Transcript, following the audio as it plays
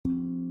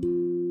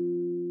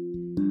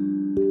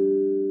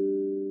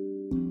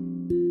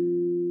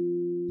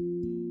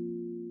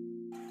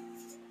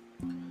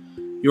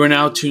You are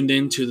now tuned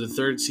in to the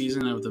third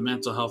season of the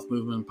mental health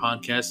movement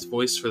podcast,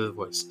 Voice for the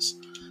Voiceless.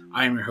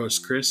 I am your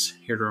host, Chris,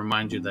 here to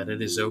remind you that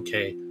it is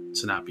okay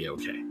to not be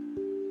okay.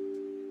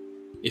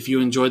 If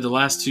you enjoyed the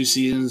last two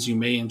seasons, you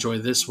may enjoy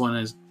this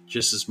one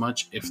just as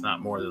much, if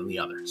not more, than the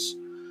others.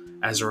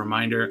 As a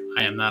reminder,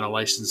 I am not a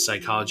licensed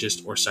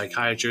psychologist or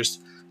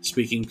psychiatrist,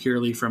 speaking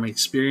purely from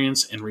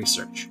experience and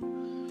research.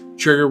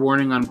 Trigger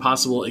warning on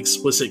possible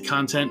explicit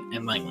content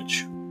and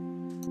language.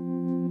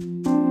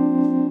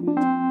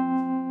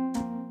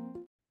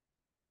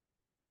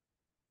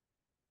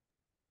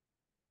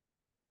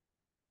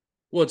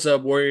 What's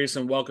up, Warriors,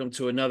 and welcome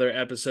to another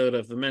episode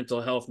of the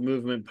Mental Health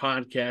Movement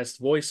Podcast,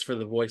 Voice for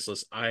the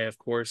Voiceless. I, of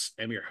course,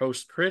 am your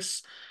host,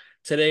 Chris.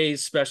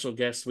 Today's special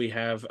guest we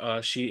have,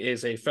 she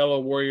is a fellow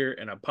warrior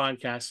and a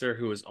podcaster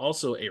who is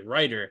also a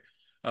writer.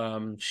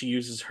 She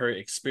uses her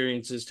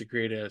experiences to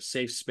create a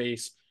safe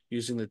space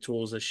using the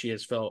tools that she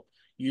has felt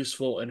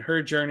useful in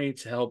her journey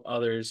to help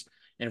others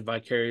and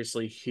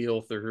vicariously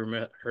heal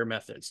through her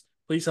methods.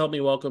 Please help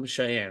me welcome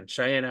Cheyenne.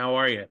 Cheyenne, how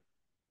are you?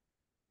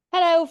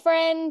 Hello,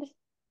 friend.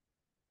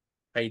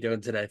 How you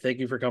doing today? Thank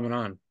you for coming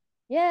on.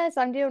 Yes,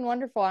 I'm doing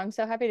wonderful. I'm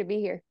so happy to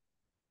be here.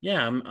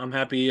 Yeah, I'm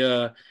happy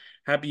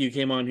happy you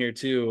came on here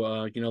too.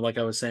 Like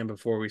I was saying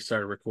before we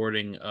started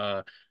recording,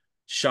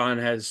 Sean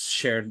has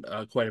shared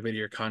quite a bit of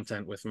your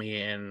content with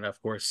me, and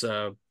of course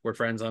we're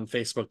friends on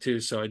Facebook too,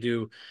 so I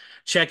do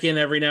check in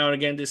every now and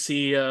again to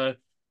see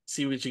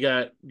what you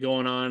got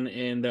going on,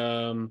 and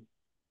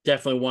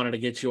definitely wanted to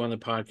get you on the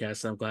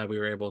podcast. I'm glad we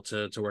were able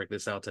to work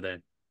this out today.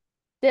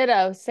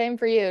 Ditto. Same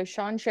for you.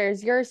 Sean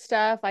shares your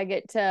stuff. I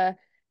get to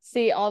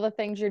see all the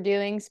things you're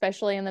doing,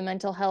 especially in the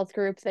mental health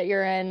group that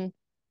you're in.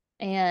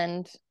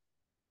 And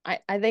I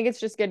think it's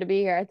just good to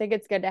be here. I think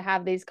it's good to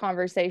have these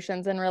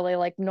conversations and really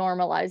like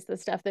normalize the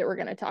stuff that we're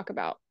going to talk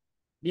about.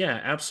 Yeah,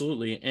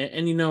 absolutely.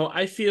 And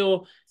I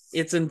feel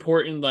it's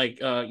important, like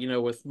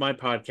with my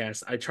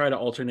podcast, I try to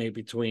alternate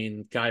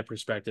between guy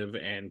perspective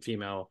and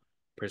female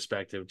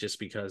perspective just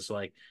because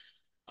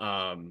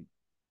um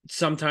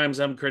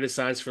sometimes I'm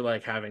criticized for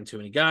like having too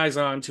many guys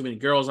on, too many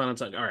girls on. It's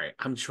like, all right,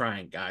 I'm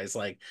trying, guys.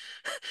 Like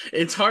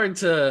it's hard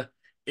to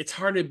it's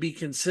hard to be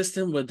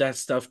consistent with that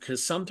stuff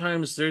because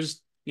sometimes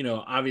there's,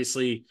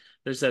 obviously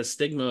there's that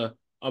stigma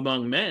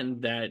among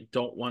men that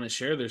don't want to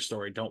share their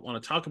story, don't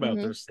want to talk about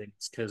Mm-hmm. those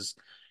things because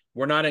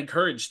we're not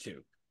encouraged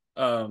to.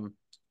 Um,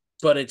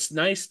 but it's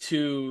nice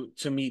to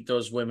meet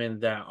those women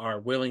that are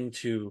willing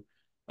to,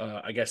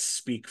 I guess,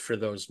 speak for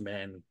those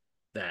men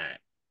that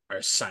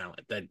are silent,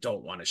 that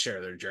don't want to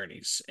share their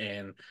journeys.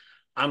 And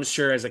I'm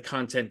sure as a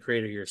content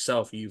creator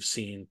yourself, you've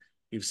seen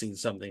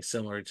something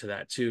similar to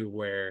that too,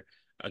 where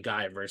a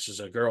guy versus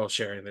a girl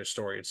sharing their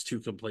story, it's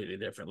two completely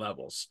different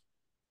levels.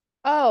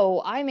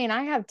 Oh, I mean,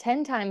 I have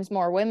 10 times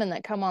more women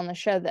that come on the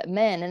show than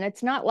men, and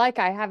it's not like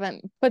I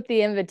haven't put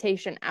the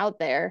invitation out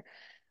there.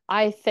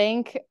 I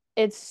think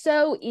it's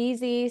so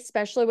easy,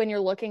 especially when you're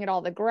looking at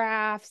all the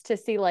graphs to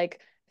see like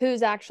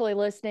who's actually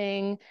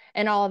listening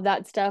and all of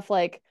that stuff.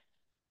 Like,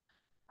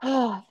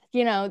 oh,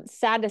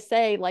 sad to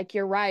say, like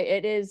you're right.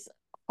 It is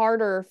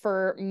harder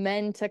for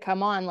men to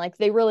come on. Like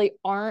they really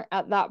aren't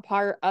at that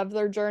part of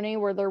their journey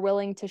where they're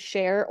willing to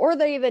share, or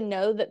they even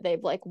know that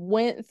they've like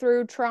went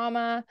through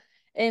trauma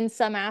in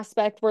some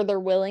aspect where they're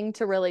willing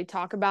to really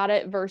talk about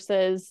it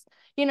versus,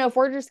 if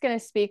we're just going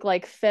to speak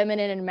like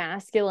feminine and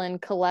masculine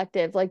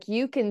collective, like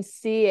you can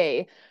see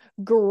a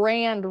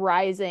grand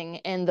rising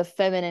in the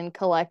feminine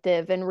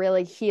collective and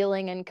really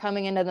healing and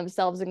coming into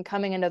themselves and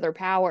coming into their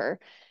power.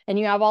 And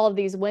you have all of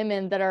these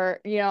women that are,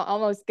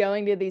 almost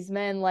going to these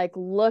men like,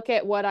 look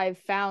at what I've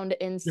found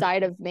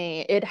inside of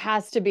me. It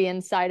has to be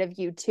inside of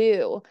you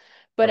too.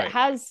 But it Right.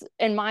 has,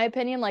 in my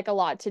opinion, like a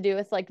lot to do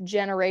with like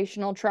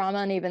generational trauma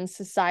and even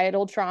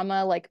societal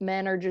trauma. Like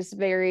men are just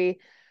they're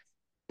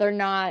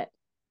not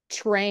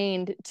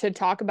trained to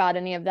talk about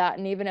any of that.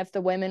 And even if the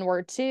women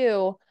were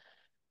too,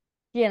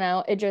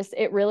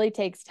 it really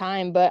takes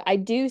time, but I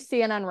do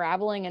see an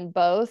unraveling in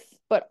both.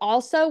 But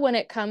also when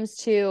it comes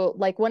to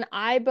like when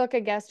I book a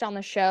guest on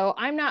the show,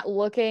 I'm not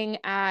looking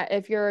at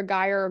if you're a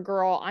guy or a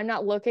girl. I'm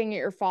not looking at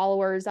your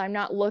followers. I'm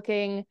not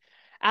looking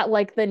at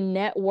like the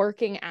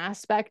networking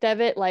aspect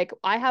of it. Like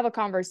I have a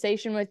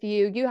conversation with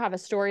you, you have a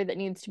story that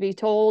needs to be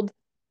told.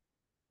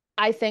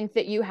 I think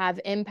that you have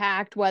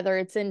impact, whether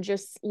it's in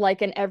just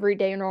like an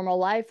everyday normal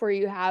life where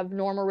you have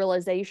normal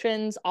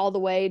realizations all the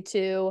way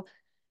to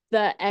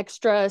the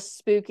extra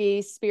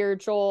spooky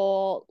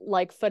spiritual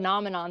like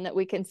phenomenon that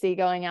we can see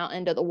going out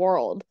into the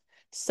world.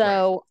 Right.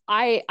 So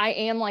I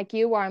am like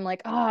you where I'm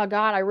like, oh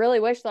God, I really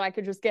wish that I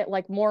could just get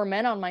like more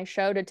men on my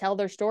show to tell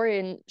their story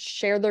and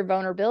share their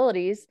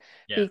vulnerabilities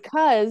Yeah.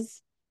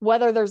 because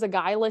whether there's a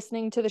guy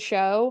listening to the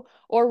show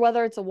or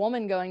whether it's a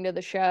woman going to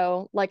the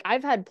show, like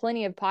I've had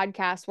plenty of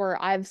podcasts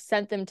where I've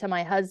sent them to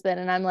my husband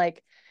and I'm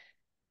like,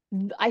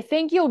 I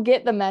think you'll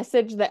get the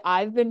message that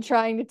I've been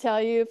trying to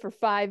tell you for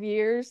 5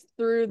 years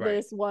through Right.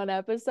 this one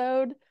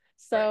episode. Right.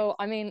 So,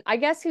 I mean, I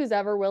guess who's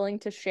ever willing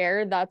to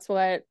share, that's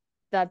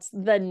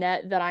the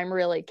net that I'm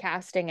really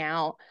casting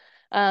out.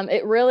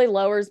 It really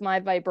lowers my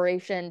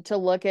vibration to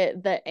look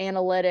at the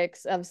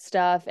analytics of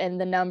stuff and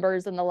the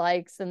numbers and the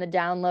likes and the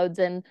downloads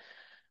and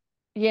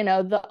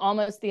the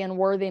almost the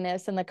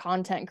unworthiness and the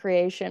content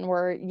creation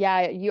where,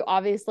 yeah, you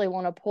obviously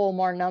want to pull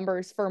more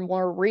numbers for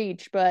more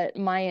reach, but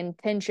my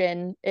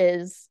intention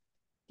is,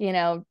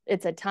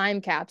 it's a time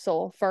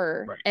capsule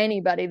for Right.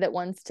 anybody that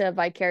wants to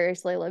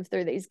vicariously live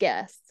through these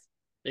guests.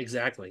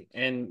 Exactly.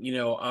 And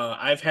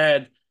I've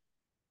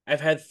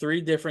had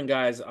three different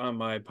guys on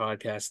my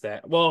podcast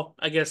that, well,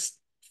 I guess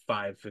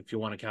five if you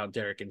want to count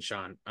Derek and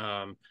Sean,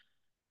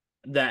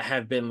 that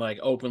have been like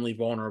openly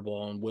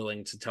vulnerable and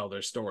willing to tell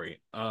their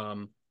story.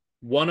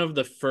 One of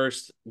the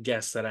first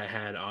guests that I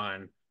had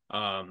on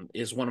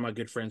is one of my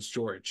good friends,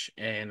 George,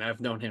 and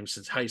I've known him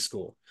since high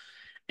school.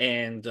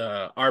 And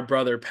our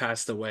brother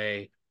passed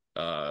away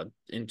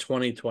in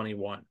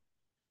 2021.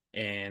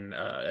 And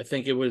I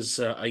think it was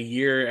a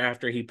year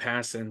after he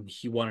passed, and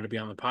he wanted to be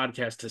on the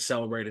podcast to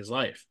celebrate his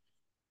life.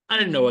 I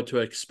didn't know Mm, what to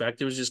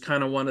expect. It was just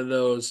kind of one of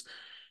those,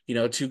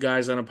 two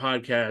guys on a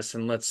podcast,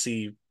 and let's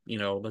see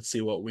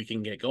what we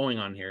can get going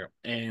on here.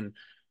 And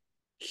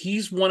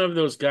he's one of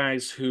those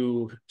guys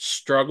who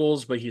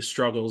struggles, but he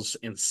struggles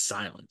in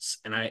silence.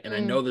 And I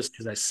mm. know this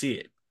because I see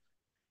it.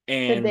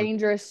 It's a And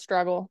dangerous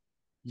struggle.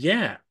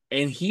 yeah,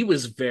 and he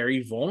was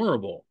very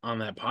vulnerable on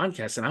that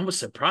podcast, and I was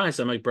surprised.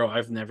 I'm like, bro,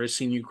 I've never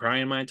seen you cry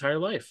in my entire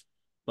life.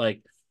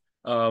 Like,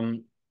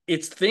 um,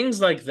 it's things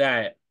like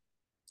that.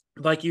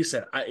 Like you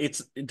said,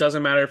 it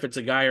doesn't matter if it's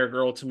a guy or a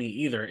girl to me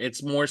either.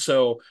 It's more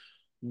so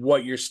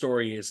what your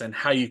story is and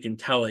how you can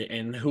tell it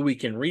and who we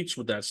can reach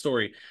with that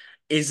story.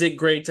 Is it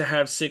great to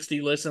have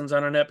 60 listens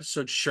on an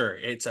episode? Sure.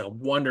 It's a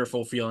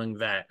wonderful feeling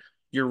that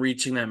you're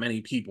reaching that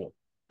many people.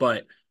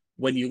 But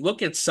when you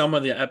look at some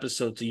of the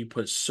episodes that you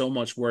put so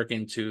much work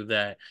into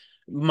that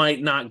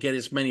might not get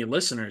as many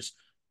listeners,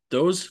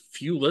 those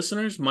few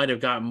listeners might have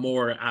got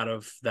more out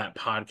of that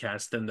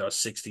podcast than those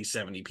 60,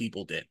 70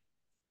 people did.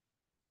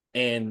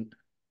 And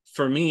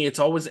for me, it's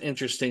always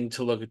interesting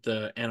to look at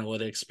the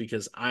analytics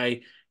because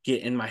I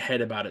get in my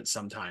head about it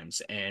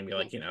sometimes and be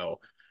like,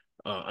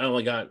 I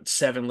only got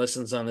 7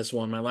 listens on this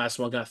one. My last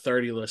one got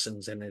 30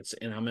 listens, and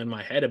I'm in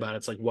my head about it.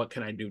 It's like, what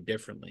can I do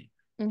differently?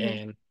 Mm-hmm.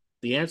 And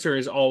the answer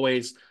is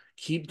always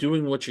keep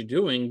doing what you're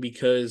doing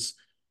because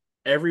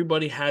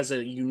everybody has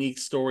a unique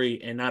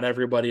story and not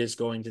everybody is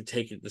going to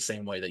take it the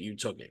same way that you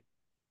took it.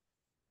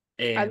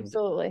 And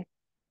Absolutely.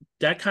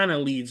 that kind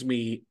of leads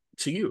me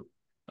to you.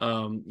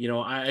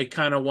 I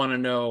kind of want to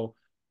know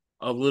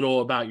a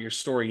little about your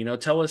story.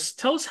 Tell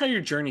us how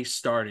your journey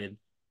started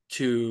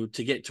to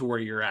get to where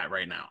you're at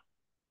right now.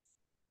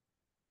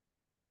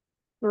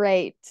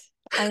 Great.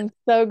 I'm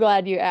so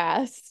glad you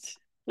asked.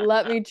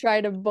 Let me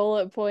try to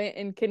bullet point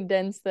and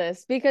condense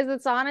this because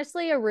it's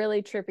honestly a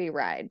really trippy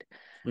ride.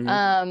 Mm-hmm.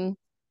 Um,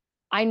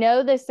 I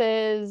know this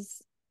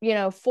is,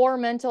 for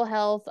mental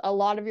health, a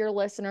lot of your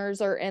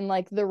listeners are in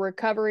like the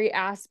recovery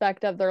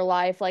aspect of their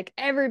life. Like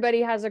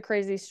everybody has a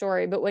crazy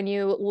story, but when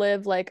you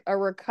live like a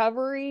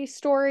recovery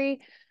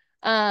story,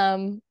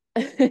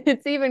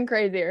 it's even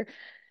crazier.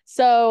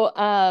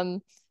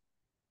 So,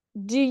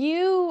 do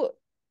you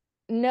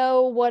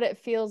know what it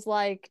feels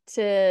like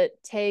to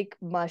take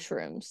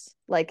mushrooms,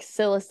 like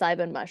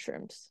psilocybin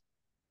mushrooms?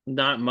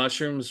 Not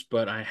mushrooms,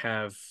 but I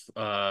have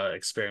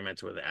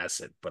experimented with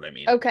acid, but I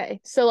mean,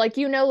 Okay. So like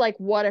like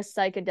what a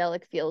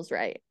psychedelic feels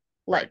right.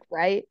 right. Like,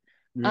 right?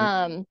 Mm-hmm.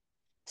 Um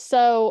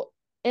so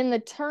in the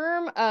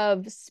term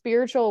of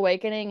spiritual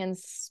awakening and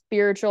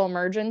spiritual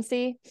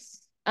emergency,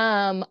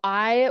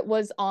 I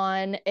was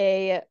on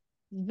a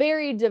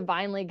very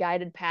divinely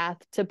guided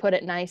path, to put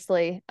it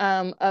nicely,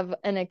 of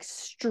an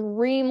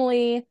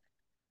extremely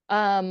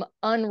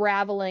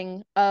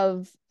unraveling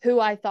of who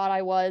I thought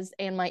I was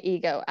and my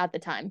ego at the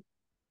time.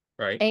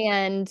 Right.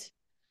 And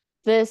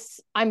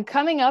I'm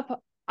coming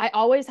up, I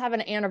always have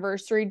an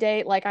anniversary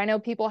date. Like I know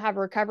people have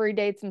recovery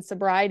dates and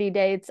sobriety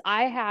dates.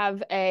 I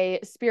have a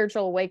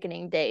spiritual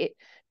awakening date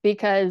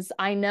because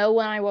I know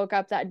when I woke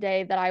up that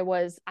day that I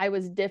was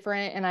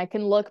different, and I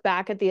can look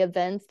back at the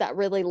events that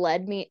really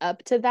led me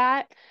up to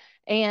that.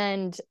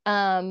 And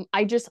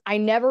I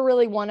never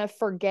really want to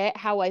forget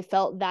how I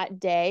felt that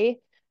day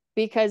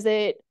because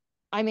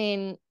I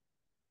mean,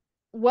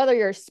 whether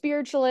you're a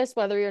spiritualist,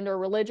 whether you're into a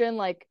religion,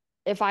 like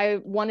if I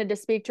wanted to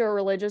speak to a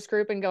religious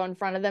group and go in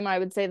front of them, I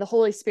would say the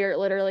Holy Spirit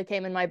literally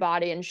came in my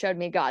body and showed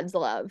me God's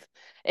love.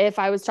 If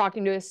I was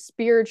talking to a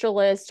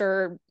spiritualist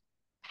or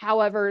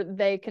however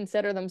they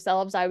consider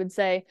themselves, I would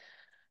say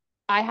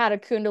I had a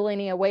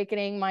Kundalini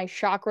awakening. My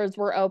chakras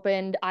were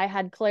opened. I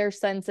had clear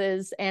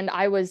senses, and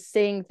I was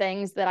seeing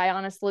things that I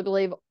honestly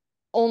believe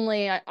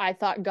only I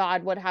thought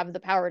God would have the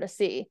power to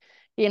see.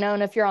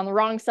 And if you're on the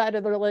wrong side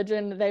of the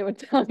religion, they would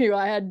tell you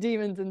I had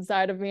demons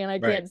inside of me and I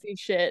Right. can't see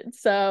shit.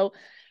 So,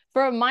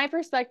 from my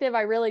perspective,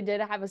 I really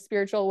did have a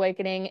spiritual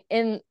awakening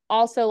and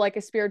also like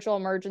a spiritual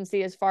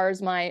emergency as far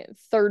as my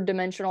third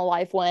dimensional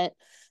life went.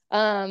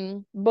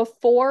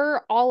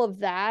 Before all of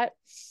that,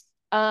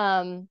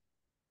 um,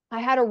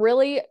 I had a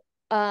really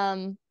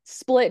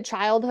split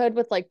childhood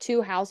with like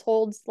two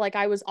households. Like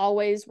I was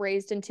always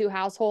raised in two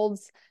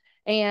households,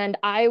 and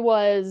I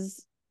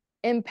was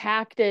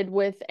impacted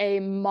with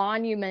a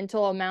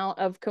monumental amount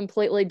of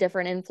completely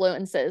different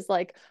influences.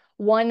 Like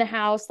one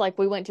house, like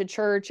we went to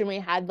church and we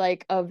had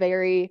like a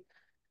very,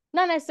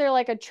 not necessarily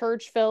like a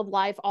church filled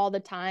life all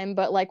the time,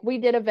 but like we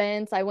did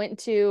events. I went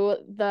to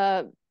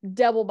the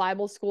double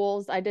Bible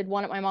schools. I did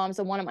one at my mom's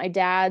and one at my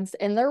dad's,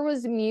 and there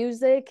was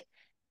music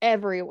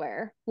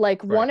everywhere.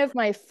 Like Right. one of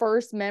my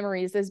first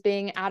memories is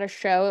being at a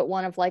show at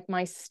one of like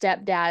my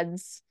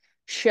stepdad's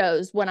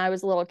shows when I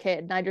was a little kid.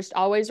 And I just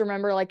always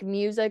remember like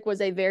music was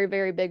a very,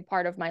 very big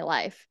part of my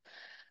life.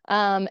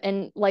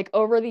 And like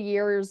over the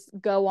years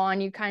go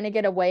on, you kind of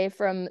get away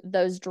from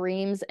those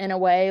dreams in a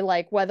way,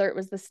 like whether it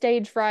was the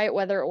stage fright,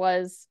 whether it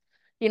was,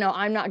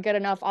 I'm not good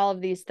enough, all of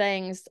these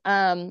things.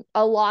 A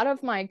lot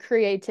of my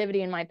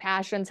creativity and my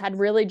passions had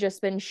really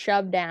just been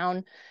shoved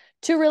down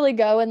to really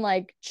go and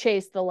like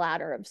chase the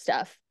ladder of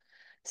stuff.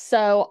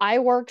 So I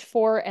worked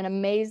for an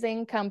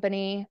amazing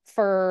company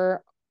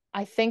for,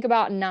 I think,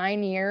 about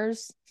 9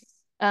 years.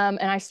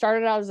 And I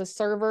started out as a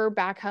server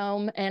back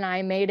home and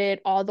I made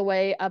it all the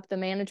way up the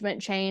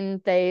management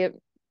chain. They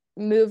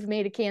moved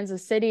me to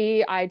Kansas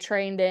City. I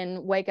trained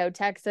in Waco,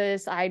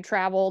 Texas. I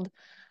traveled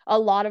a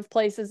lot of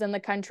places in the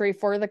country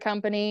for the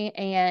company.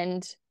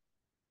 And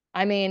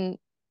I mean,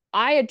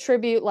 I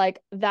attribute like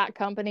that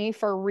company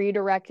for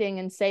redirecting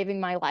and saving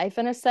my life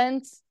in a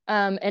sense.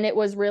 And it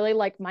was really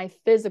like my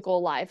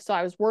physical life. So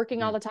I was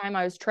working all Mhm. the time,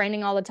 I was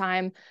training all the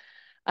time.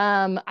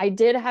 I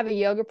did have a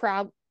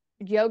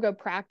yoga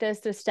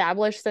practice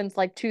established since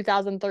like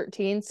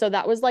 2013. So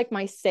that was like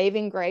my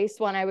saving grace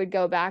when I would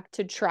go back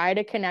to try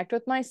to connect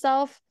with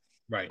myself.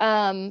 Right.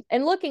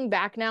 And looking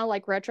back now,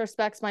 like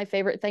retrospect's my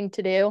favorite thing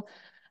to do.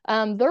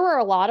 There were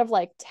a lot of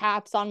like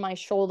taps on my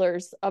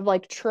shoulders of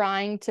like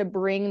trying to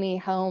bring me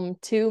home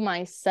to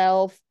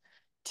myself,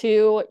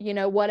 to,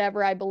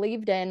 whatever I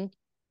believed in.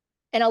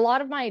 And a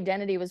lot of my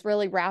identity was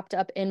really wrapped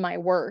up in my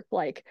work.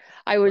 Like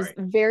I was Right.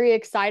 very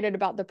excited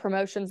about the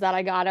promotions that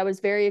I got. I was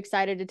very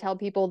excited to tell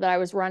people that I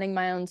was running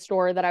my own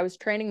store, that I was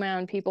training my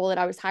own people, that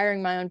I was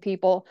hiring my own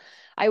people.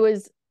 I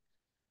was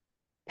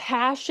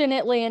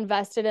passionately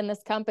invested in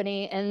this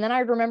company. And then I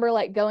remember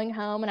like going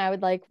home and I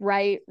would like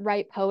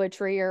write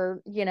poetry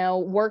or,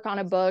 work on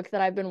a book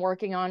that I've been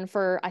working on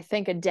for I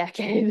think a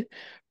decade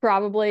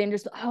probably, and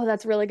just, oh,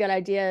 that's a really good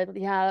idea.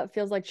 Yeah, it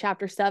feels like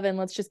chapter 7.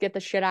 Let's just get the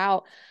shit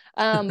out.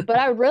 But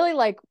I would really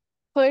like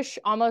push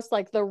almost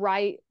like the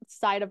right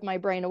side of my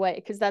brain away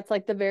because that's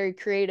like the very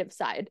creative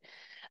side.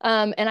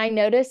 And I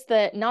noticed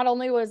that not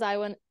only was I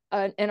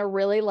in a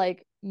really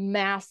like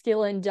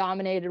masculine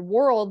dominated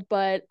world,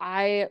 but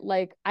I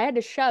had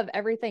to shove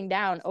everything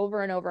down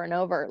over and over and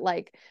over.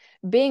 Like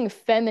being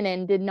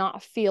feminine did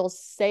not feel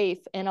safe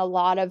in a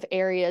lot of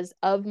areas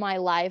of my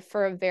life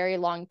for a very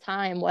long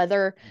time,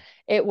 whether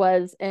it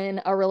was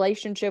in a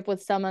relationship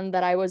with someone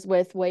that I was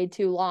with way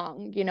too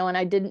long, and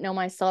I didn't know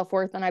my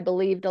self-worth and I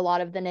believed a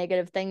lot of the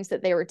negative things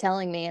that they were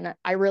telling me, and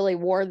I really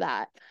wore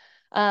that.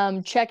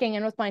 Checking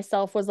in with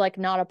myself was like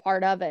not a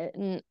part of it.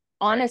 And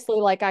Right. honestly,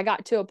 like I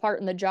got to a part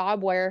in the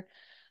job where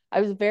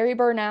I was very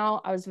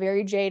burnout. I was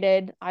very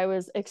jaded. I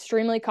was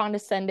extremely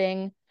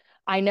condescending.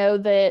 I know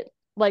that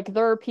like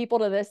there are people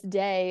to this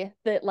day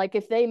that like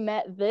if they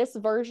met this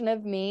version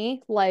of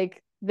me,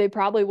 like they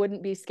probably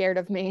wouldn't be scared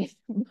of me.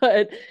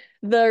 But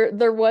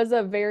there was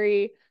a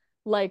very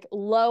like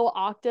low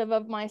octave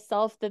of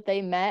myself that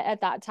they met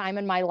at that time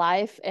in my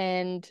life.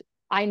 And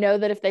I know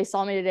that if they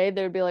saw me today,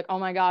 they would be like, oh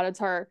my God, it's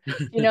her.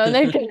 And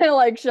they kind of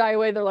like shy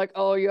away. They're like,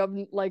 oh, you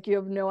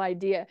have no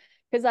idea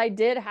because I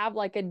did have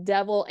like a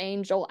devil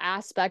angel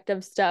aspect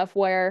of stuff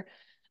where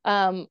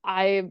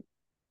I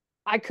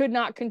could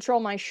not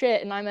control my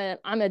shit, and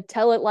I'm a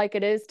tell it like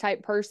it is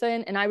type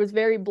person, and I was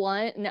very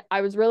blunt and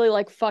I was really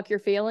like fuck your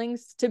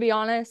feelings, to be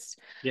honest.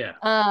 Yeah.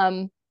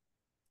 um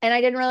and I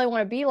didn't really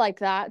want to be like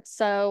that.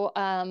 So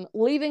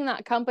leaving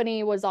that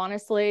company was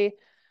honestly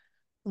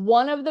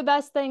one of the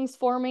best things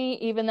for me,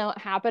 even though it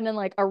happened in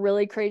like a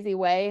really crazy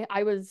way.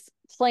 I was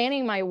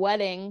planning my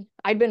wedding.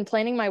 I'd been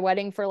planning my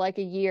wedding for like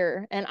a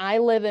year, and I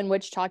live in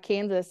Wichita,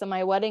 Kansas, and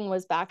my wedding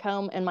was back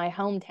home in my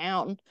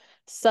hometown.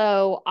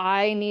 So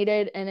I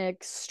needed an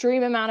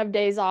extreme amount of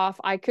days off.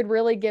 I could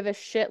really give a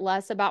shit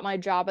less about my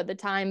job at the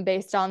time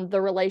based on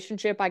the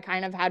relationship I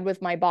kind of had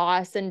with my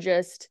boss and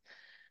just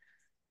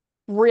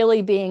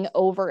really being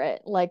over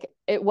it. Like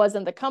it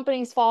wasn't the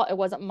company's fault, it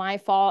wasn't my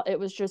fault. It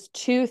was just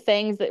two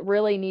things that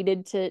really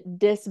needed to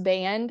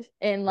disband,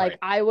 and like Right.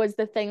 I was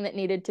the thing that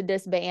needed to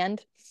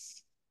disband.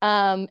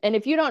 And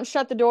if you don't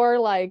shut the door,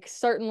 like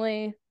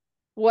certainly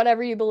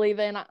whatever you believe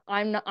in,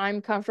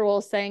 I'm comfortable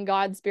saying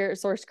God, spirit,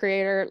 source,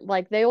 creator,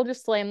 like they will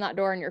just slam that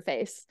door in your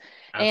face.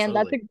 And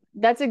Absolutely.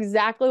 that's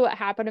exactly what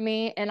happened to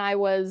me, and I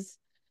was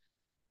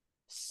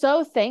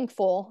so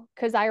thankful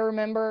because I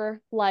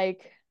remember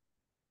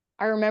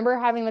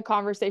having the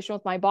conversation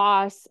with my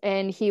boss,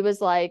 and he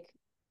was like,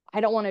 I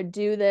don't want to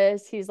do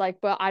this. He's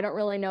like, but I don't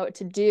really know what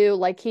to do.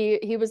 Like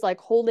he was like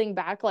holding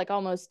back like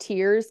almost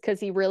tears because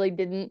he really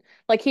didn't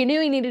like he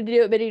knew he needed to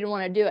do it, but he didn't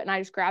want to do it. And I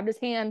just grabbed his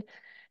hand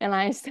and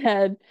I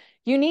said,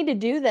 you need to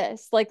do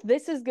this. Like,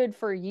 this is good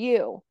for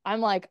you.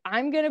 I'm like,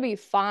 I'm gonna be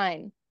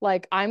fine.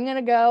 Like, I'm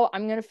gonna go,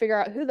 I'm gonna figure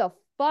out who the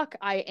fuck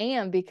I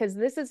am because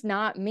this is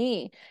not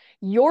me.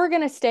 You're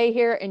gonna stay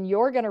here and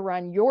you're gonna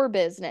run your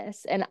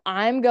business, and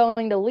I'm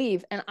going to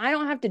leave, and I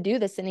don't have to do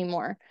this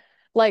anymore.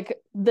 Like,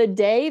 the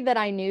day that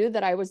I knew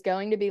that I was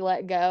going to be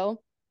let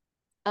go,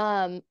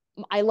 um,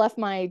 I left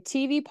my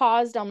TV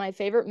paused on my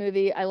favorite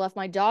movie. I left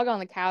my dog on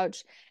the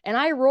couch and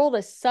I rolled a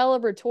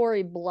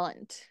celebratory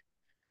blunt.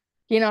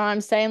 You know what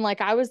I'm saying?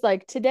 Like, I was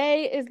like,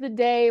 today is the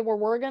day where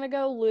we're going to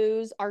go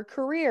lose our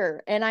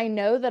career. And I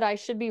know that I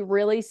should be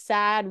really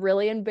sad,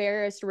 really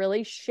embarrassed,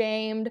 really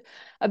shamed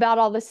about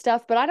all this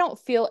stuff, but I don't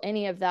feel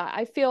any of that.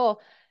 I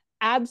feel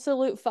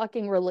absolute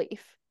fucking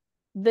relief.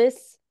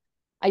 This,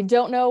 I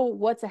don't know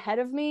what's ahead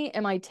of me.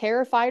 Am I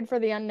terrified for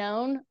the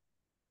unknown?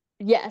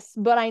 Yes,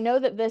 but I know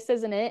that this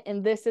isn't it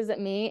and this isn't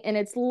me, and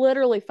it's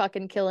literally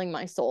fucking killing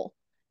my soul.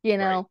 You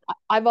Right. know,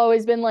 I've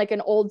always been like an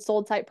old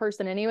soul type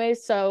person anyway,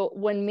 so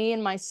when me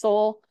and my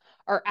soul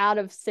are out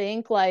of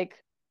sync,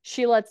 like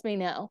she lets me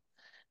know.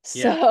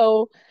 Yeah.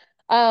 So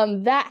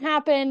that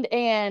happened,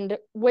 and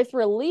with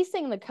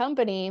releasing the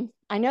company,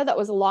 I know that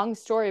was a long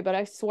story, but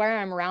I swear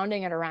I'm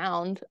rounding it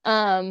around.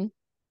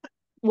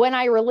 When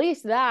I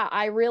released that,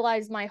 I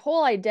realized my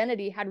whole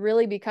identity had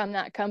really become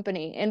that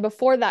company. And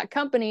before that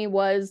company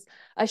was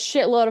a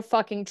shitload of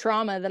fucking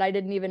trauma that I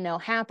didn't even know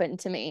happened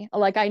to me.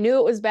 Like, I knew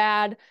it was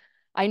bad.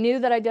 I knew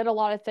that I did a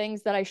lot of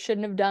things that I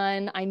shouldn't have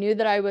done. I knew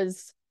that I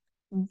was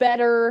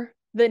better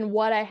than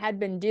what I had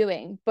been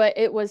doing. But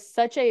it was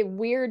such a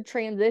weird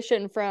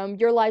transition from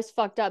your life's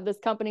fucked up. This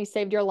company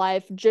saved your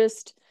life.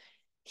 Just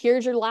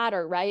here's your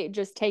ladder, right?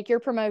 Just take your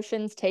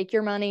promotions, take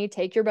your money,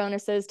 take your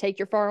bonuses, take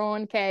your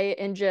 401k,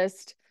 and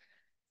just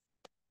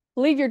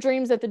leave your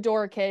dreams at the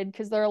door, kid,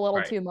 because they're a little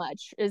Right. too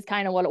much, is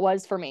kind of what it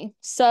was for me.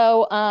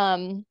 So,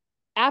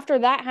 after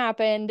that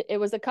happened, it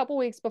was a couple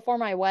weeks before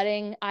my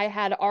wedding. I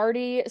had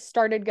already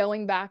started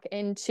going back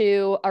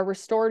into a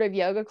restorative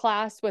yoga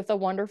class with a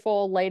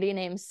wonderful lady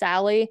named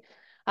Sally.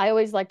 I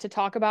always like to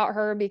talk about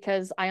her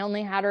because I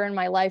only had her in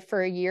my life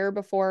for a year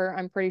before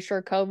I'm pretty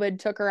sure COVID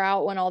took her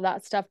out when all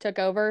that stuff took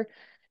over.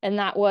 And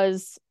that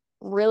was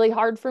really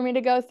hard for me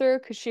to go through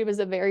because she was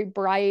a very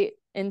bright,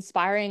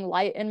 inspiring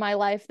light in my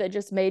life that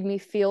just made me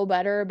feel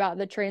better about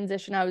the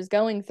transition I was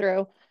going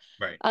through.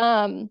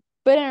 Right.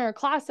 But in our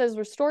classes,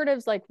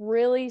 restorative's like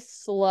really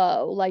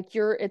slow. Like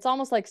it's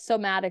almost like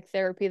somatic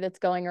therapy that's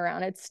going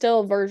around. It's still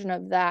a version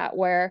of that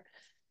where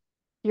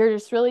you're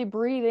just really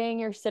breathing,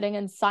 you're sitting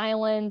in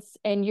silence,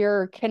 and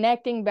you're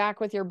connecting back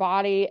with your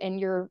body, and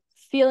you're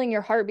feeling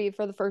your heartbeat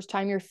for the first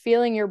time. You're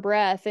feeling your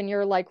breath, and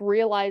you're like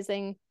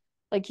realizing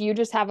like you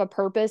just have a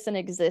purpose in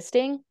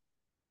existing.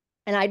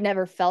 And I'd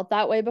never felt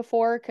that way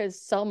before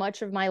because so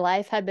much of my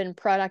life had been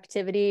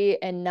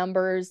productivity and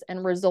numbers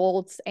and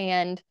results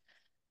and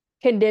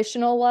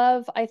conditional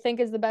love, I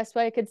think is the best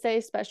way I could say,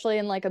 especially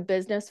in like a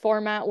business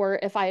format where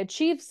if I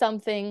achieved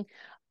something,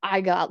 I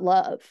got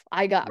love,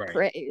 I got Right.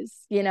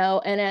 praise, you know,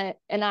 and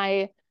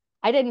I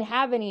didn't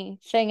have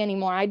anything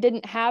anymore. I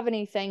didn't have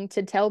anything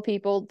to tell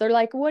people. They're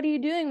like, "What are you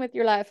doing with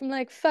your life?" I'm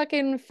like,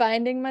 "Fucking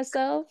finding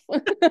myself."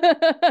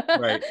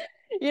 Right.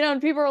 You know,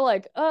 and people are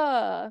like,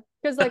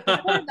 because like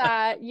before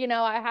that, you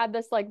know, I had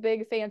this like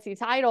big fancy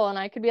title and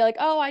I could be like,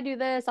 "Oh, I do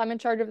this. I'm in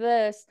charge of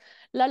this."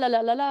 La la la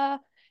la la,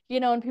 you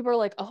know, and people are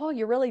like, oh,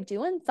 you're really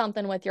doing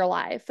something with your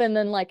life. And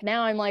then like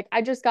now I'm like,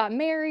 I just got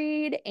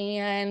married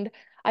and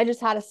I just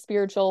had a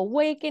spiritual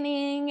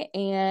awakening.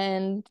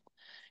 And,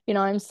 you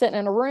know, I'm sitting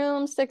in a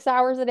room 6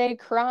 hours a day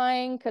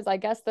crying because I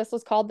guess this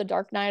was called the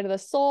dark night of the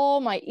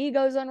soul. My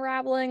ego's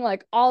unraveling,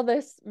 like all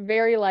this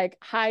very like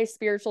high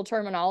spiritual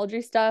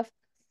terminology stuff.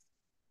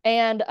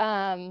 And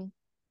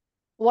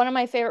one of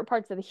my favorite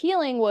parts of the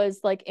healing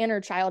was like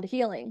inner child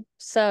healing.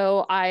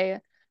 So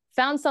I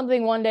found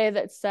something one day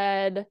that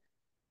said,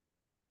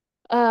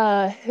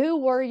 who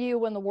were you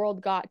when the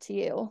world got to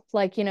you?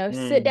 Like, you know,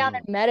 sit down Mm.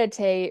 and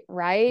meditate,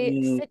 right?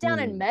 Sit down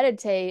and Mm.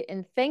 meditate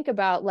and think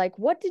about like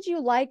what did you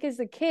like as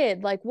a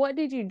kid? Like what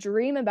did you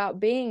dream about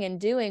being and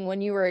doing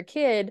when you were a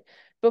kid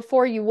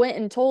before you went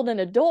and told an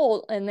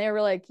adult and they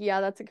were like,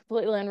 yeah, that's a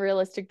completely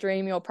unrealistic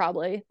dream. You'll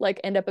probably like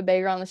end up a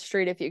beggar on the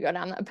street if you go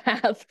down that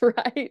path,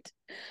 right?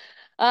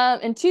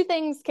 And two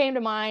things came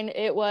to mind.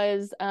 It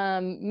was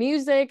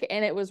music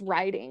and it was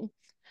writing.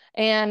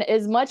 And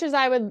as much as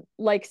I would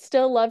like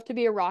still love to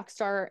be a rock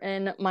star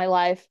in my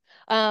life,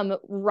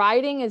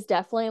 writing is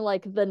definitely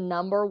like the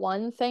number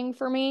one thing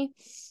for me.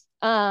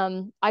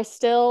 I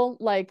still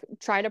like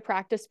try to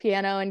practice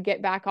piano and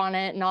get back on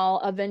it, and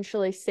I'll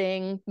eventually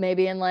sing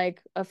maybe in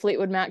like a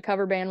Fleetwood Mac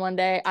cover band one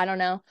day. I don't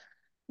know.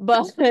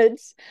 But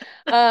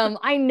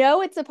I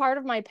know it's a part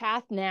of my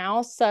path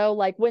now. So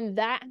like when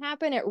that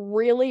happened, it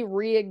really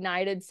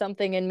reignited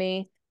something in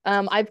me.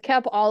 I've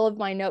kept all of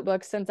my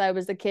notebooks since I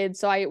was a kid.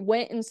 So I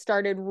went and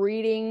started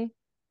reading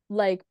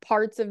like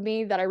parts of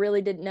me that I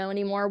really didn't know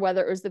anymore,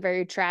 whether it was the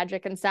very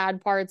tragic and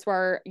sad parts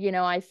where,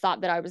 I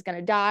thought that I was going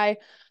to die,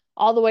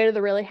 all the way to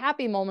the really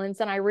happy moments.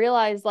 And I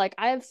realized like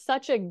I have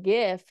such a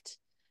gift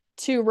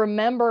to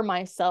remember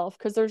myself,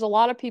 because there's a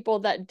lot of people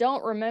that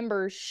don't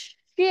remember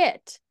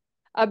shit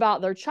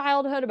about their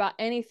childhood, about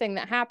anything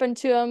that happened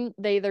to them.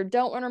 They either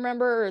don't want to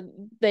remember or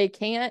they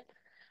can't.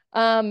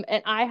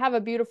 And I have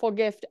a beautiful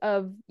gift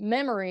of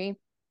memory.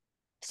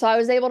 So I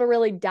was able to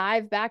really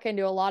dive back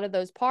into a lot of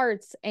those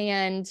parts.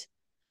 And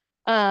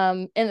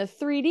in the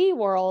 3D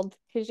world,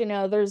 because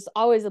there's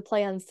always a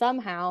plan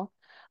somehow,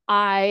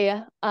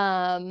 I'm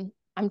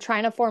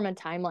trying to form a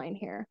timeline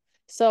here.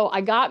 So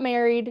I got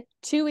married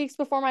 2 weeks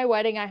before my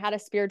wedding. I had a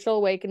spiritual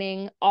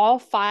awakening. All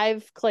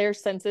five clair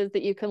senses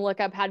that you can look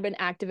up had been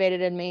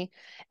activated in me.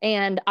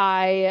 And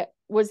I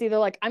was either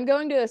like, I'm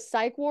going to a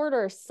psych ward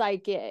or a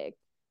psychic.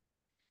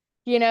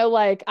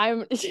 Like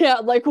yeah,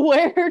 like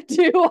where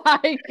do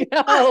I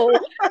go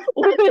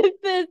with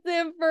this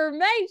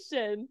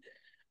information?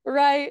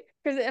 Right?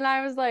 And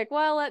I was like,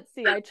 well, let's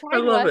see. I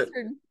love it.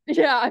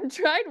 I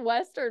tried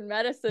Western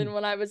medicine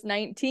when I was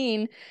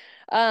 19.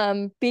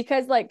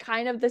 Because like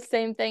kind of the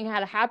same thing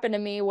had happened to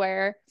me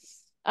where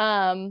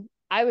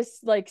I was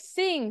like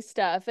seeing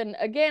stuff. And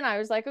again, I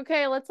was like,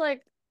 okay,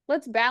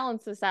 let's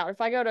balance this out. If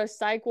I go to a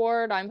psych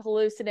ward, I'm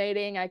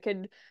hallucinating. I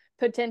could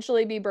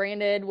potentially be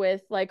branded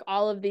with like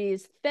all of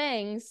these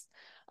things.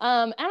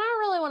 And I don't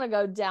really want to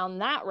go down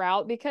that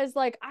route, because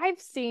like I've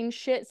seen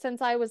shit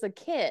since I was a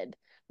kid.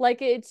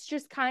 Like it's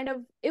just kind of,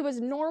 it was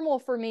normal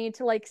for me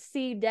to like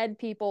see dead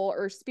people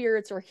or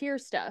spirits or hear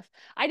stuff.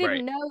 I Right.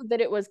 didn't know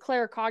that it was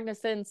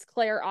claircognizance,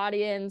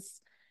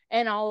 clairaudience,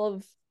 and all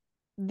of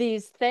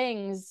these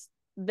things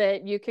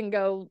that you can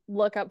go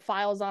look up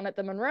files on at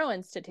the Monroe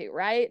Institute,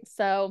 right?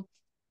 So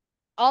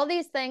all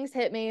these things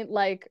hit me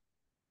like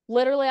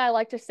literally, I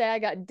like to say I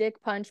got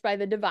dick punched by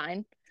the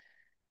divine,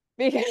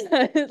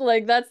 because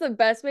like that's the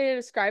best way to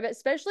describe it,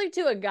 especially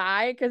to a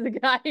guy, because the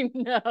guy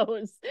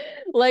knows.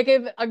 Like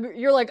if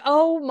you're like,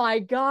 oh my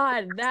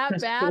god, that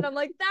bad, I'm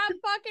like, that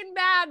fucking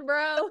bad,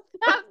 bro,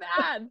 that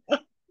bad,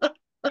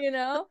 you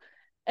know.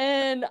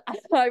 And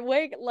I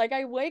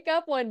wake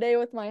up one day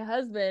with my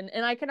husband,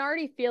 and I can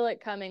already feel it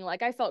coming.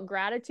 Like I felt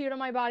gratitude on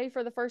my body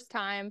for the first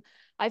time.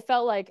 I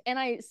felt like, and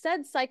I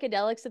said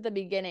psychedelics at the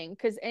beginning,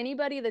 because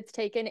anybody that's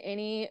taken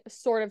any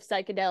sort of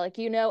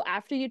psychedelic,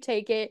 after you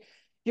take it,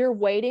 you're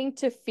waiting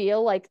to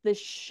feel like the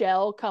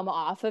shell come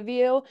off of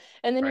you.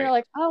 And then you're Right.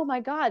 like, oh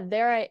my God,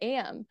 there I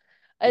am.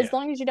 As Yeah.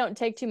 long as you don't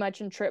take too much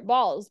and trip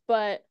balls.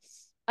 But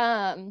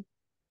um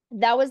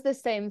that was the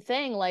same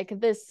thing. Like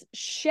this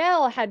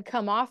shell had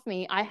come off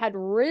me. I had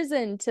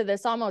risen to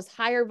this almost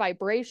higher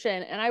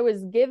vibration, and I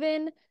was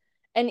given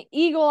an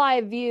eagle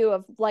eye view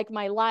of like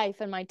my life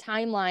and my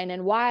timeline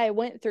and why I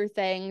went through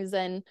things.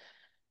 And,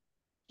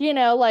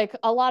 like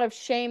a lot of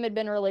shame had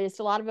been released,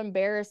 a lot of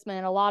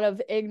embarrassment, a lot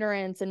of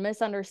ignorance and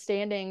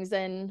misunderstandings.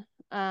 And,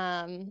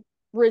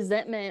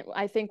 resentment,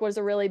 I think, was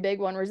a really big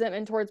one.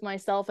 Resentment towards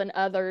myself and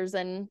others,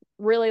 and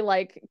really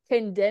like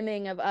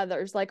condemning of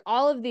others. Like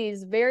all of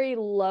these very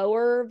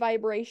lower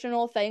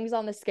vibrational things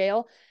on the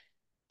scale,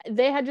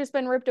 they had just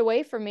been ripped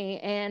away from me.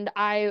 And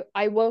I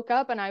woke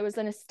up and I was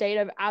in a state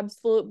of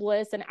absolute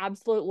bliss and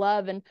absolute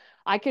love. And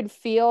I could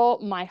feel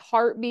my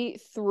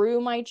heartbeat through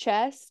my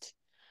chest.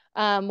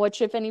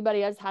 Which if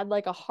anybody has had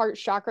like a heart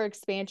chakra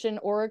expansion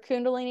or a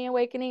Kundalini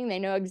awakening, they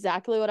know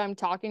exactly what I'm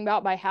talking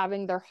about by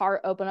having their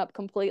heart open up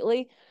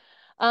completely.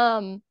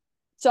 Um,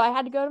 so I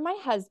had to go to my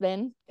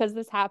husband, because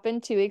this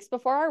happened 2 weeks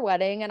before our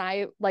wedding. And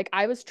I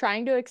was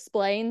trying to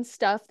explain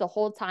stuff the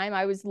whole time.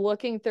 I was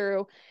looking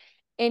through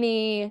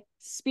any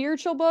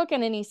spiritual book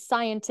and any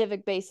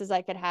scientific basis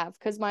I could have,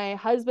 because my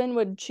husband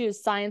would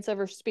choose science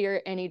over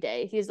spirit any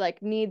day. He's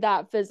like, need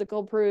that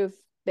physical proof,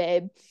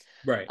 babe.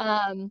 Right.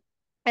 Um,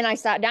 and I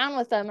sat down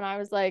with them and I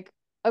was like,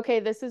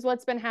 okay, this is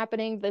what's been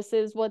happening. This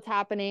is what's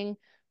happening.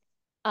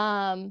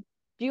 Do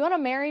you want to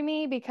marry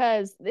me?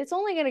 Because it's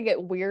only going to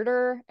get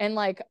weirder. And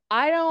like,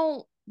 I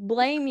don't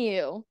blame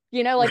you.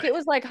 Like it Right.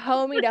 was like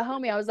homie to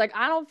homie. I was like,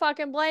 I don't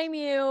fucking blame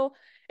you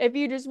if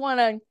you just want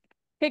to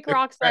kick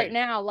rocks right Right.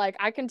 now. Like,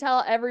 I can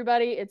tell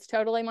everybody it's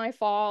totally my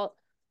fault.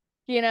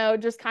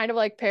 Just kind of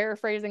like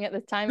paraphrasing at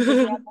the time, because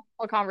we had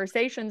multiple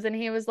conversations. And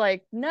he was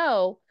like,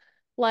 no,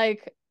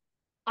 like,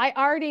 I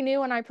already knew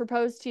when I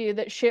proposed to you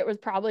that shit was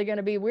probably going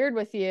to be weird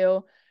with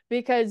you,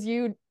 because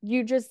you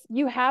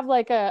have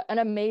like an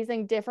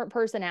amazing different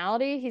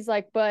personality. He's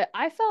like, but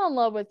I fell in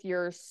love with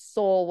your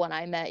soul when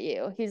I met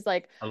you. He's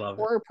like, I love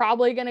it. we're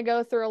probably going to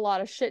go through a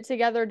lot of shit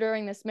together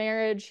during this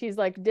marriage. He's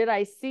like, did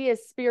I see a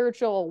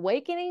spiritual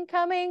awakening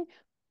coming?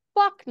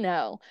 Fuck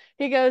no.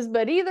 He goes,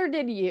 but either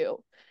did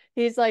you.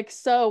 He's like,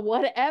 so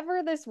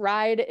whatever this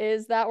ride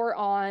is that we're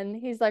on,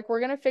 he's like, we're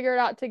gonna figure it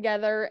out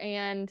together.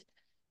 And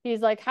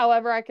he's like,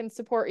 however I can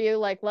support you,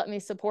 like, let me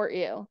support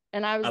you.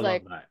 And I I was love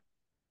like, that.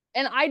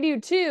 and I do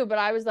too, but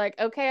I was like,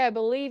 okay, I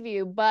believe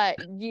you, but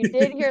you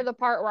did hear the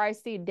part where I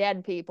see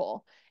dead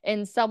people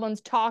and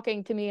someone's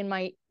talking to me in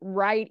my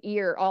right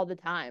ear all the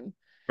time.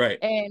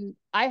 Right. And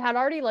I had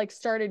already like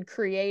started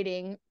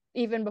creating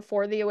even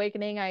before the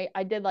awakening.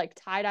 I did like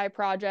tie-dye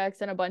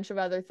projects and a bunch of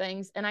other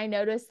things. And I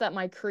noticed that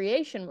my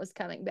creation was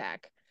coming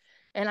back.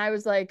 And I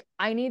was like,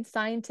 I need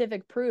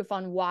scientific proof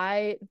on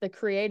why the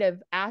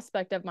creative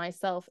aspect of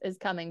myself is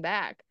coming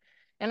back.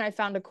 And I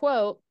found a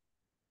quote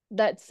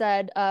that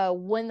said,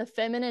 when the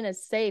feminine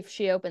is safe,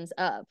 she opens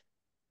up.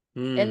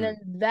 And then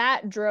Mm,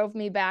 that drove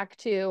me back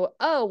to,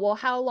 oh, well,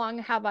 how long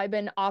have I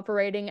been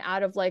operating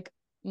out of like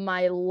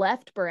my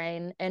left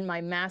brain and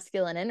my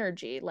masculine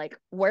energy? Like,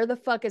 where the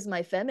fuck is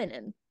my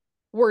feminine?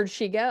 Where'd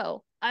she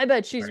go? I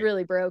bet she's right.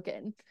 really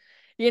broken.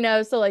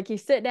 So like you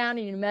sit down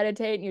and you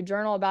meditate and you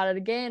journal about it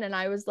again. And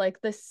I was like,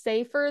 the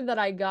safer that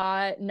I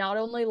got, not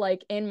only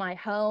like in my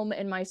home,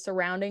 in my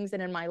surroundings,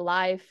 and in my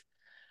life,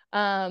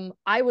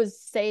 I was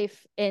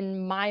safe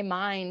in my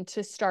mind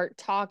to start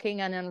talking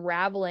and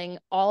unraveling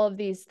all of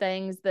these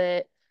things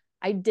that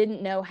I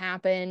didn't know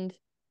happened,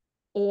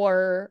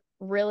 or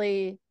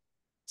really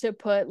to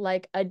put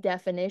like a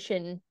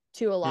definition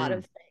to a lot Mm,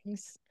 of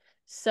things. right.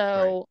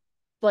 So,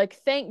 like,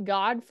 thank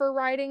God for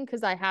writing,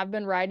 because I have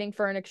been writing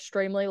for an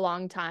extremely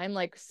long time,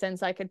 like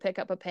since I could pick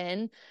up a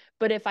pen.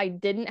 But if I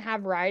didn't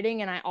have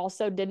writing and I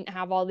also didn't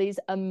have all these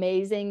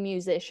amazing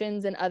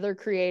musicians and other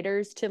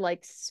creators to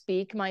like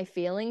speak my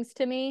feelings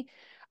to me,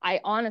 I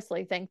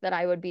honestly think that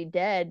I would be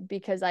dead,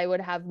 because I would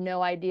have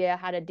no idea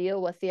how to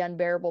deal with the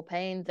unbearable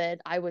pain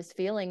that I was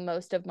feeling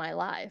most of my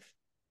life.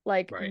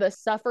 Like Right. the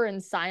suffer in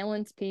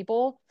silence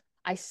people,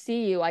 I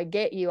see you, I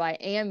get you, I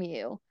am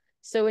you.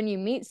 So when you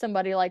meet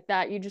somebody like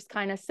that, you just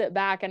kind of sit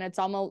back and it's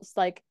almost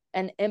like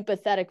an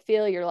empathetic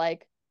feel. You're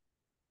like,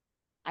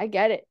 I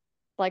get it.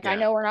 Like, I Yeah.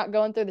 know we're not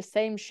going through the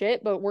same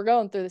shit, but we're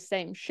going through the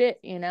same shit.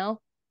 And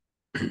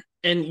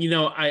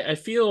I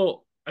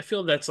feel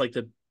that's like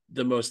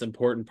the most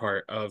important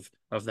part of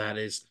that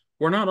is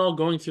we're not all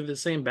going through the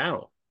same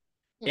battle.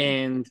 Mm.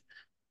 And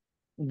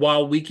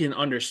while we can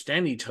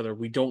understand each other,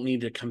 we don't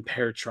need to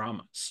compare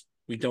traumas.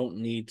 We don't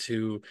need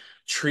to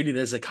treat it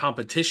as a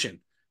competition,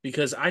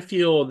 because I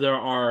feel there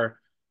are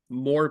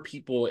more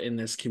people in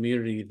this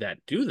community that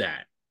do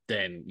that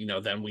than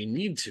we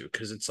need to.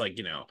 Because it's like,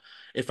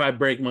 if I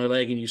break my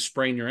leg and you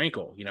sprain your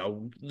ankle,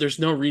 there's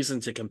no reason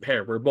to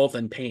compare. We're both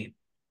in pain.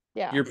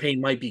 Yeah. Your pain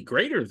might be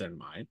greater than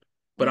mine,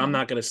 but I'm Hmm.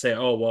 not going to say,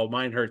 oh, well,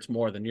 mine hurts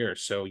more than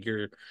yours, so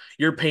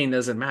your pain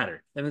doesn't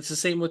matter. And it's the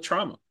same with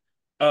trauma.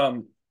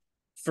 Um,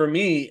 for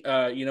me,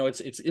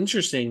 it's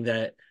interesting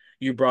that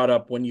you brought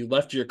up when you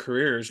left your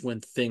careers when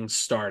things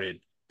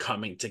started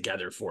coming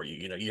together for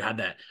you. You had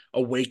that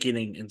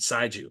awakening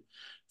inside you.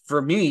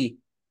 For me,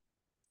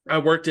 I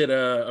worked at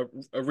a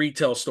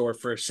retail store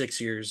for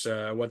 6 years.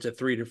 I went to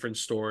three different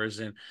stores,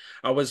 and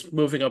I was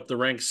moving up the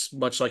ranks,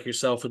 much like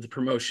yourself, with the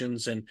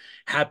promotions, and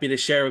happy to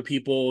share with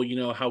people,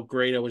 how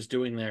great I was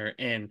doing there.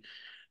 And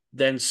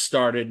then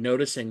started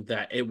noticing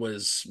that it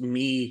was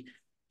me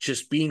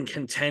just being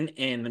content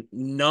and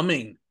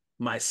numbing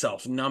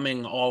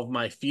all of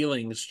my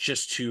feelings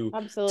just to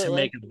make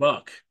Absolutely. a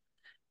buck.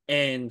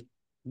 And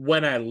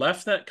when I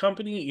left that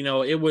company,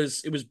 it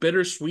was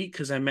bittersweet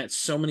because I met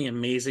so many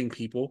amazing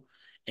people,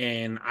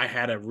 and I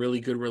had a really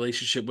good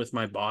relationship with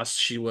my boss.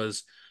 She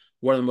was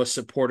one of the most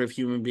supportive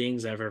human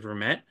beings I've ever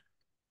met.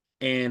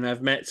 And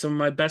I've met some of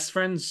my best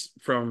friends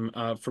from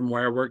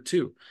where I work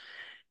too.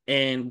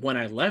 And when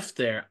I left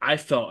there, I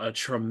felt a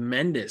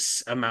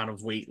tremendous amount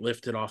of weight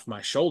lifted off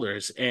my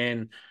shoulders,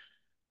 and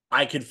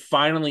I could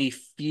finally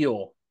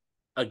feel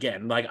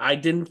again. Like, I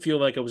didn't feel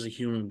like I was a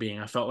human being.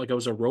 I felt like I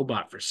was a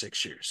robot for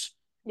 6 years,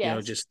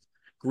 Yes. just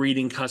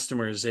greeting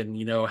customers and,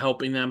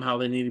 helping them how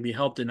they need to be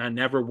helped. And I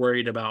never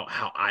worried about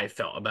how I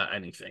felt about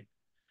anything,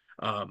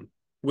 um,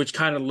 which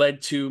kind of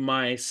led to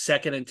my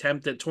second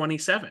attempt at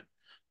 27,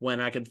 when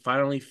I could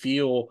finally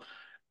feel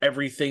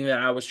everything that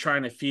I was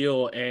trying to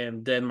feel.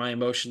 And then my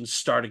emotions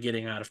started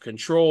getting out of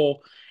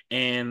control.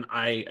 And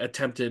I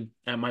attempted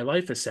at my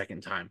life a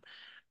second time.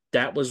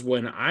 That was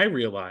when I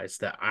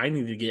realized that I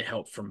needed to get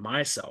help from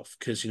myself.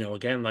 Because,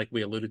 again, like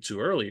we alluded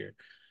to earlier,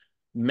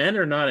 men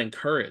are not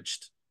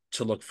encouraged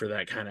to look for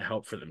that kind of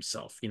help for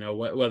themselves.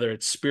 Whether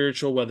it's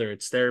spiritual, whether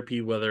it's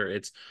therapy, whether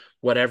it's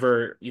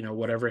whatever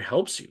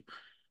helps you,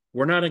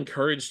 we're not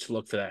encouraged to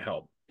look for that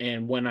help.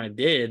 And when I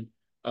did,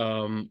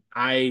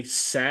 I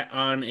sat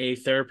on a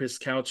therapist's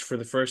couch for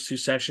the first two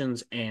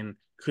sessions and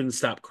couldn't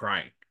stop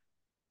crying.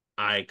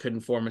 I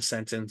couldn't form a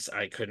sentence.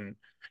 I couldn't,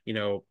 you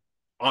know,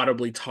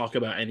 audibly talk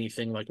about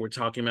anything like we're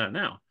talking about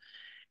now.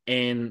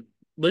 And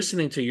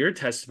listening to your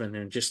testament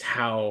and just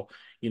how,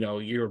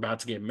 you're about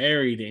to get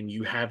married and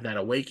you have that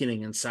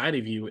awakening inside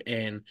of you.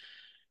 And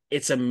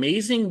it's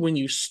amazing when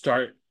you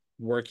start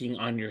working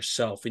on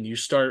yourself and you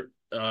start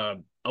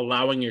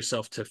allowing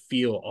yourself to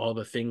feel all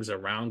the things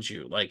around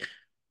you, like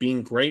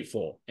being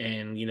grateful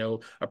and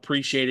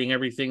appreciating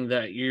everything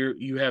that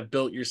you have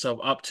built yourself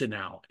up to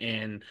now.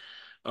 And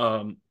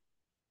um,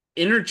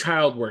 inner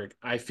child work,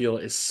 I feel,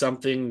 is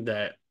something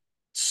that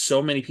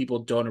so many people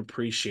don't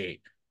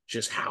appreciate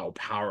just how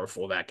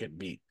powerful that can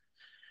be.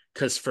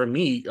 Because for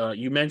me,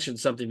 you mentioned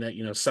something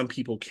that some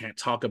people can't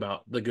talk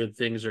about the good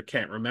things or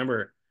can't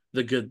remember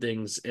the good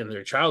things in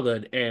their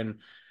childhood. And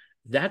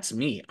that's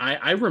me.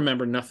 I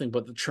remember nothing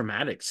but the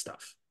traumatic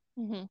stuff.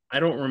 Hmm. I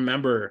don't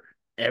remember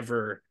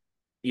ever,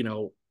 you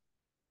know,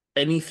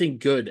 anything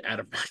good out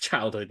of my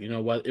childhood. You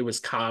know what? It was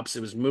cops,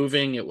 it was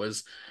moving, it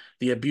was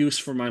the abuse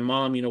from my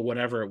mom,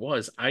 whatever it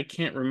was. I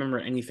can't remember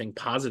anything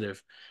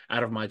positive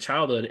out of my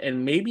childhood.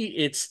 And maybe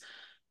it's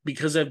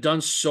because I've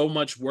done so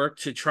much work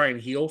to try and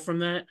heal from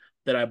that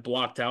that I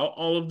blocked out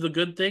all of the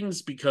good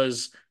things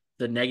because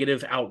the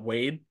negative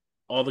outweighed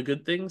all the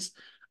good things.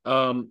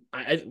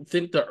 I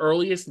think the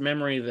earliest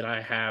memory that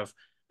I have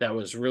that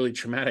was really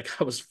traumatic,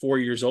 I was 4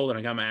 years old and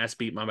I got my ass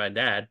beat by my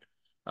dad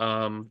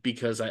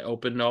because I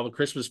opened all the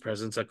Christmas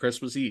presents on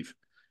Christmas Eve.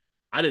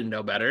 I didn't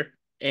know better.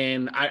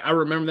 And I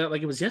remember that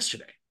like it was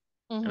yesterday.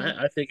 And Hmm.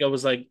 I think I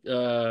was like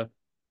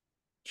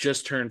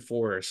just turned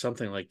 4 or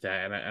something like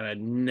that. And I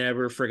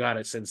never forgot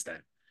it since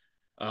then.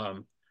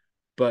 Um,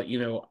 but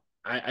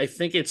I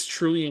think it's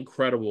truly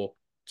incredible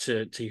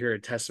to hear a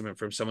testament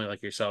from somebody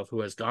like yourself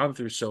who has gone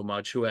through so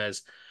much, who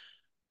has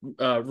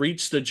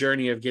reached the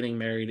journey of getting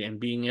married and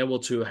being able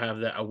to have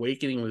that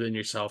awakening within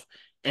yourself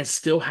and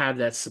still have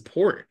that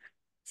support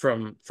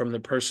from the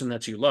person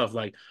that you love.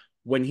 Like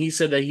when he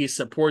said that he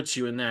supports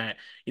you in that,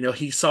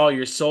 he saw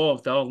your soul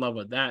and fell in love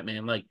with that,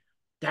 man. Like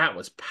that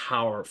was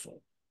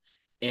powerful.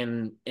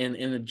 And in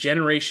a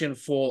generation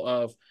full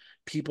of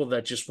people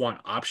that just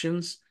want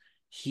options,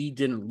 he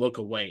didn't look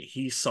away.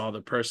 He saw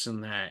the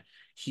person that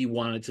he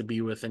wanted to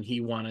be with and he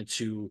wanted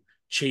to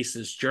chase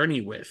this journey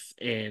with.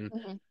 And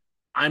Hmm.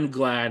 I'm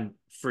glad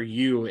for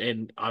you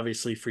and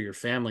obviously for your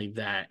family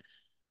that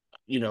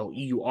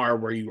you are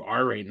where you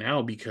are right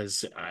now,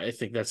 because I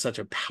think that's such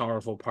a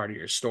powerful part of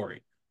your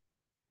story.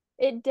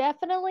 It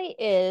definitely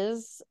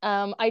is.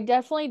 I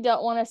definitely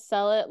don't want to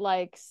sell it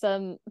like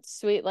some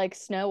sweet, like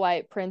Snow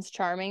White, Prince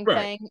Charming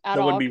Right. thing at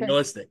That wouldn't all. be Because,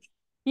 realistic.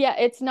 yeah,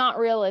 it's not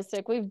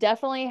realistic. We've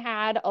definitely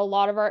had a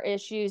lot of our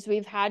issues.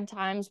 We've had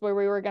times where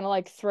we were gonna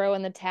like throw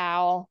in the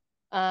towel,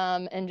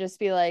 and just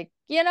be like,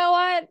 you know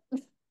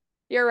what?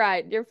 You're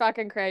right. You're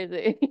fucking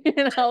crazy.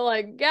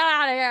 Like get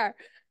out of here.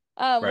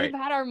 We've Right.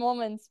 had our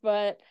moments,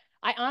 but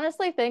I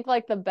honestly think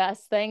like the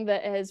best thing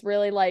that has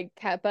really like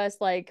kept us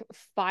like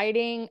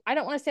fighting. I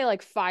don't want to say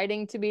like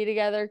fighting to be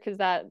together because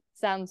that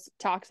sounds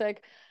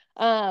toxic.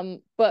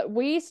 But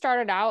we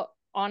started out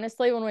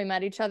honestly when we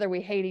met each other,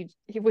 we hated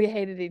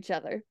each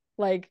other.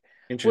 Like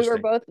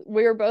Interesting.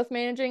 we were both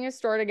managing a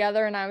store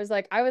together, and I was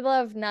like, I would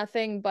love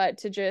nothing but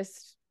to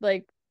just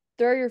like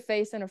throw your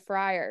face in a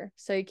fryer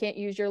so you can't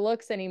use your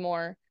looks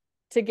anymore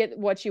to get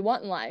what you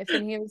want in life.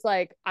 And he was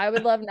like, I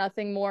would love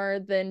nothing more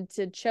than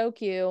to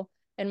choke you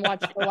and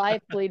watch the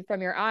life bleed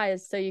from your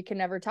eyes so you can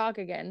never talk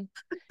again.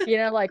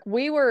 Like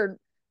we were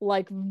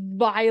like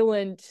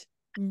violent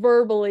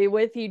verbally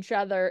with each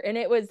other, and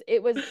it was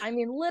I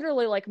mean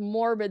literally like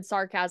morbid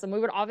sarcasm. We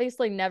would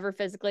obviously never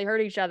physically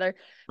hurt each other,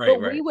 Right,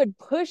 but we right. would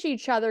push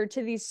each other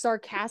to these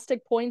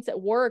sarcastic points at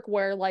work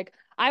where like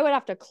I would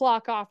have to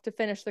clock off to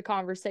finish the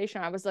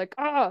conversation. I was like,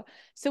 oh,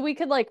 so we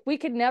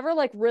could never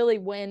like really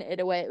win it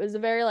away. It was a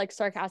very like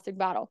sarcastic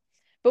battle.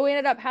 But we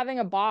ended up having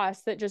a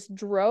boss that just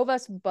drove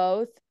us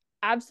both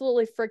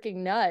absolutely freaking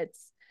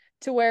nuts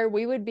to where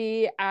we would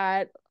be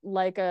at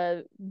like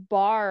a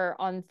bar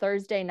on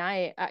Thursday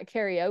night at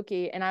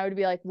karaoke, and I would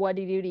be like, what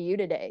did he do to you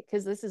today?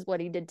 Because this is what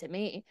he did to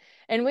me.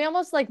 And we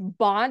almost like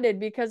bonded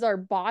because our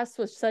boss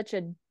was such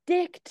a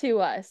dick to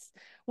us.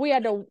 We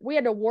had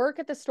to work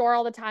at the store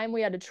all the time.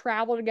 We had to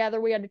travel together.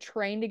 We had to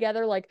train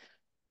together. Like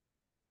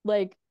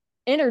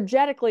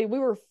energetically, we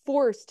were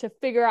forced to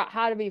figure out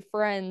how to be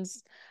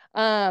friends.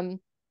 Um,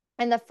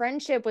 and the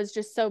friendship was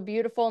just so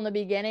beautiful in the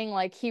beginning.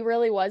 Like he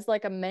really was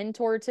like a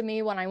mentor to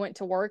me when I went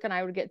to work and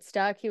I would get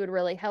stuck. He would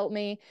really help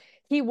me.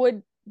 He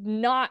would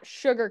not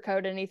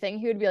sugarcoat anything.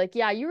 He would be like,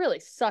 "Yeah, you really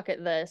suck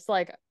at this.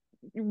 Like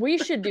we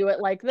should do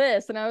it like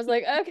this." And I was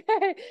like,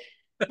 "Okay."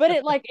 But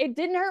it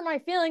didn't hurt my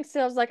feelings. So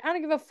I was like, I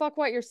don't give a fuck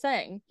what you're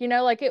saying.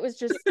 Like it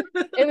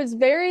was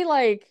very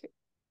like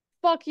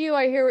fuck you,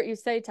 I hear what you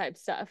say type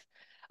stuff.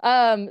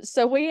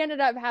 So we ended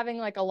up having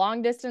like a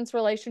long distance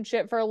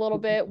relationship for a little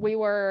bit.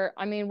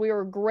 I mean, we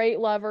were great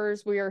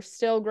lovers. We are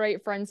still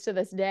great friends to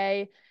this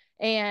day.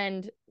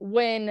 And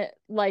when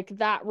like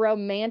that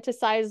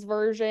romanticized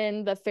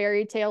version, the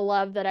fairy tale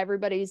love that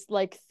everybody's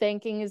like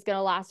thinking is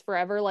gonna last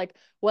forever, like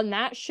when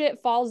that shit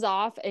falls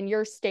off and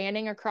you're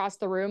standing across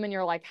the room and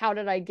you're like, how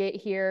did I get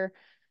here?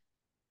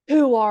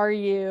 Who are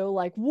you?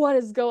 Like, what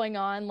is going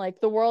on? Like,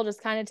 the world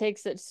just kind of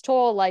takes its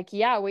toll. Like,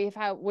 yeah, we've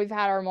had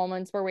our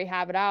moments where we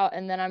have it out,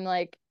 and then I'm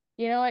like,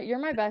 you know what? You're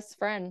my best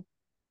friend.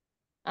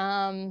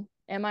 Am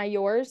I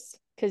yours?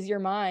 Because you're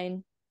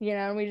mine.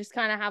 And we just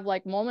kind of have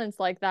like moments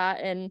like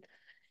that, and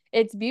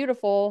it's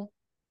beautiful.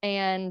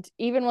 And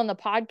even when the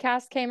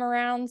podcast came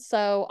around,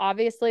 so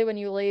obviously when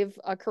you leave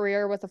a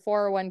career with a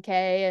 401k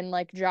and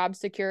like job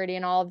security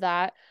and all of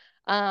that,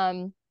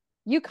 um,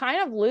 you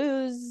kind of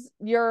lose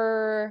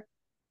your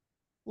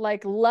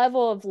like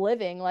level of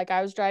living. Like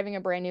I was driving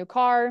a brand new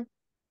car.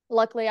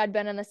 Luckily, I'd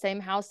been in the same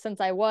house since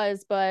I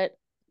was, but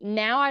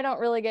now I don't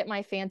really get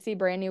my fancy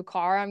brand new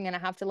car. I'm gonna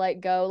have to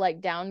like go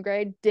like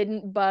downgrade.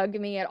 Didn't bug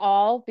me at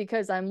all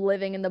because I'm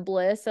living in the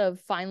bliss of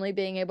finally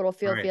being able to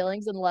feel Right.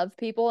 feelings and love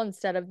people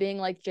instead of being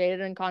like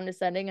jaded and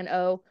condescending and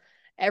oh,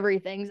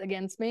 everything's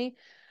against me.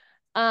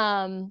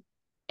 Um,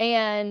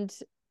 and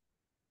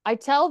I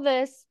tell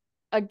this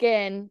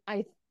again,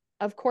 I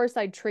of course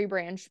I tree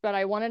branched, but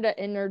I wanted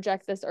to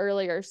interject this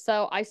earlier.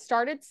 So I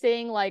started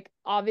seeing like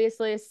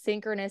obviously a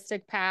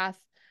synchronistic path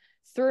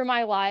through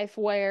my life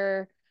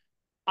where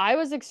I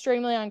was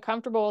extremely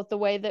uncomfortable with the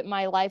way that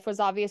my life was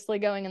obviously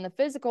going in the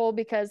physical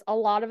because a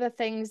lot of the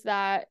things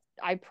that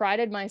I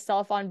prided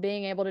myself on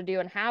being able to do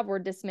and have were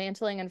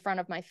dismantling in front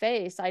of my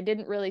face. I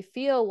didn't really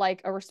feel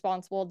like a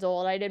responsible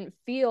adult. I didn't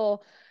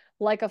feel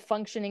like a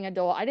functioning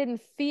adult. I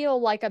didn't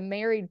feel like a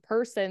married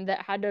person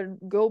that had to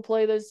go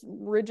play this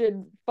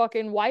rigid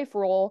fucking wife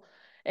role.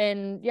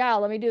 And yeah,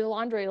 let me do the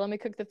laundry, let me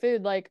cook the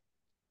food. Like,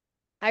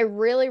 I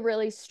really,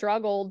 really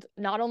struggled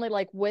not only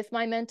like with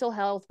my mental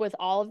health, with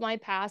all of my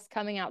past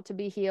coming out to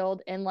be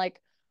healed, and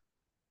like,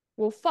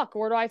 well, fuck,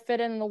 where do I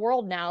fit in the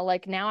world now?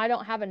 Like, now I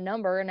don't have a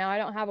number, and now I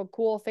don't have a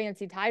cool,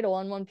 fancy title.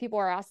 And when people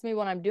are asking me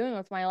what I'm doing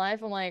with my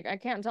life, I'm like, I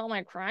can't tell them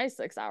I cry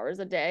 6 hours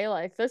a day.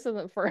 Like, this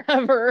isn't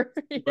forever,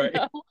 you Right.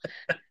 know?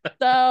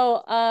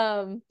 So,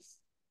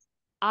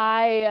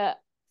 I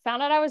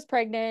found out I was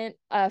pregnant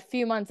a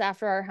few months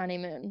after our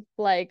honeymoon.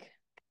 Like,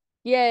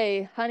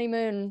 yay,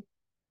 honeymoon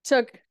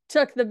took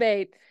the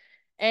bait.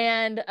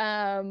 And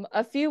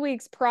a few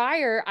weeks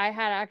prior, I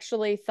had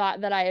actually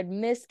thought that I had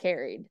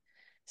miscarried.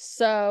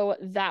 So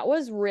that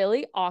was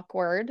really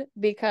awkward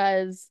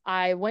because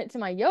I went to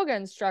my yoga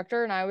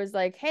instructor and I was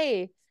like,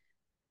 "Hey,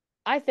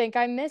 I think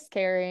I'm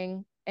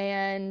miscarrying."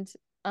 And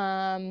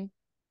um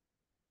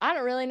I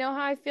don't really know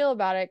how I feel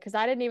about it because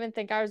I didn't even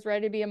think I was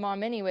ready to be a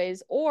mom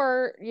anyways.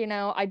 Or,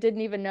 I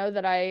didn't even know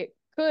that I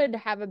could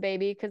have a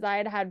baby because I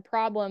had had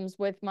problems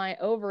with my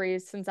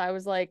ovaries since I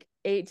was like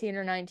 18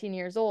 or 19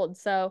 years old.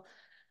 So,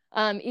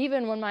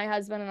 even when my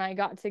husband and I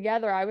got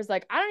together, I was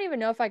like, I don't even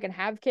know if I can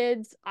have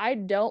kids. I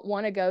don't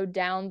want to go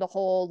down the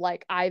whole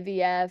like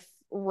IVF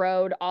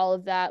road, all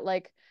of that.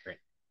 Like, Right.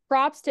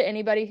 props to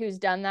anybody who's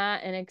done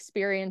that and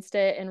experienced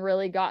it and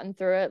really gotten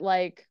through it.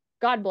 Like,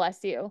 God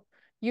bless you.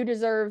 You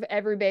deserve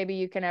every baby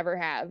you can ever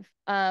have.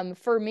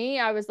 For me,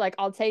 I was like,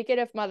 I'll take it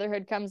if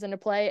motherhood comes into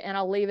play and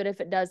I'll leave it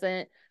if it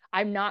doesn't.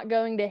 I'm not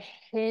going to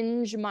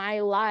hinge my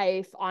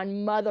life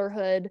on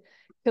motherhood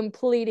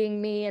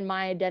completing me and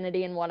my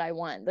identity and what I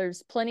want.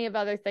 There's plenty of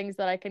other things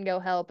that I can go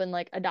help and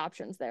like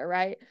adoptions there,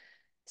 right?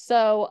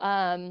 So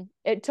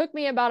it took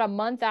me about a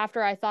month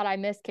after I thought I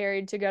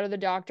miscarried to go to the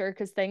doctor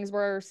because things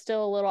were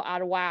still a little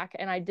out of whack.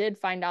 And I did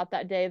find out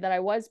that day that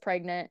I was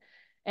pregnant.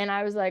 And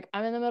I was like,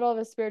 I'm in the middle of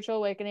a spiritual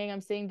awakening.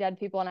 I'm seeing dead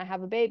people and I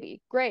have a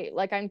baby. Great.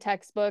 Like, I'm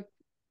textbook.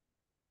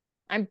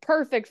 I'm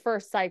perfect for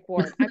a psych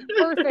ward. I'm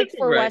perfect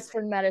for Right.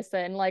 Western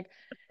medicine.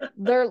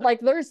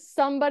 There's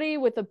somebody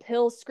with a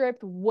pill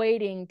script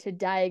waiting to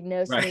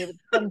diagnose Right. me with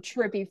some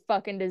trippy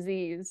fucking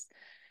disease.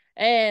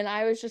 And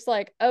I was just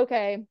like,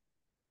 okay,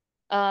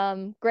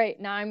 great,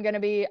 now I'm gonna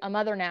be a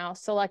mother now.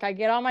 So like I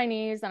get on my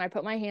knees and I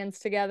put my hands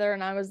together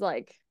and I was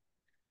like,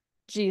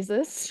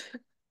 Jesus,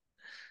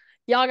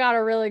 y'all got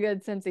a really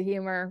good sense of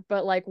humor,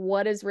 but like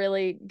what is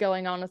really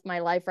going on with my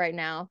life right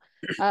now?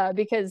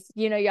 Because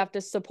you have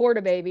to support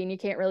a baby and you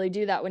can't really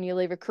do that when you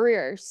leave a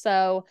career.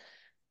 So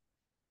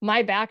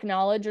my back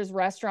knowledge is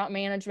restaurant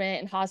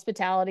management and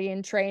hospitality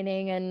and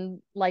training and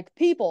like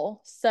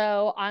people.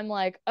 So I'm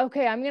like,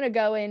 okay, I'm going to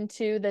go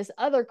into this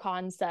other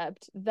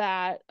concept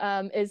that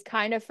is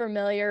kind of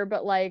familiar,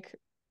 but like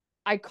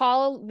I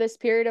call this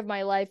period of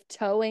my life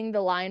towing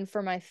the line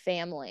for my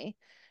family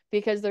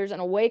because there's an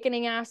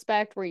awakening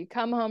aspect where you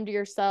come home to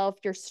yourself,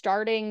 you're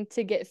starting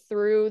to get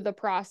through the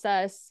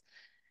process,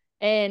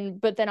 and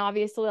but then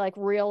obviously like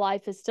real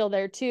life is still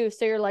there too.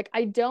 So you're like,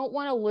 I don't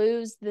want to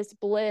lose this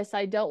bliss.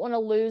 I don't want to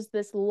lose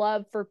this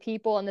love for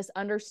people and this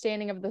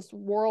understanding of this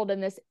world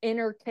and this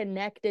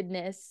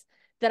interconnectedness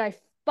that I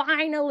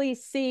finally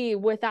see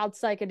without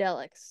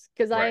psychedelics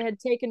because I Right. had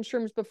taken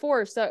shrooms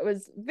before. So it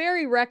was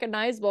very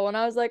recognizable. And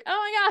I was like,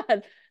 oh my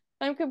God,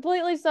 I'm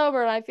completely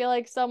sober. And I feel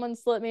like someone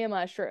slipped me a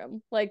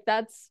mushroom. Like,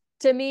 that's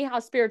to me how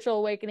spiritual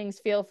awakenings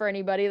feel for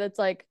anybody that's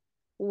like,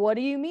 what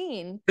do you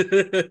mean?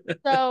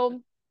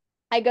 So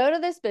I go to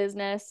this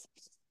business.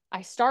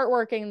 I start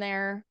working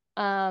there.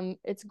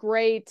 It's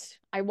great.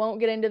 I won't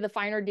get into the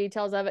finer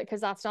details of it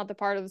because that's not the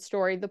part of the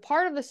story. The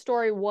part of the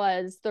story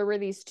was there were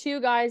these two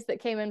guys that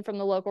came in from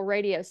the local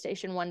radio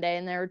station one day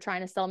and they were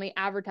trying to sell me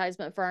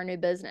advertisement for our new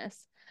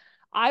business.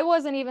 I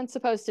wasn't even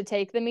supposed to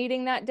take the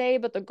meeting that day,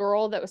 but the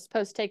girl that was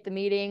supposed to take the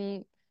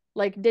meeting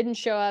like didn't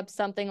show up,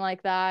 something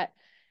like that.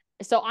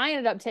 So I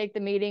ended up taking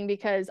the meeting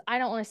because I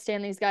don't want to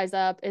stand these guys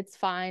up. It's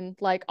fine.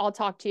 Like, I'll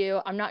talk to you.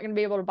 I'm not going to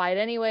be able to buy it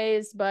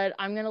anyways, but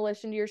I'm going to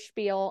listen to your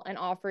spiel and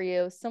offer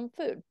you some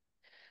food.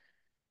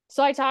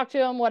 So I talk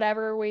to him,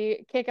 whatever.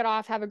 We kick it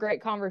off, have a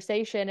great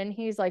conversation. And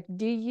he's like,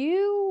 do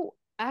you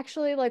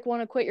actually like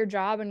want to quit your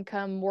job and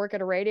come work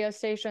at a radio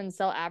station and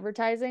sell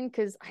advertising?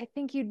 Because I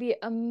think you'd be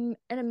an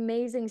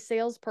amazing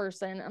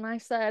salesperson. And I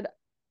said,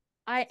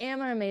 I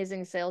am an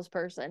amazing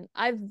salesperson.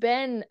 I've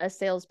been a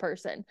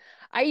salesperson.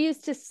 I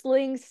used to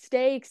sling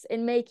steaks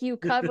and make you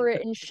cover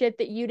it and shit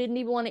that you didn't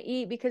even want to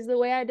eat because the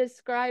way I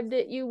described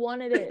it, you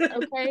wanted it.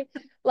 Okay.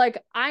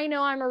 Like, I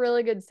know I'm a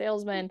really good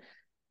salesman.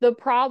 The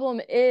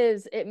problem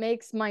is, it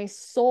makes my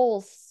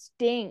soul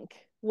stink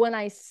when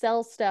I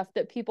sell stuff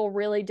that people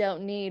really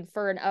don't need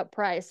for an up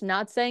price.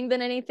 Not saying that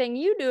anything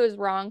you do is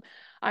wrong.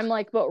 I'm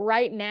like, but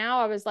right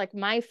now, I was like,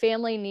 my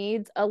family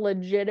needs a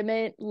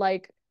legitimate,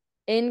 like,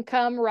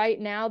 income right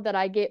now that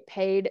I get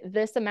paid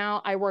this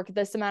amount, I work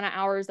this amount of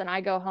hours, and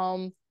I go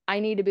home.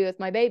 I need to be with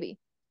my baby.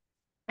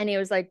 And he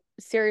was like,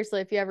 seriously,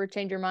 if you ever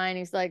change your mind,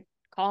 he's like,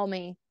 call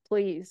me,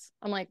 please.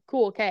 I'm like,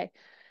 cool, okay.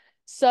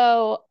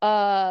 So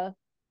lo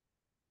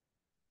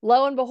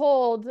and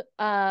behold,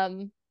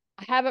 I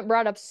haven't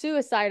brought up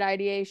suicide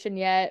ideation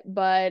yet,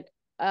 but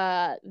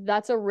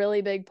that's a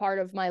really big part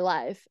of my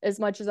life. As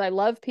much as I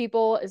love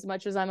people, as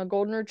much as I'm a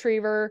golden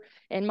retriever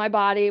in my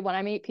body, when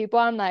I meet people,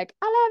 I'm like,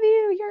 I love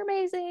you, you're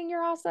amazing,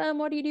 you're awesome.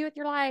 What do you do with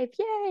your life?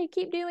 Yay,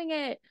 keep doing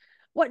it.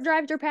 What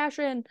drives your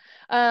passion?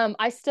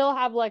 I still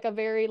have like a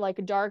very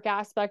like dark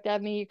aspect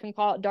of me. You can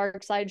call it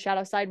dark side,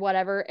 shadow side,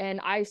 whatever. And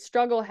I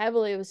struggle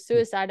heavily with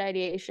suicide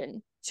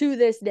ideation to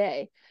this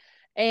day.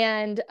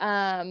 And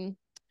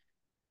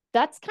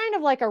that's kind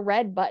of like a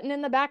red button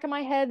in the back of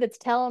my head that's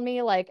telling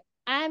me like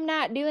I'm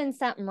not doing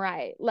something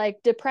right.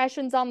 Like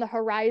depression's on the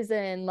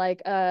horizon,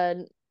 like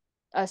a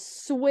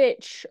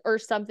switch or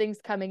something's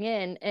coming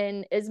in.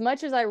 And as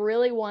much as I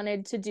really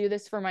wanted to do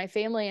this for my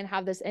family and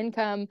have this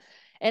income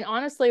and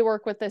honestly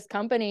work with this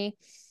company,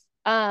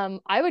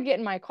 I would get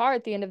in my car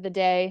at the end of the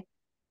day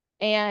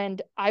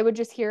and I would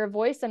just hear a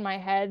voice in my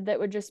head that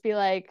would just be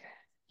like,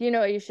 you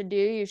know what you should do?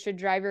 You should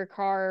drive your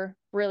car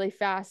really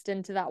fast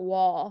into that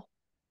wall.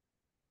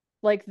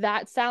 Like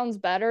that sounds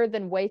better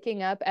than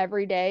waking up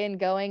every day and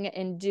going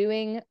and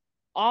doing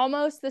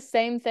almost the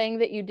same thing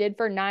that you did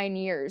for 9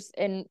 years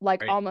and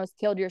like Right. almost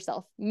killed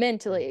yourself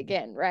mentally Mhm.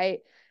 again, right?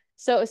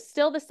 So it's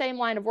still the same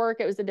line of work.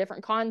 It was a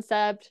different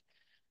concept.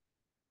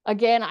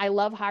 Again, I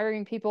love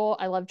hiring people.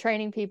 I love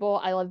training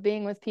people. I love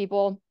being with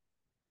people.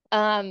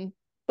 Um,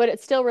 but it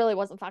still really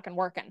wasn't fucking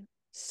working. Right.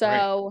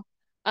 So,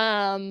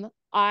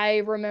 I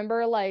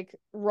remember like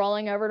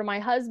rolling over to my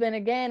husband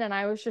again and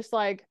I was just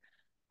like,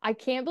 I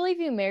can't believe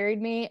you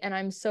married me and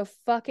I'm so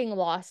fucking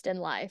lost in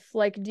life.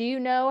 Like, do you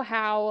know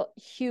how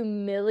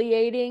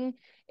humiliating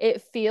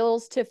it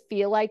feels to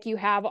feel like you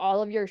have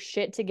all of your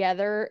shit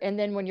together and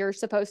then when you're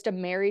supposed to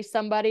marry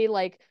somebody,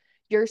 like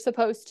you're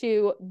supposed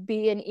to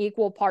be an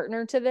equal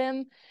partner to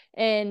them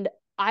and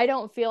I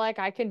don't feel like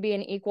I can be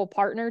an equal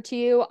partner to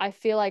you. I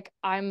feel like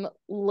I'm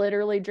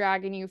literally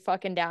dragging you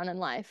fucking down in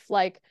life.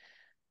 Like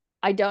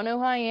I don't know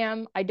who I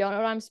am. I don't know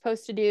what I'm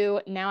supposed to do.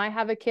 Now I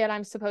have a kid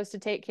I'm supposed to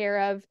take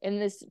care of. And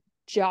this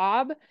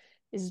job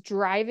is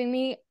driving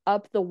me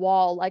up the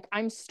wall. Like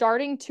I'm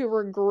starting to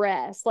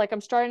regress. Like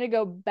I'm starting to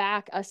go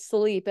back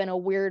asleep in a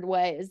weird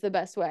way, is the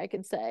best way I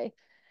could say.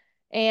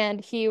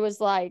 And he was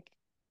like,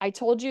 I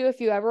told you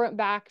if you ever went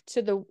back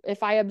to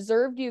if I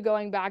observed you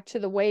going back to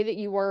the way that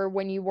you were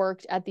when you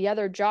worked at the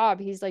other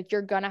job, he's like,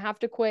 you're going to have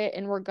to quit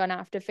and we're going to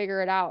have to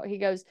figure it out. He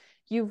goes,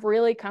 you've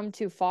really come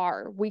too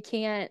far. We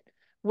can't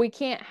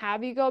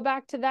have you go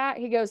back to that.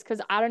 He goes,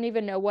 because I don't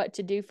even know what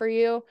to do for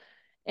you.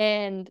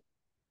 And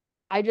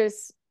I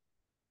just,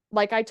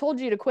 like, I told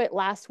you to quit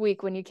last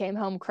week when you came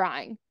home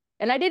crying.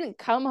 And I didn't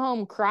come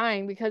home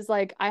crying because,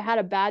 like, I had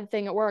a bad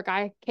thing at work.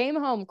 I came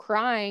home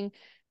crying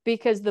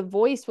because the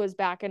voice was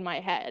back in my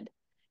head.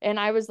 And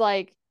I was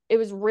like, it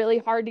was really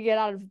hard to get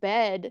out of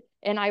bed.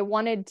 And I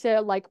wanted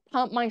to, like,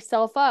 pump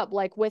myself up,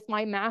 like, with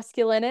my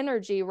masculine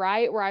energy,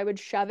 right? Where I would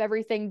shove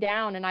everything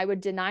down and I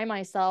would deny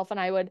myself and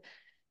I would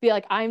be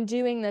like, I'm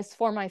doing this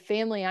for my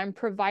family. I'm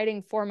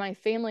providing for my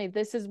family.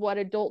 This is what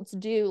adults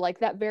do, like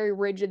that very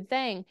rigid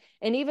thing.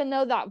 And even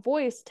though that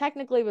voice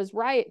technically was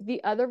right,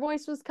 the other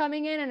voice was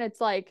coming in and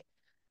it's like,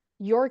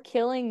 you're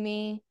killing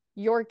me.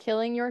 You're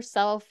killing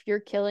yourself.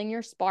 You're killing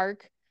your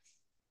spark.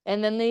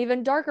 And then the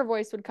even darker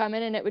voice would come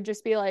in and it would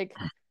just be like,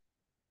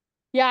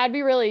 yeah, it'd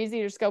be really easy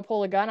to just go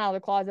pull a gun out of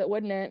the closet,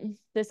 wouldn't it?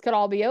 This could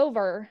all be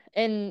over.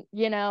 And,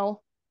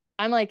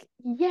 I'm like,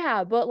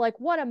 yeah, but like,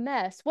 what a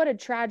mess. What a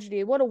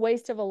tragedy. What a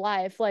waste of a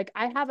life. Like,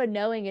 I have a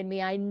knowing in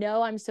me. I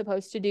know I'm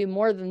supposed to do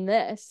more than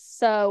this.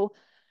 So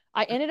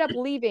I ended up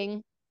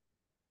leaving,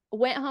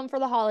 went home for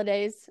the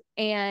holidays,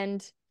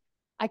 and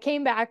I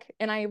came back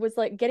and I was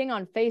like getting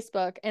on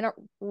Facebook, and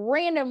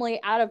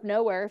randomly out of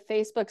nowhere,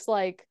 Facebook's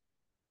like,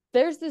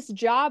 there's this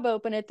job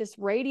open at this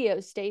radio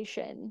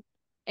station.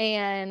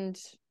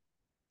 And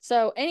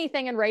so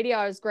anything in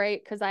radio is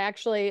great because I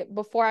actually,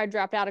 before I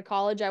dropped out of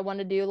college, I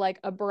wanted to do like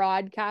a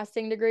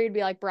broadcasting degree to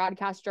be like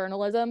broadcast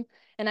journalism.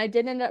 And I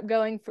did end up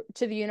going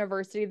to the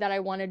university that I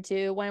wanted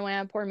to when I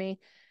went, poor me.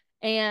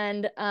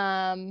 And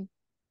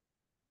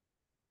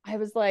I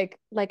was like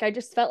I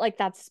just felt like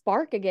that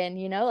spark again,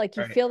 you know, like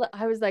you Right. feel that.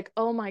 I was like,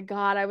 oh my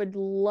God, I would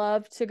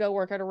love to go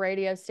work at a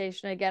radio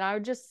station again. I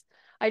just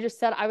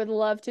said I would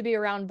love to be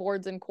around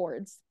boards and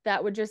cords.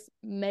 That would just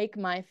make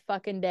my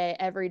fucking day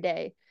every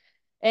day.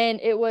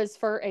 And it was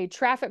for a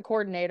traffic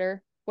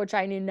coordinator, which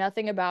I knew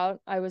nothing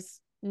about. I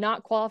was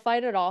not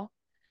qualified at all.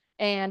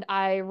 And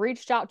I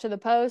reached out to the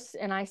post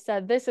and I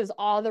said, this is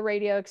all the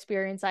radio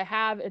experience I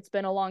have. It's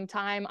been a long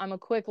time. I'm a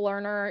quick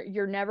learner.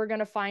 You're never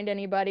going to find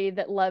anybody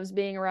that loves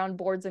being around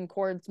boards and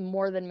cords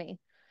more than me.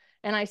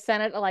 And I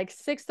sent it at like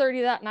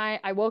 6:30 that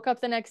night. I woke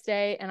up the next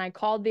day and I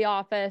called the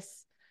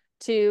office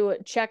to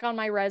check on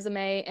my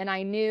resume. And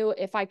I knew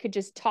if I could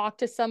just talk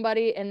to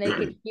somebody and they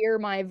could hear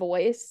my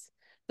voice,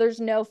 there's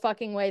no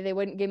fucking way they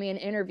wouldn't give me an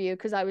interview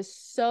because I was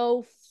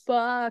so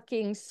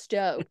fucking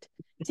stoked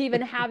to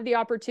even have the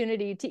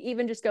opportunity to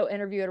even just go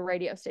interview at a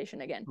radio station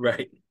again.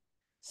 Right.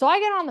 So I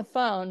get on the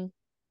phone,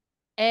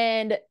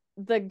 and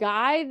the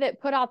guy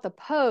that put out the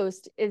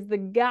post is the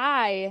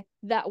guy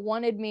that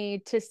wanted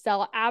me to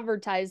sell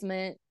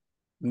advertisement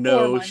 4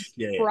 months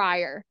No shit.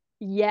 prior.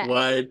 Yes.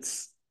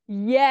 What?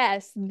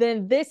 Yes.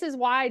 Then this is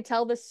why I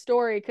tell this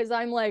story, because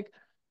I'm like,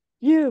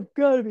 you've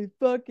got to be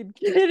fucking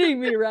kidding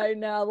me right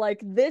now.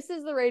 Like, this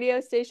is the radio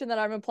station that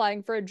I'm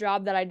applying for a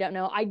job that I don't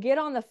know. I get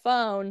on the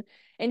phone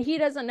and he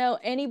doesn't know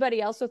anybody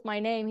else with my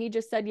name. He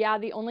just said, yeah,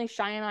 the only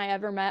Cheyenne I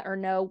ever met or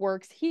know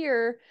works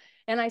here.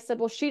 And I said,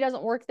 well, she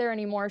doesn't work there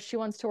anymore. She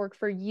wants to work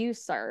for you,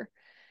 sir.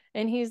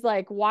 And he's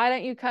like, why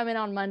don't you come in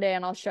on Monday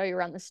and I'll show you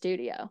around the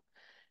studio?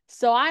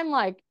 So I'm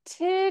like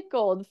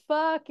tickled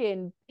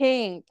fucking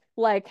pink,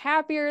 like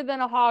happier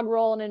than a hog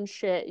rolling in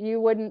shit.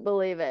 You wouldn't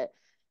believe it.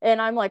 And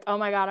I'm like, oh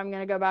my God, I'm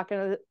gonna go back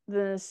into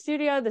the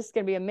studio. This is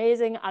gonna be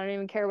amazing. I don't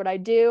even care what I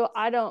do.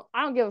 I don't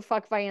give a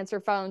fuck if I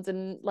answer phones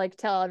and like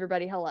tell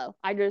everybody hello.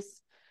 I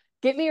just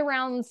get me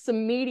around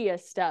some media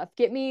stuff.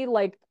 Get me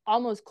like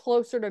almost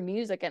closer to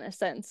music in a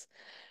sense.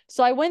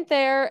 So I went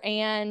there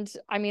and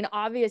I mean,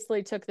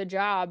 obviously took the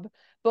job.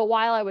 But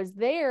while I was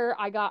there,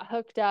 I got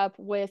hooked up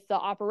with the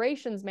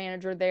operations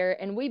manager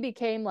there and we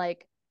became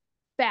like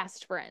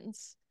fast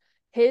friends.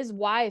 His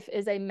wife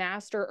is a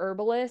master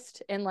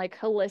herbalist and like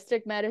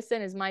holistic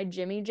medicine is my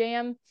Jimmy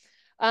jam.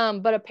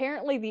 But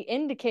apparently the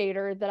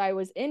indicator that I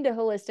was into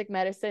holistic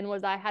medicine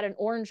was I had an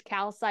orange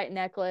calcite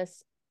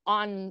necklace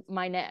on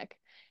my neck.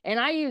 And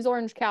I use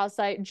orange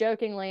calcite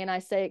jokingly and I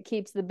say it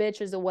keeps the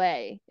bitches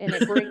away and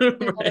it brings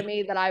people to Right.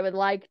 me that I would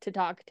like to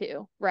talk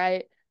to,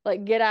 right?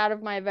 Like get out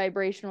of my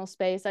vibrational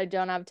space. I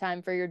don't have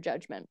time for your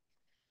judgment.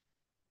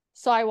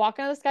 So I walk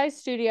into this guy's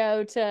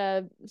studio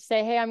to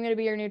say, hey, I'm going to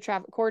be your new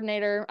traffic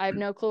coordinator. I have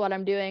no clue what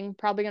I'm doing.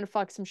 Probably going to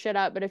fuck some shit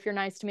up, but if you're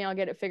nice to me, I'll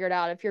get it figured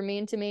out. If you're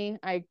mean to me,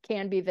 I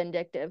can be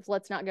vindictive.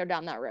 Let's not go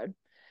down that road.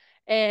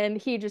 And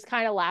he just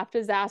kind of laughed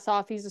his ass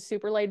off. He's a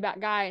super laid back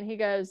guy. And he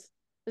goes,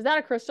 is that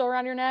a crystal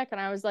around your neck?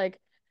 And I was like,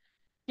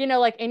 you know,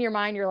 like in your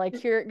mind, you're like,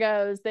 here it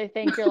goes. They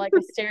think you're like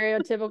a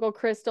stereotypical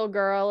crystal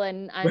girl,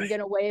 and I'm Right.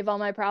 gonna wave all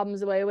my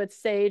problems away with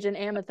sage and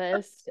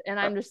amethyst. And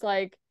I'm just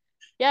like,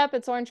 yep,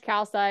 it's orange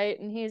calcite.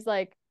 And he's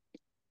like,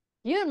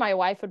 you and my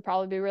wife would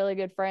probably be really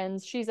good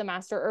friends. She's a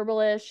master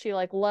herbalist. She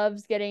like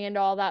loves getting into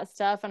all that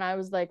stuff. And I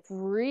was like,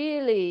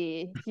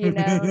 really? You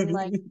know, and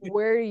like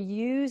where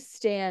you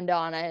stand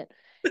on it.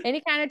 And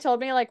he kind of told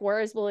me like where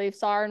his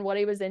beliefs are and what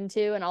he was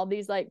into and all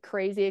these like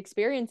crazy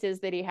experiences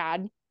that he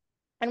had.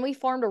 And we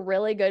formed a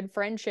really good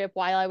friendship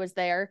while I was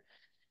there.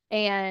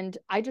 And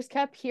I just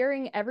kept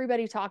hearing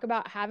everybody talk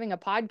about having a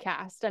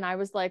podcast. And I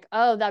was like,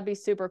 oh, that'd be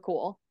super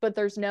cool. But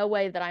there's no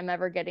way that I'm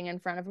ever getting in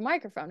front of a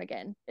microphone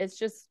again. It's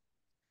just,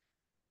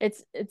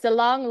 it's a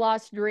long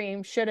lost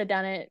dream. Should have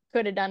done it,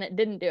 could have done it,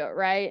 didn't do it.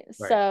 Right.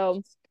 Right.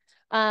 So,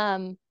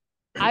 um,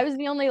 I was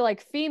the only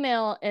like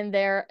female in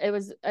there. It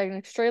was an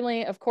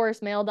extremely, of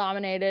course, male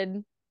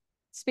dominated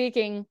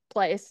speaking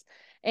place.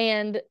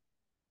 And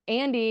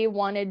Andy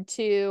wanted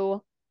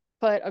to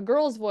put a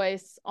girl's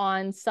voice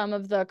on some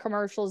of the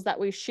commercials that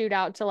we shoot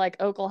out to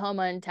like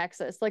Oklahoma and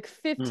Texas, like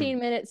Mm.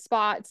 15-minute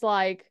spots,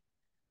 like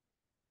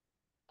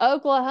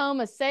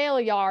Oklahoma sale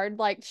yard,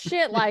 like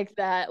shit like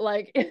that.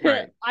 Like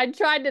Right. I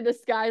tried to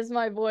disguise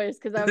my voice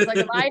because I was like,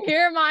 if I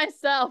hear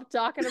myself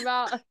talking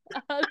about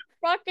a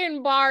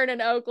fucking barn in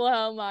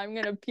Oklahoma, I'm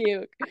gonna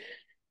puke.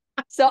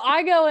 So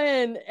I go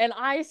in and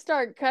I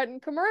start cutting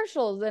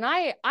commercials and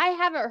I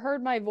haven't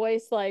heard my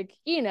voice like,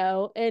 you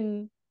know,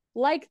 and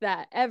like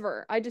that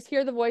ever. I just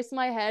hear the voice in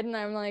my head and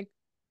I'm like,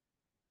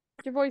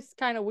 your voice is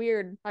kind of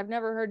weird. I've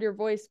never heard your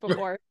voice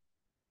before.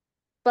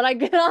 But I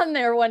get on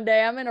there one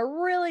day, I'm in a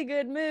really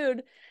good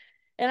mood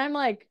and I'm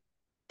like,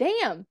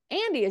 damn,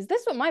 Andy, is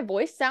this what my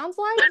voice sounds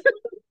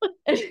like?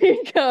 And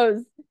he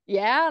goes,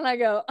 yeah. And I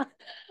go,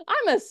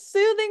 I'm a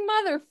soothing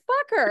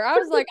motherfucker. I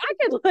was like, I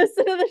could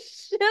listen to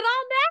this shit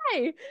all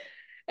day.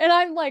 And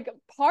I'm like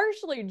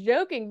partially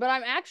joking, but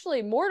I'm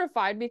actually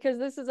mortified because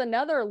this is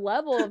another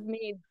level of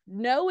me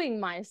knowing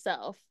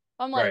myself.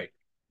 I'm like, Right.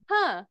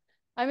 huh.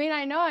 I mean,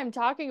 I know I'm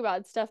talking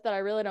about stuff that I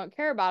really don't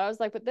care about. I was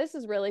like, but this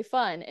is really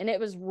fun. And it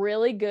was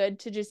really good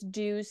to just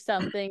do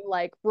something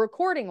like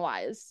recording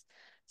wise.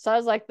 So I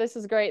was like, this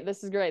is great.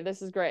 This is great.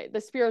 This is great. The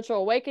spiritual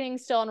awakening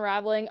still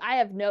unraveling. I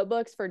have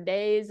notebooks for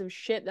days of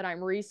shit that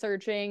I'm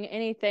researching,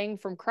 anything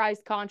from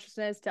Christ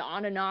consciousness to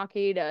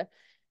Anunnaki to,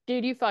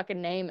 dude, you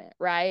fucking name it,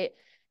 right?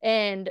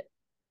 And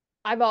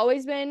I've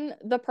always been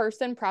the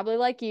person, probably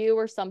like you,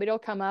 where somebody will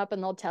come up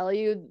and they'll tell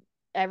you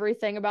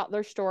everything about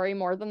their story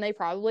more than they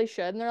probably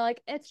should. And they're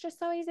like, it's just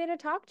so easy to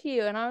talk to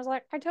you. And I was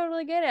like, I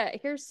totally get it.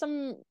 Here's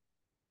some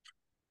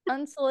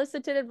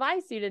unsolicited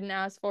advice you didn't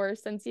ask for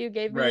since you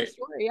gave me a Right.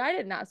 story I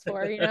didn't ask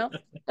for, you know?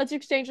 Let's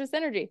exchange this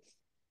energy.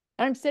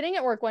 And I'm sitting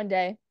at work one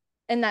day,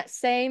 and that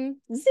same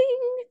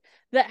zing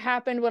that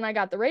happened when I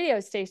got the radio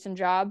station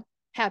job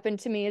happened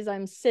to me as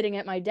I'm sitting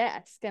at my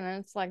desk. And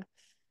it's like,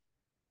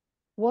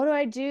 what do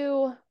I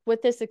do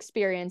with this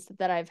experience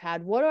that I've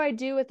had? What do I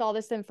do with all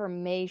this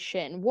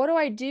information? What do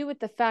I do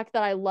with the fact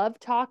that I love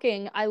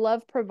talking? I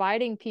love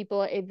providing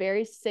people a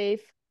very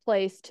safe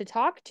place to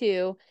talk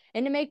to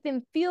and to make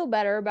them feel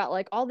better about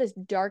like all this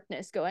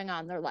darkness going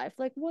on in their life.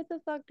 Like, what the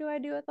fuck do I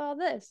do with all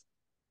this?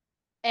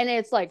 And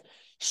it's like,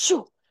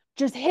 shoo,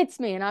 just hits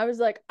me. And I was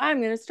like, I'm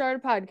going to start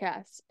a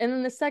podcast. And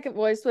then the second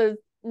voice was,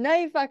 no,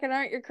 you fucking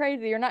aren't. You're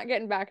crazy. You're not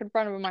getting back in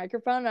front of a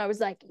microphone. And I was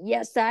like,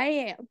 yes, I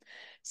am.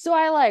 So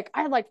I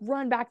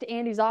run back to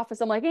Andy's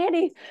office. I'm like,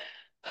 Andy,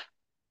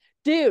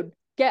 dude,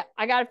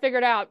 I got to figure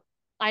it out.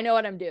 I know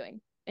what I'm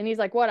doing. And he's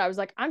like, what? I was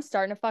like, I'm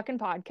starting a fucking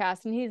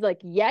podcast. And he's like,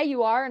 yeah,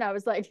 you are. And I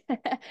was like,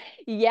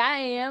 yeah, I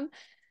am.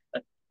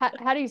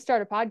 How do you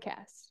start a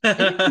podcast?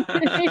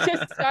 He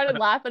just started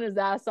laughing his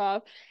ass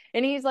off.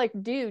 And he's like,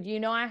 dude, you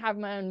know, I have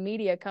my own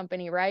media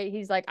company, right?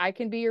 He's like, I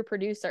can be your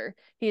producer.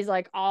 He's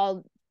like,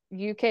 I'll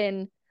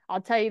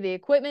tell you the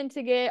equipment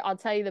to get. I'll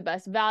tell you the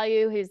best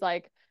value. He's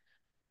like,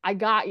 I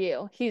got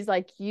you. He's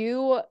like,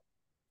 you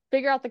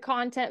figure out the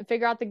content,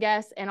 figure out the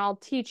guests, and I'll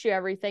teach you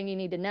everything you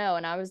need to know.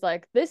 And I was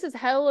like, this is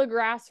hella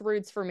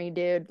grassroots for me,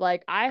 dude.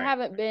 Like, I Right.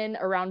 haven't been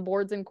around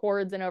boards and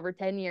cords in over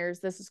 10 years.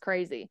 This is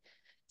crazy.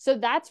 So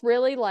that's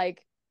really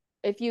like,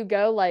 if you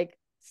go like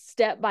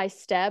step by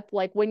step,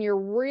 like when you're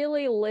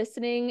really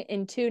listening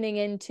and tuning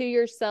into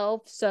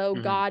yourself, so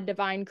Mhm. God,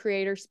 divine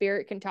creator,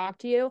 spirit can talk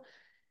to you,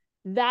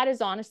 that is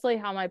honestly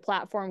how my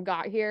platform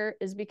got here,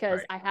 is because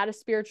Right. I had a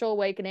spiritual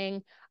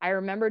awakening. I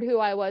remembered who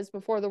I was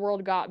before the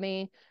world got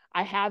me.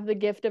 I have the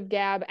gift of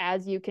gab,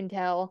 as you can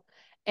tell.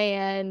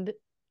 And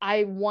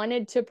I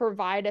wanted to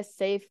provide a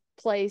safe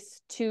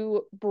place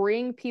to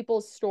bring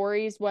people's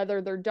stories,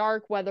 whether they're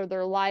dark, whether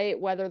they're light,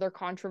 whether they're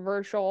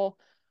controversial,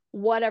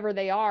 whatever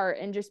they are,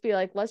 and just be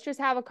like, let's just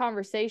have a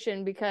conversation,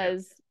 Yeah.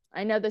 because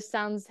I know this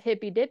sounds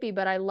hippy dippy,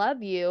 but I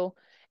love you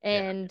Yeah.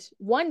 and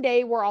one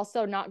day we're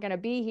also not going to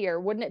be here.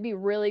 Wouldn't it be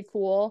really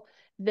cool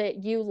that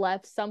you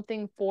left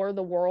something for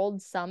the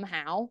world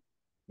somehow?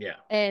 Yeah.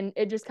 And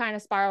it just kind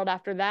of spiraled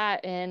after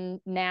that.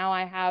 And now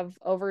I have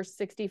over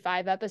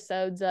 65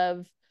 episodes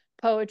of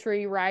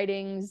poetry,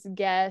 writings,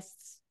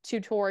 guests,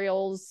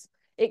 tutorials.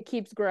 It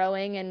keeps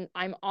growing. And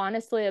I'm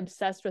honestly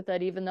obsessed with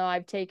it, even though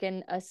I've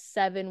taken a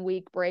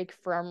 7-week break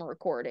from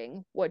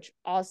recording, which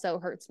also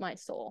hurts my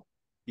soul.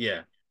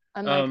 Yeah.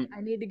 I'm like, Um, I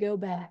need to go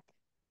back.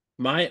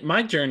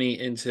 my journey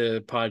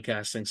into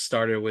podcasting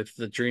started with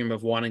the dream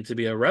of wanting to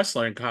be a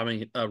wrestling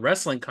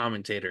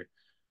commentator.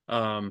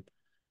 Um,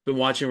 been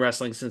watching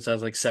wrestling since I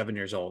was like 7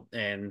 years old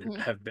and Mhm.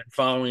 have been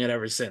following it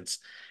ever since.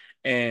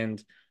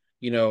 And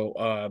you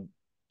know,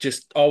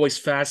 just always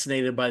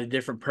fascinated by the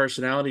different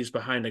personalities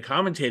behind a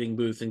commentating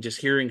booth and just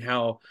hearing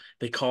how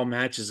they call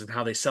matches and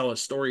how they sell a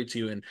story to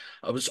you. And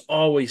I was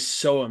always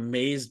so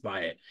amazed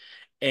by it.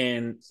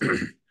 And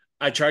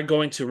I tried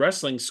going to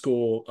wrestling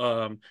school.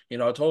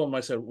 I told him,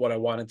 I said what I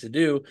wanted to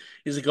do.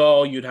 He's like,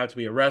 oh, you'd have to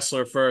be a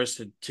wrestler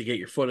first to get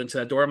your foot into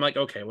that door. I'm like,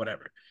 okay,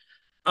 whatever.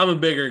 I'm a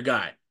bigger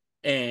guy.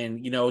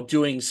 And,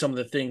 doing some of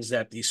the things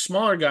that these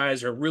smaller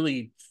guys or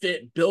really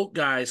fit built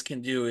guys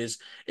can do is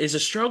a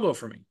struggle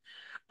for me.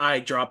 I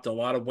dropped a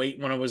lot of weight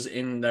when I was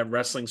in that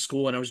wrestling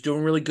school and I was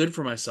doing really good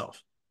for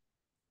myself.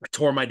 I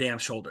tore my damn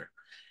shoulder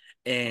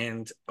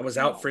and I was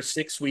out for Oh.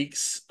 6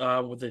 weeks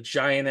with a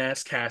giant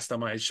ass cast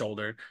on my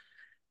shoulder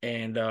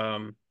and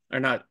or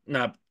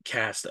not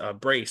cast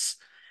brace.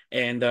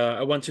 And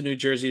I went to New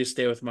Jersey to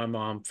stay with my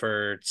mom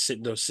for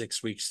those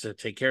 6 weeks to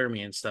take care of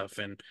me and stuff.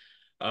 And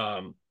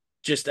um,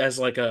 just as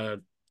like a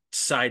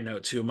side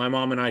note too, my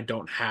mom and I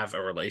don't have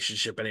a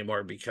relationship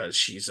anymore because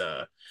she's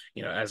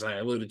as I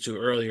alluded to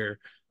earlier,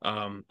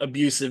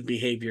 abusive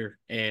behavior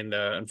and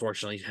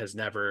unfortunately has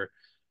never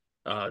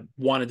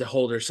wanted to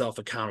hold herself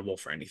accountable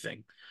for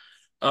anything.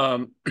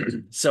 Um,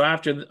 so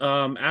after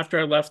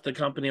I left the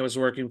company I was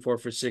working for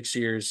 6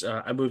 years,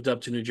 I moved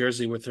up to New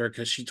Jersey with her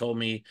because she told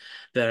me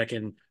that I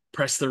can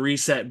press the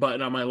reset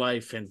button on my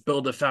life and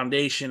build a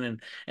foundation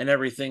and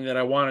everything that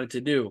I wanted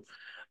to do.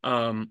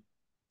 Um,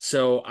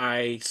 so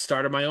I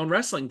started my own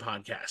wrestling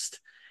podcast,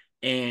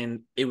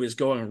 and it was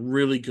going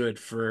really good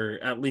for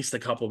at least a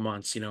couple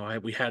months.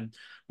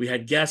 We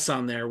had guests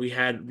on there, we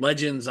had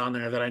legends on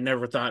there that I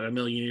never thought in a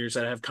million years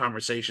I'd have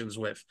conversations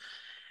with,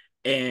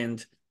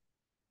 and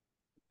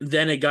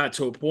then it got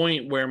to a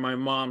point where my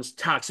mom's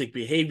toxic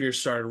behavior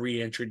started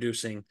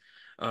reintroducing.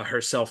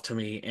 herself to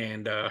me,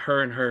 and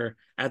her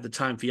at the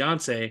time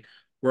fiance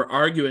were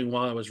arguing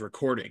while I was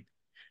recording.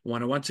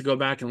 When I went to go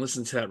back and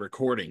listen to that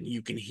recording,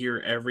 you can hear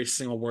every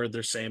single word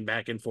they're saying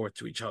back and forth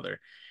to each other.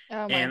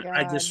 Oh my And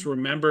I just God.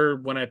 remember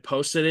when I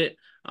posted it,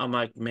 I'm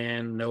like,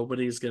 man,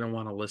 nobody's gonna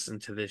want to listen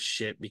to this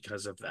shit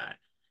because of that.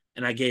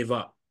 And I gave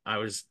up. I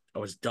was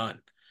done.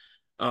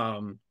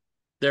 Um,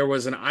 there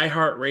was an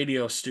iHeart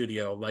radio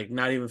studio like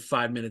not even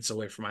 5 minutes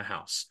away from my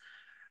house.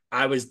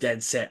 I was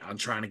dead set on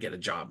trying to get a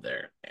job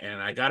there, and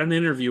I got an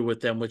interview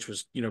with them, which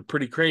was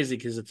pretty crazy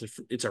because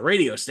it's a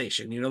radio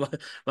station,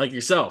 like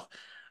yourself.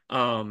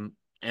 Um,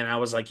 and I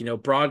was like,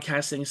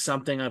 broadcasting is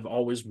something I've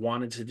always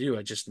wanted to do.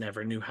 I just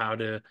never knew how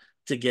to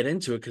get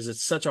into it because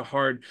it's such a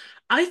hard.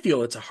 I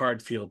feel it's a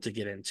hard field to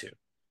get into.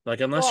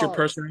 Like unless your Well,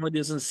 personality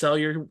doesn't sell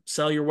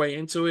your way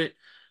into it,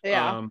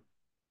 yeah. um,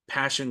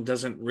 passion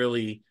doesn't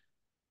really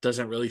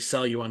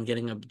sell you on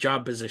getting a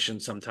job position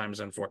sometimes,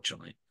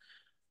 unfortunately.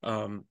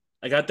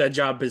 I got that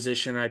job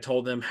position. I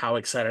told them how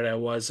excited I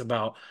was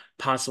about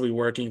possibly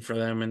working for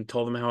them and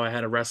told them how I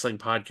had a wrestling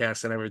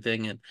podcast and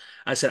everything. And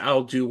I said,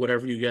 I'll do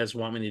whatever you guys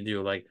want me to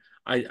do. Like,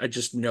 I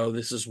just know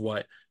this is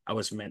what I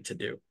was meant to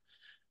do.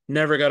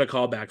 Never got a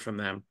call back from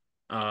them.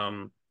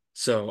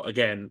 So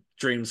again,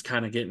 dreams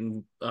kind of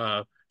getting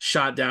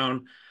shot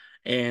down,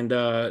 and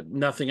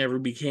nothing ever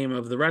became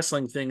of the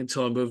wrestling thing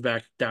until I moved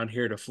back down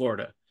here to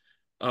Florida.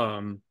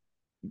 Um,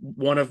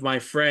 one of my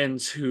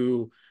friends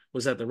who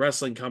was at the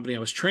wrestling company I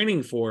was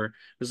training for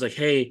was like,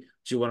 "Hey, do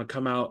you want to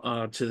come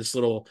out to this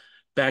little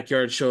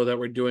backyard show that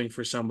we're doing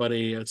for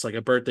somebody? It's like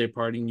a birthday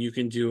party, and you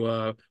can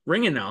do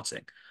ring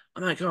announcing."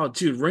 I'm like, "Oh,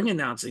 dude, ring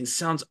announcing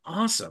sounds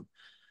awesome."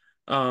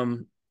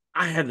 Um,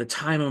 I had the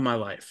time of my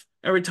life.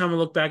 Every time I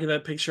look back at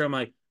that picture, I'm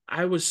like,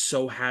 I was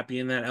so happy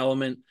in that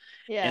element,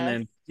 and Yes.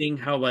 then seeing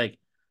how like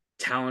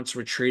talents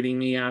were treating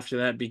me after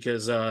that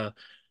because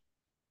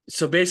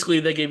so basically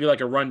they gave you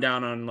like a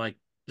rundown on like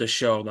the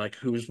show, like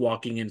who's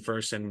walking in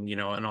first and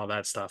and all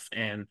that stuff.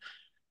 And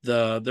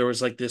there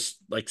was like this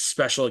like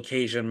special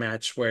occasion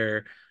match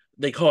where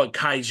they call it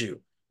kaiju,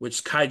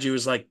 which kaiju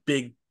is like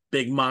big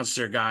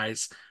monster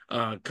guys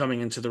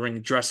coming into the ring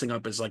dressing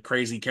up as like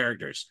crazy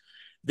characters.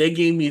 They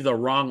gave me the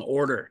wrong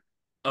order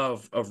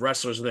of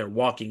wrestlers there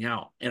walking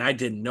out, and I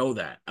didn't know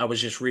that. I was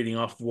just reading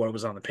off of what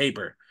was on the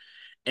paper,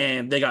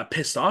 and they got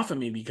pissed off at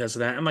me because of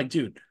that. I'm like,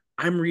 dude,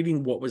 I'm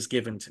reading what was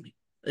given to me.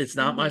 It's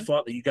not my Hmm.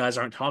 fault that you guys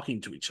aren't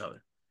talking to each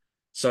other.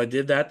 So I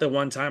did that the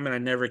one time and I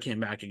never came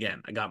back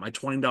again. I got my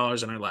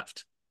 $20 and I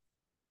left.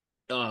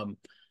 Um,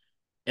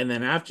 and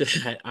then after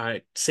that,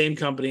 I same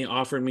company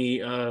offered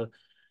me a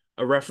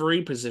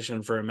referee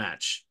position for a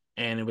match,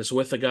 and it was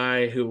with a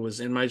guy who was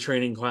in my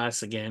training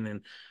class again,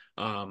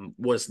 and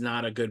was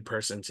not a good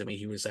person to me.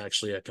 He was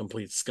actually a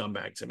complete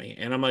scumbag to me,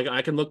 and I'm like,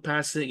 I can look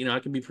past it. I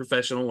can be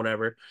professional,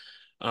 whatever.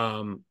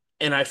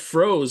 And I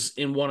froze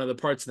in one of the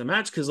parts of the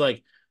match because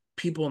like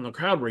people in the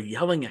crowd were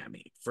yelling at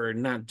me for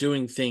not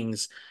doing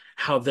things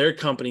how their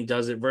company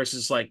does it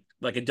versus like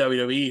a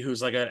WWE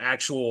who's like an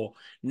actual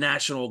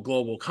national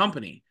global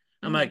company.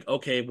 I'm Hmm. like,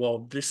 okay, well,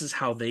 this is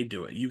how they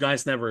do it. You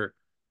guys never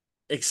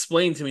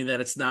explained to me that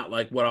it's not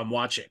like what I'm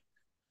watching.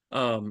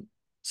 Um,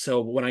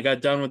 so when I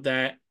got done with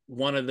that,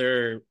 one of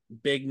their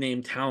big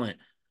name talent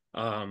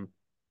um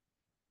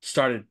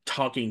started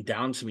talking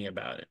down to me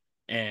about it.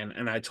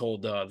 And I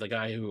told the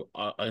guy who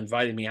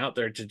invited me out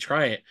there to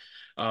try it.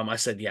 I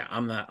said, yeah,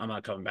 I'm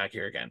not coming back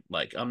here again.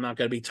 Like I'm not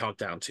gonna be talked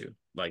down to.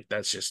 Like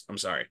that's just I'm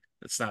sorry.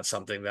 It's not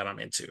something that I'm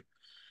into.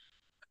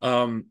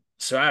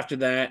 So after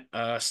that,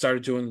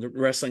 started doing the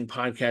wrestling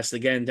podcast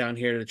again down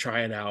here to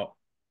try it out.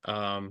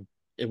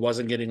 It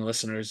wasn't getting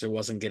listeners, it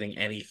wasn't getting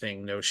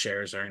anything, no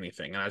shares or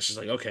anything. And I was just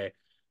like, okay,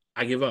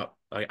 I give up.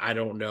 Like I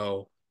don't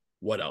know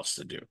what else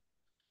to do.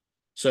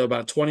 So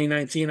about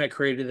 2019, I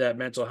created that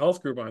mental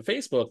health group on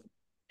Facebook,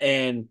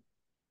 and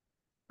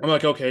I'm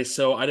like, okay,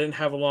 so I didn't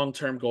have a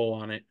long-term goal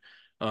on it.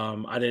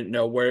 I didn't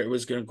know where it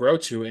was going to grow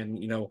to, and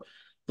lo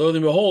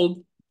and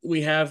behold,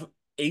 we have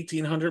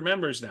 1,800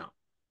 members now.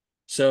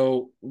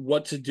 So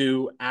what to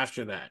do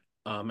after that?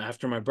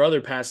 After my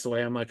brother passed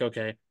away, I'm like,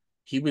 okay,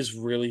 he was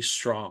really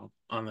strong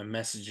on the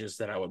messages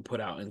that I would put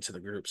out into the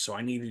group, so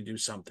I needed to do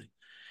something.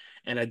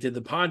 And I did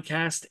the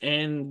podcast,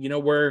 and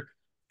we're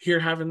here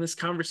having this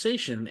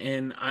conversation.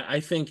 And I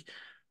think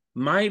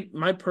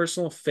my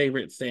personal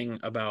favorite thing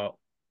about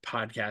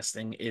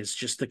podcasting is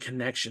just the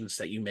connections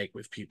that you make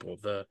with people,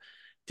 the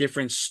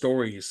different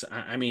stories.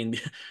 I mean,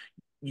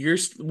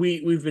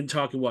 we've been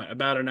talking what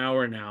about an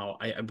hour now,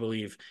 I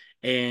believe,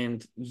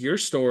 and your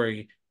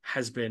story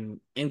has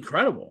been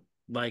incredible.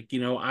 Like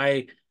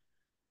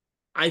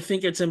I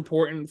think it's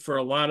important for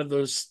a lot of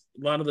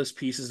those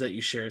pieces that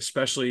you share,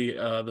 especially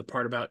the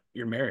part about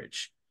your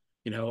marriage.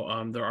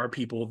 There are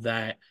people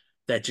that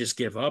just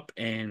give up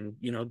and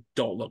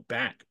don't look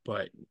back,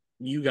 but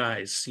you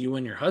guys, you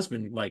and your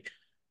husband, like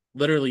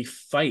literally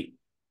fight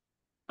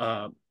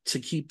to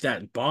keep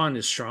that bond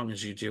as strong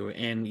as you do.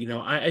 And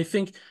I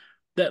think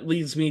that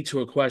leads me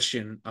to a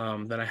question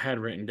that I had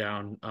written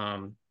down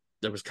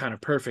that was kind of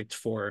perfect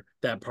for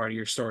that part of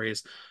your story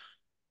is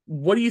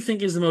what do you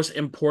think is the most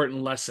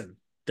important lesson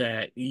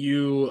that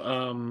you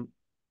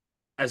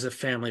as a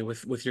family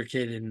with your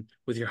kid and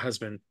with your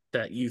husband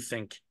that you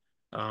think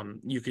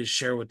you could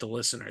share with the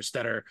listeners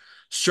that are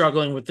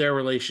struggling with their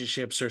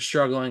relationships or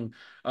struggling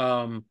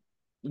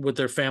with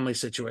their family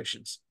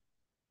situations?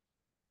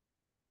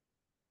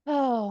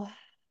 Oh,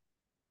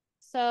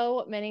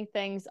 so many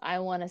things I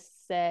want to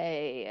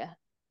say.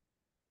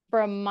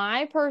 From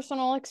my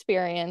personal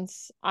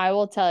experience, I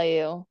will tell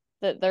you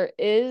that there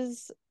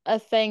is a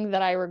thing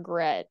that I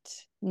regret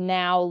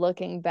now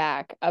looking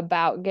back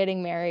about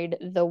getting married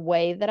the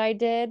way that I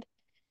did.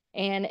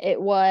 And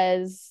it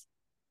was,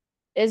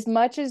 as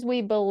much as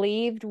we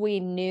believed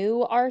we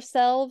knew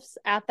ourselves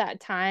at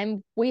that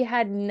time, we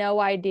had no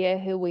idea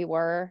who we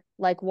were,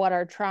 like what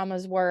our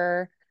traumas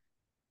were,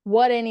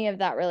 what any of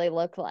that really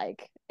looked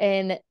like.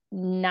 And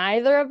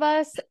neither of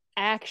us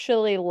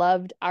actually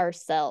loved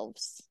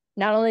ourselves.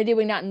 Not only did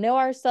we not know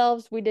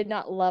ourselves, we did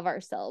not love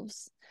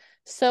ourselves.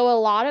 So a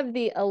lot of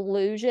the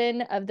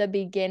illusion of the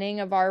beginning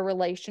of our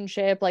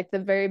relationship, like the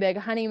very big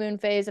honeymoon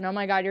phase, and oh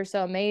my God, you're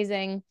so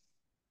amazing,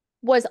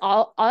 was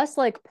all us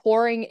like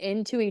pouring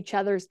into each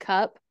other's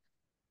cup,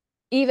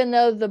 even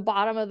though the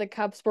bottom of the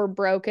cups were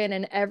broken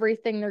and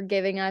everything they're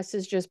giving us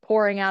is just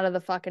pouring out of the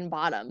fucking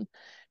bottom.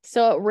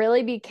 So it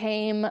really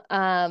became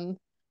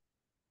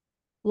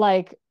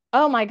like,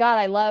 oh my God,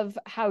 I love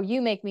how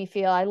you make me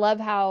feel. I love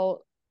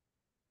how,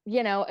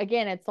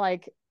 again, it's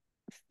like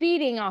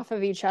feeding off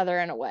of each other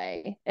in a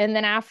way. And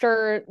then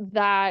after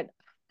that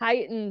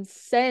heightened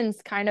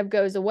sense kind of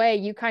goes away,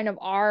 you kind of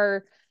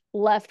are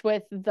left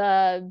with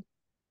the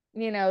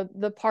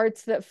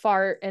parts that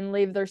fart and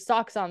leave their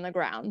socks on the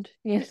ground,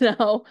 you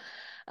know?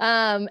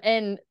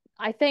 And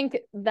I think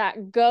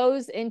that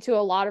goes into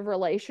a lot of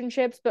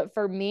relationships, but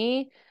for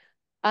me,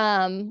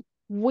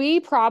 we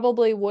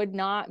probably would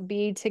not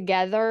be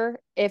together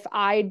if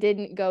I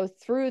didn't go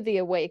through the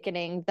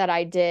awakening that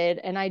I did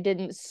and I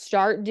didn't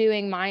start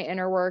doing my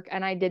inner work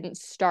and I didn't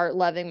start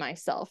loving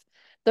myself.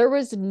 There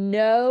was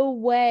no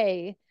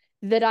way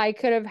that I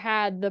could have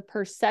had the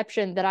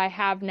perception that I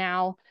have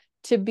now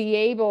to be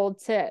able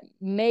to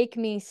make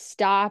me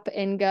stop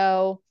and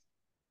go,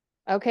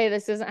 okay,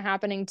 this isn't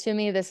happening to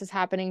me. This is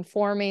happening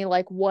for me.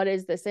 Like, what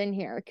is this in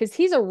here? Because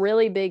he's a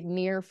really big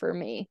mirror for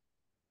me.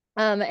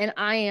 And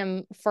I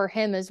am for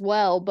him as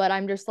well. But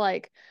I'm just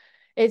like,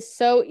 it's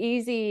so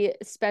easy,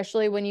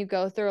 especially when you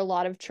go through a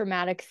lot of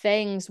traumatic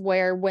things,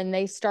 where when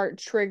they start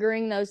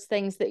triggering those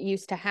things that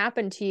used to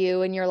happen to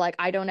you, and you're like,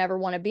 I don't ever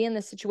want to be in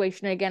this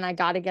situation again. I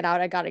got to get out.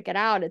 I got to get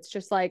out. It's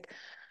just like,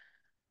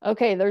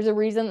 okay, there's a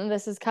reason that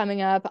this is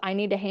coming up. I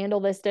need to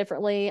handle this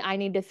differently. I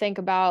need to think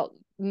about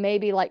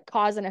maybe like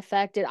cause and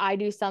effect. Did I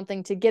do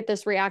something to get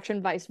this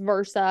reaction, vice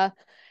versa?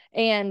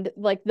 And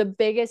like the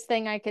biggest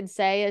thing I could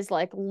say is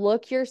like,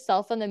 look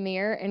yourself in the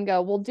mirror and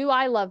go, well, do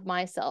I love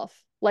myself?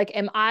 Like,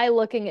 am I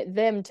looking at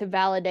them to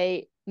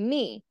validate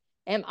me?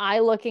 Am I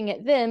looking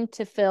at them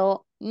to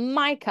fill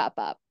my cup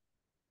up?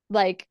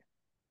 Like,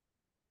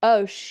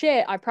 oh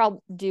shit,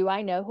 do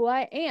I know who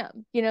I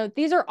am?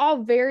 These are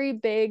all very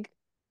big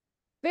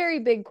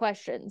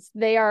questions.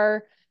 They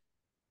are,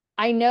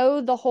 I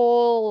know the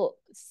whole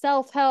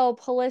self-help,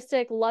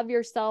 holistic, love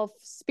yourself,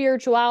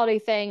 spirituality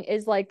thing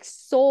is like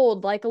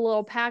sold like a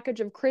little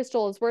package of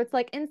crystals where it's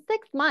like in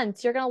 6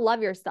 months, you're going to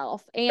love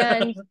yourself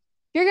and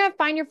you're going to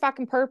find your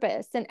fucking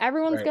purpose and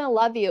everyone's Right. going to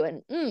love you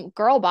and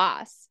girl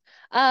boss.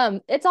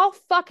 It's all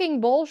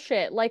fucking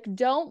bullshit. Like,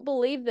 don't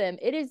believe them.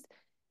 It is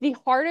the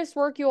hardest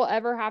work you will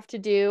ever have to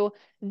do.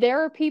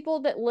 There are people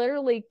that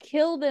literally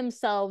kill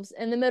themselves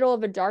in the middle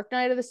of a dark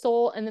night of the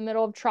soul, in the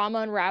middle of trauma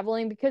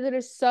unraveling, because it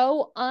is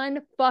so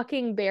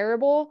unfucking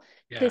bearable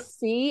to Yeah.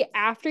 see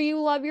after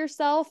you love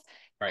yourself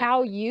Right.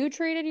 how you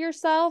treated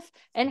yourself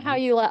and how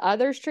Mhm. you let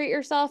others treat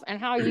yourself and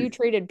how you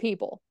treated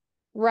people.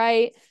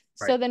 Right.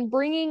 Right. So then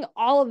bringing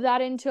all of that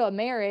into a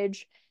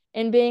marriage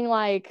and being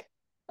like,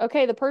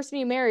 okay, the person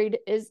you married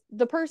is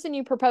the person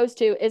you proposed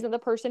to, isn't the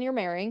person you're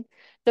marrying.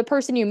 The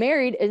person you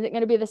married isn't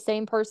going to be the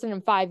same person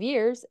in 5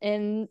 years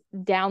and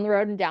down the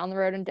road and down the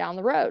road and down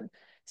the road. Mm.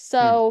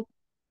 So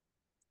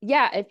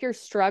yeah, if you're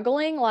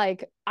struggling,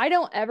 like I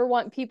don't ever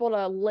want people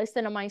to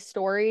listen to my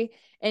story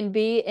and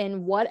be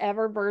in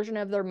whatever version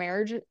of their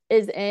marriage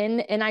is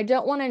in. And I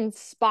don't want to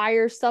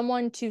inspire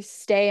someone to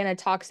stay in a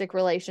toxic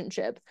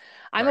relationship.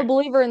 I'm a Right.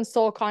 believer in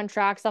soul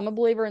contracts, I'm a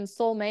believer in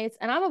soulmates,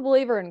 and I'm a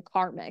believer in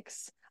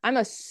karmics. I'm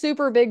a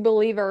super big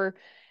believer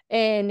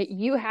in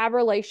you have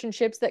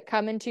relationships that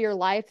come into your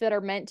life that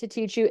are meant to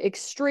teach you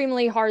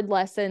extremely hard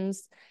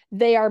lessons.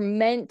 They are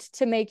meant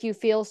to make you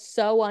feel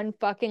so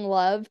unfucking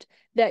loved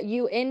that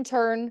you in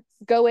turn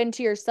go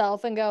into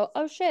yourself and go,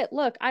 oh shit,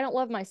 look, I don't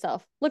love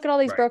myself. Look at all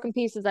these Right. broken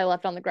pieces I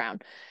left on the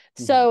ground.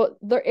 Mhm. So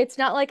it's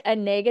not like a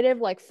negative,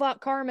 like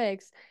fuck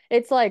karmics.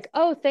 It's like,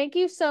 oh, thank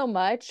you so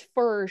much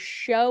for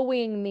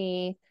showing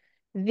me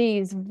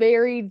these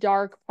very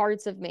dark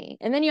parts of me.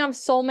 And then you have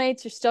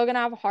soulmates, you're still gonna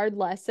have hard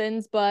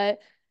lessons, but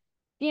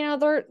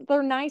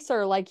they're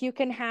nicer. Like you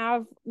can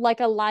have like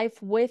a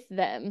life with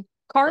them.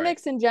 Right.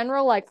 Karmics in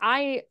general, like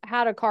I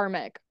had a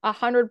karmic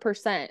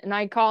 100%, and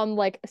I call them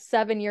like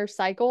 7 year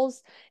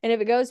cycles. And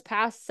if it goes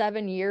past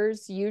 7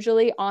 years,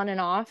 usually on and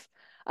off,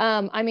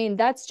 I mean,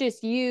 that's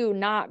just you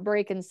not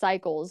breaking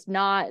cycles,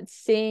 not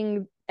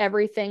seeing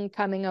everything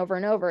coming over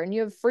and over. And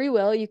you have free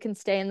will, you can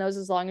stay in those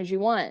as long as you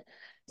want.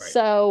 Right.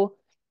 So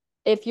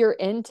if you're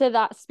into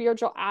that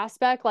spiritual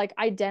aspect, like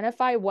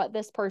identify what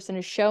this person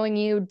is showing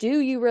you. Do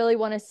you really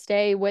want to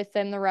stay with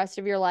them the rest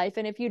of your life?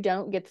 And if you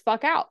don't, get the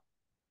fuck out.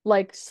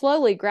 Like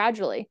slowly,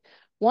 gradually.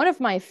 One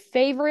of my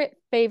favorite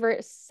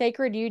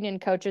sacred union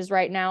coaches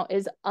right now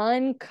is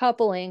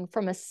uncoupling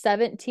from a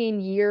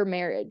 17-year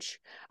marriage.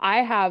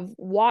 I have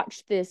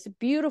watched this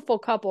beautiful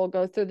couple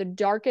go through the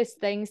darkest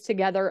things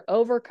together,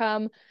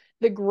 overcome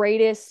the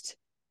greatest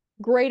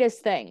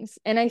things.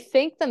 And I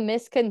think the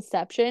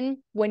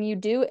misconception when you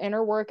do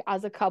inner work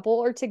as a couple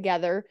or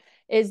together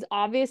is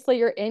obviously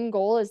your end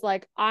goal is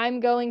like, I'm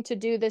going to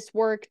do this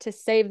work to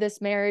save this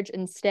marriage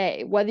and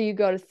stay. Whether you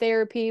go to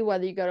therapy,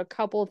 whether you go to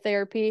couple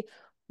therapy,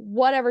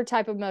 whatever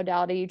type of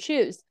modality you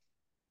choose.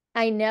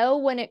 I know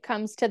when it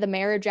comes to the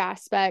marriage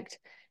aspect,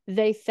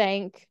 they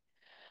think,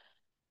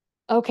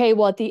 okay,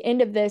 well, at the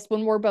end of this,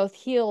 when we're both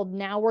healed,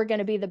 now we're going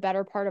to be the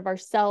better part of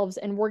ourselves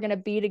and we're going to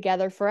be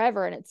together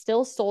forever. And it's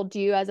still sold to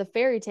you as a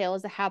fairy tale,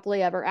 as a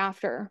happily ever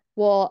after.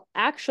 Well,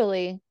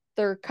 actually,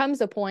 there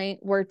comes a point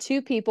where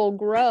two people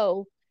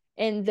grow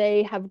and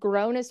they have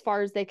grown as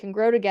far as they can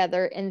grow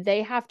together, and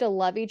they have to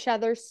love each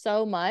other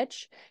so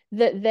much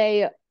that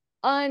they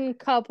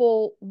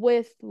uncouple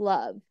with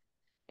love,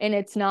 and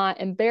it's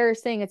not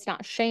embarrassing. It's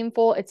not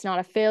shameful. It's not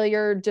a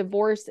failure.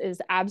 Divorce is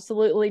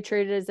absolutely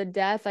treated as a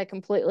death. I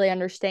completely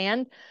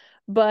understand.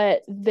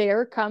 But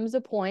there comes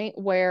a point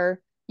where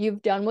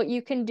you've done what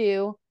you can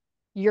do.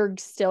 You're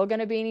still going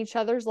to be in each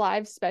other's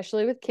lives,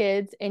 especially with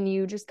kids. And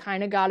you just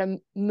kind of got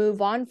to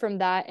move on from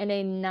that in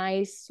a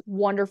nice,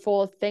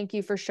 wonderful, thank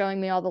you for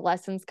showing me all the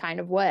lessons kind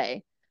of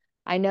way.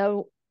 I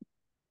know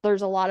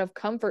there's a lot of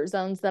comfort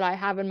zones that I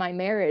have in my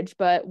marriage,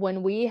 but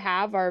when we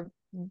have our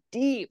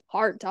deep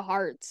heart to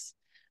hearts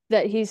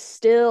that he's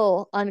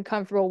still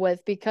uncomfortable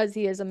with because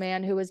he is a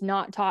man who was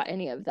not taught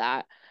any of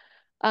that,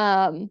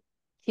 um,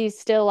 he's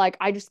still like,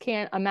 I just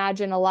can't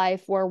imagine a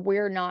life where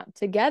we're not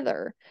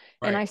together.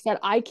 And Right. I said,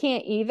 I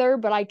can't either,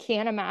 but I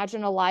can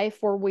imagine a life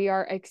where we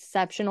are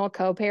exceptional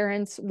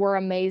co-parents, we're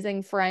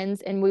amazing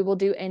friends, and we will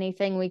do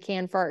anything we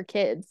can for our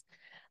kids.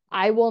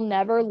 I will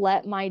never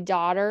let my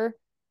daughter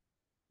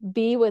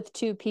be with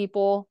two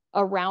people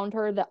around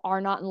her that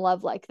are not in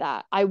love like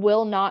that. I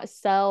will not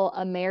sell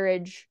a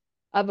marriage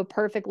of a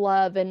perfect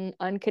love and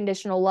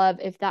unconditional love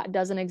if that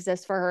doesn't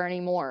exist for her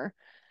anymore.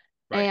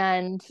 Right.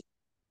 And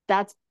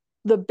that's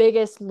the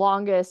biggest,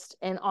 longest,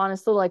 and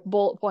honestly, like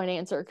bullet point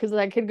answer, because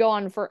I could go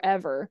on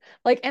forever.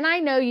 Like, and I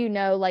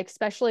know, like,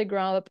 especially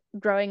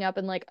growing up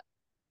in like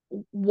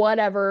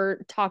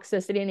whatever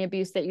toxicity and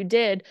abuse that you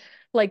did,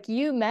 like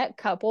you met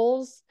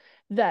couples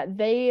that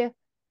they,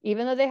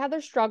 even though they had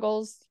their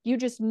struggles, you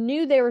just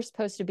knew they were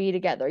supposed to be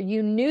together.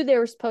 You knew they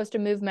were supposed to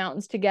move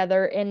mountains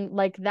together. And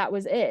like that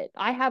was it.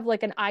 I have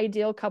like an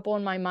ideal couple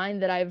in my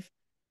mind that I've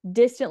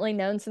distantly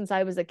known since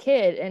I was a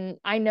kid. And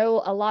I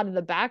know a lot of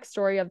the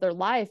backstory of their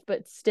life,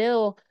 but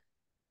still,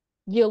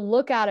 you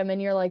look at them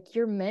and you're like,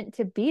 you're meant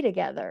to be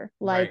together,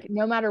 like Right.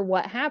 no matter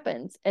what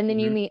happens. And then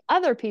you Hmm. meet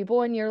other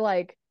people and you're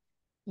like,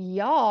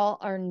 y'all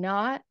are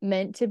not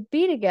meant to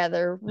be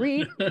together.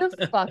 Read the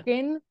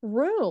fucking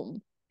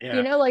room.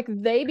 Yeah. Like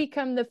they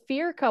become the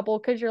fear couple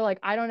because you're like,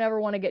 I don't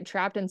ever want to get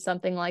trapped in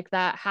something like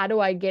that. How do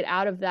I get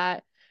out of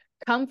that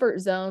comfort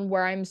zone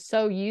where I'm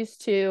so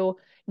used to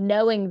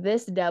knowing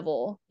this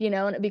devil,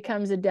 and it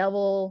becomes the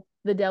devil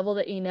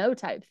that you know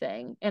type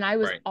thing. And I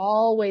was Right.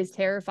 always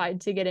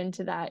terrified to get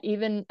into that,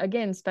 even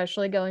again,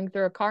 especially going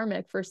through a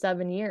karmic for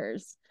 7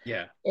 years.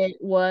 Yeah. It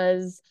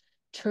was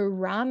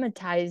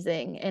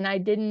traumatizing, and I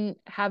didn't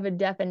have a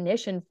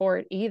definition for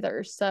it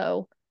either.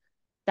 So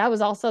that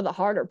was also the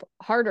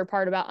harder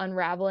part about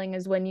unraveling,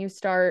 is when you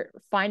start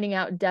finding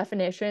out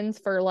definitions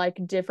for like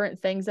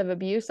different things of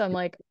abuse. I'm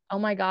like, oh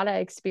my God, I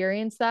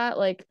experienced that.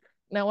 Like,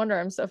 no wonder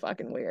I'm so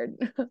fucking weird.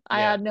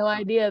 I Yeah. had no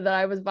idea that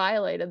I was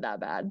violated that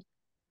bad.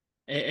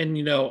 And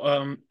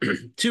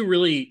two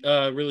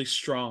really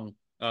strong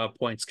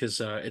points, because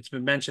it's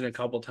been mentioned a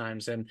couple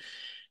times, and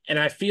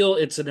I feel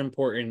it's an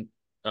important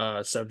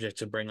subject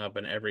to bring up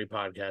in every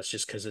podcast,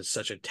 just because it's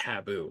such a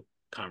taboo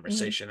Mhm.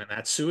 conversation, and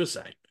that's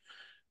suicide.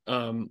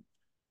 Um,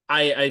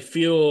 I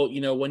feel,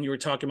 when you were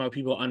talking about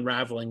people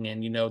unraveling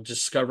and,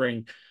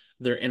 discovering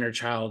their inner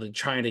child and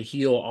trying to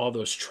heal all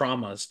those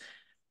traumas,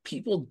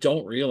 people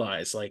don't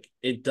realize, like,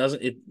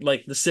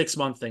 like the 6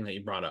 month thing that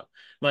you brought up,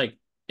 like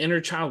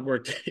inner child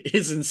work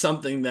isn't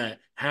something that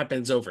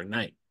happens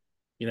overnight.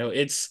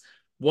 It's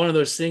one of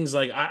those things.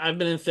 Like, I've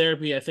been in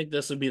therapy. I think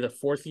this would be the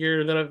fourth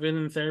year that I've been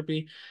in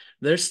therapy.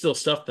 There's still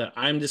stuff that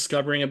I'm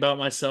discovering about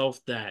myself,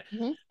 that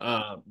Mhm.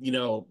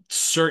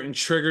 certain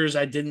triggers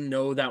I didn't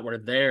know that were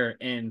there,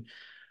 and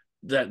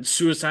that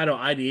suicidal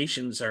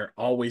ideations are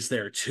always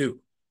there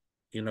too.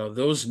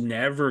 Those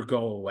never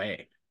go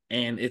away.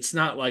 And it's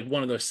not like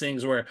one of those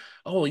things where,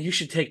 oh, you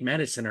should take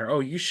medicine, or oh,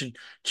 you should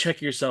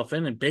check yourself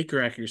in and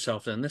Baker act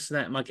yourself in this and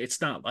that. And like,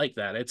 it's not like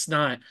that. It's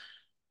not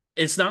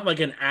like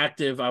an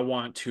active, I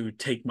want to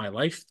take my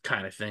life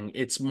kind of thing.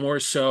 It's more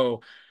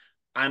so,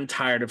 I'm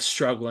tired of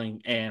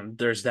struggling, and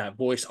there's that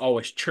voice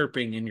always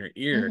chirping in your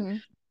ear. Mm-hmm.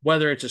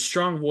 Whether it's a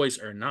strong voice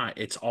or not,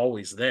 it's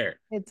always there.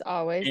 It's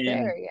always And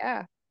there.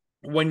 Yeah.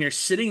 when you're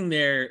sitting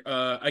there,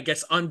 I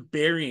guess,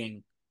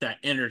 unburying that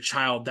inner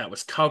child that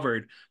was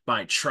covered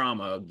by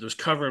trauma, was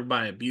covered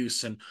by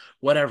abuse and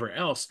whatever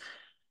else,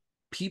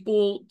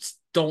 people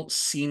don't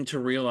seem to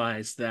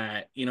realize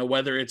that,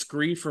 whether it's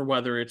grief or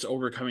whether it's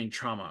overcoming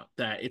trauma,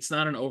 that it's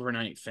not an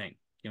overnight thing.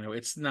 Mm-mm.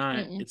 It's not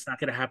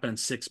going to happen in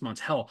 6 months.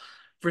 Hell,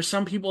 for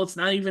some people, it's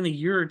not even a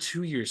year or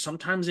 2 years.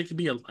 Sometimes it could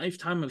be a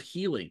lifetime of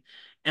healing.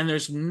 And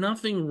there's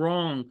nothing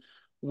wrong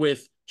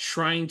with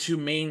trying to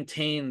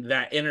maintain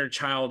that inner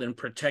child and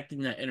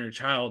protecting that inner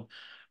child,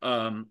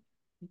 um,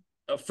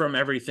 from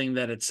everything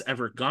that it's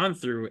ever gone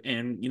through,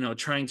 and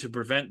trying to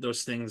prevent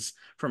those things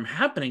from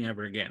happening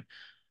ever again.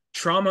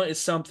 Trauma is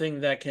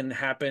something that can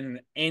happen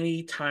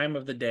any time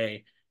of the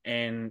day,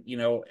 and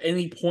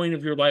any point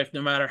of your life,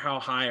 no matter how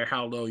high or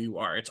how low you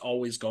are, it's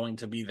always going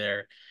to be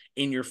there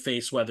in your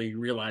face, whether you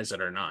realize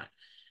it or not.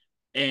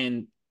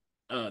 And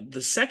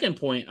the second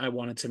point I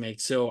wanted to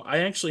make, so I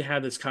actually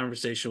had this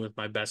conversation with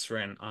my best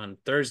friend on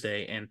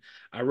Thursday, and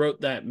I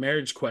wrote that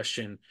marriage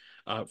question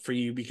for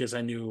you because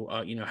I knew,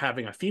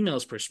 having a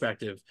female's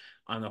perspective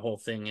on the whole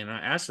thing. And I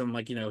asked him,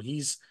 like,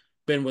 he's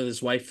been with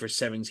his wife for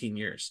 17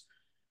 years.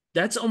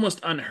 That's almost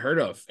unheard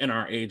of in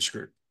our age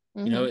group,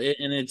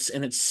 Mm-hmm.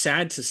 and it's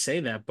sad to say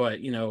that, but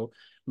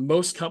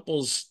most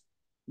couples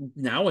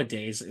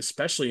nowadays,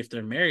 especially if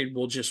they're married,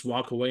 will just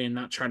walk away and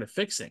not try to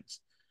fix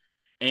things.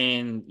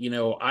 And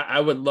I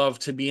would love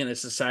to be in a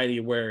society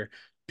where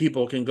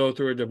people can go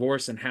through a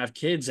divorce and have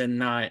kids and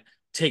not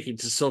take it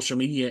to social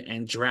media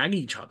and drag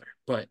each other.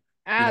 But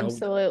you know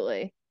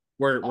Absolutely.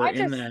 we're I in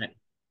just, that.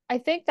 I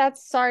think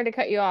that's, sorry to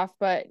cut you off,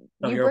 but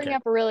Oh, you you're bring okay.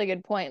 up a really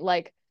good point.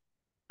 Like,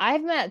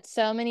 I've met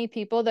so many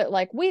people that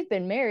like we've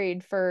been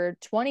married for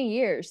 20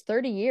 years,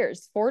 30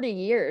 years, 40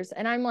 years.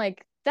 And I'm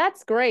like,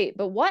 that's great,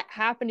 but what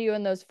happened to you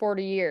in those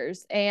 40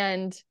 years?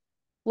 And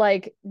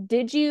like,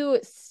 did you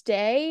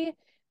stay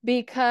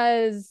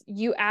because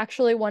you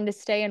actually wanted to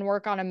stay and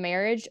work on a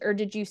marriage, or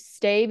did you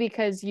stay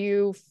because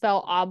you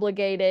felt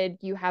obligated,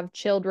 you have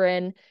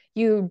children,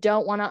 you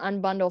don't want to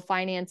unbundle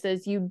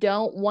finances, you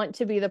don't want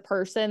to be the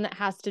person that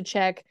has to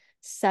check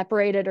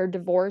separated or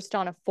divorced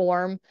on a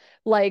form?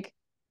 Like,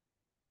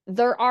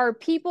 there are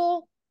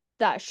people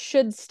that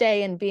should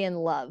stay and be in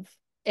love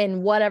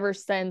in whatever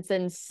sense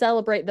and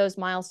celebrate those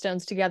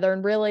milestones together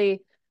and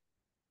really,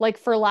 like,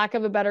 for lack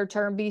of a better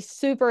term, be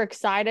super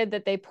excited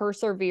that they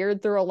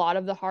persevered through a lot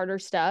of the harder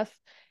stuff.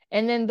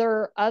 And then there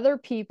are other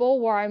people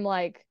where I'm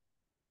like,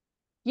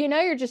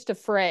 you're just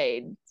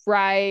afraid,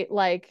 right?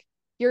 Like,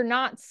 you're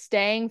not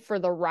staying for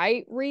the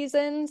right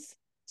reasons.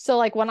 So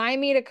like when I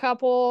meet a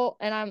couple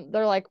and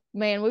they're like,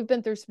 man, we've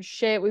been through some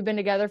shit. We've been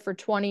together for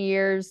 20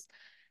 years,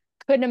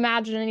 couldn't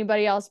imagine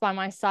anybody else by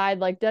my side,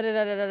 like da da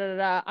da da da da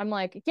da. I'm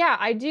like, yeah,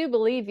 I do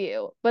believe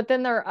you. But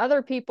then there are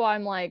other people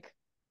I'm like,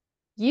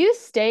 you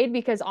stayed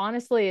because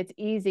honestly, it's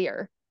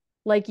easier.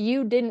 Like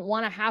you didn't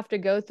want to have to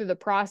go through the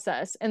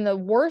process. And the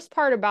worst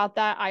part about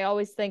that, I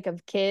always think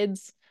of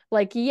kids.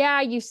 Like,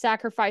 yeah, you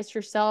sacrificed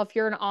yourself.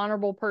 You're an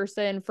honorable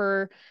person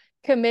for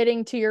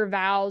committing to your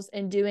vows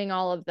and doing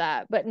all of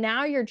that. But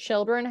now your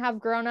children have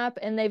grown up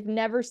and they've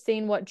never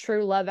seen what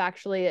true love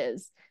actually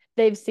is.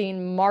 They've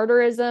seen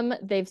martyrism,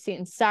 they've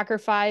seen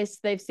sacrifice,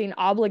 they've seen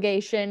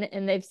obligation,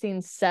 and they've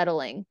seen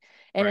settling.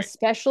 And Right.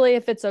 especially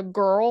if it's a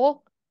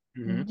girl,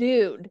 Hmm.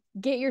 dude,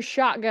 get your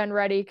shotgun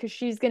ready because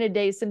she's going to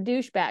date some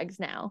douchebags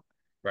now.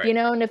 Right.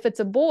 And if it's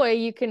a boy,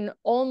 you can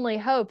only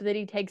hope that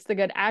he takes the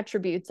good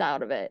attributes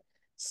out of it.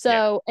 Yeah.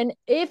 So, and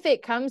if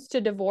it comes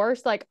to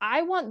divorce, like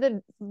I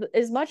want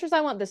as much as I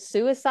want the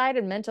suicide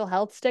and mental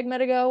health stigma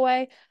to go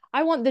away,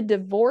 I want the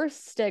divorce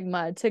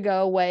stigma to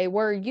go away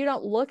where you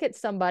don't look at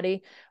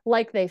somebody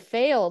like they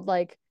failed.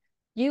 Like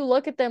you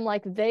look at them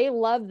like they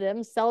love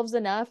themselves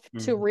enough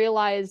to Hmm.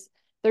 realize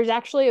there's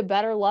actually a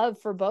better love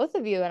for both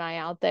of you and I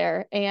out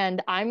there.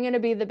 And I'm going to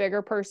be the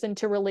bigger person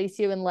to release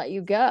you and let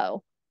you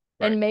go.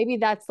 Right. And maybe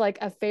that's like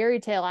a fairy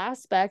tale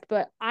aspect,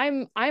 but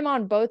I'm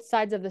on both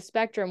sides of the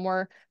spectrum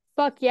where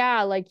fuck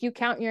yeah, like you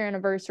count your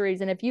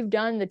anniversaries. And if you've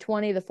done the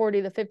 20, the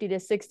 40, the 50 to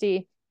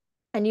 60,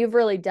 and you've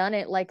really done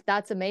it, like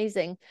that's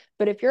amazing.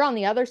 But if you're on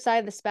the other side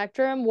of the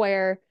spectrum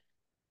where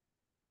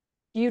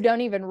you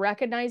don't even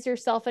recognize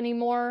yourself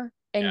anymore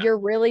and Yeah. you're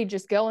really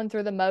just going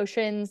through the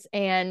motions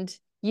and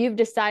you've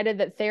decided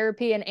that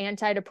therapy and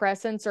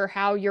antidepressants are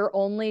how you're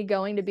only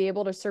going to be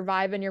able to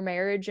survive in your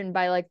marriage and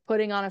by like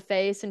putting on a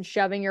face and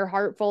shoving your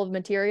heart full of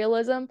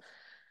materialism,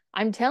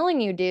 I'm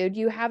telling you, dude,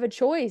 you have a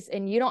choice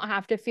and you don't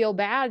have to feel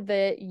bad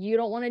that you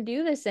don't want to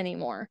do this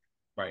anymore.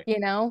 Right.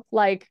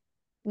 Like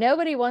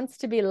nobody wants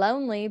to be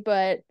lonely,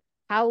 but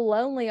how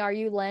lonely are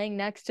you laying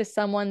next to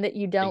someone that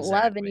you don't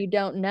love and Exactly. you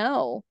don't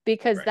know?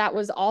 Because Right. that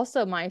was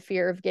also my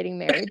fear of getting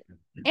married.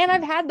 And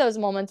I've had those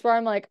moments where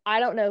I'm like, I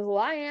don't know who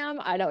I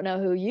am. I don't know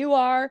who you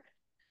are.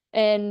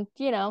 And,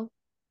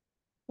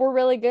 we're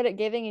really good at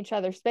giving each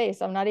other space.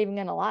 I'm not even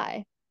going to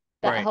lie.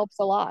 That Right. helps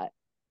a lot.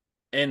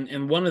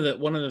 And one of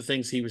the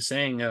things he was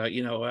saying,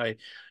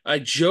 I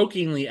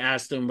jokingly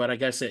asked him, but I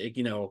guess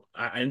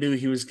I knew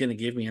he was going to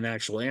give me an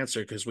actual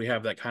answer because we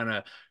have that kind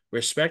of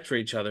respect for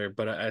each other.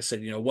 But I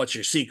said, what's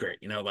your secret?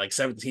 Like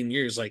 17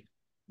 years, like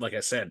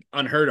I said,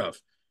 unheard of.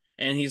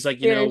 And he's like,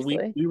 we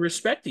Seriously. we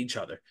respect each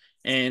other.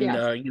 And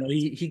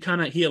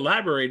Yes. he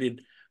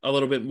elaborated a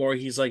little bit more.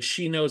 He's like,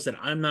 she knows that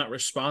I'm not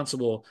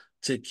responsible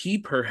to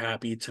keep her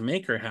happy, to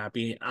make her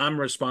happy.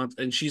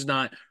 And she's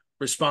not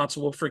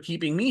responsible for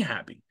keeping me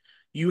happy.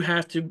 You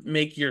have to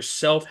make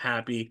yourself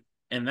happy.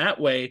 And that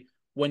way,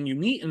 when you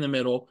meet in the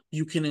middle,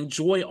 you can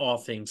enjoy all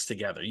things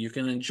together. You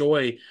can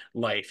enjoy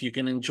life. You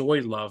can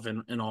enjoy love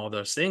and all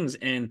those things.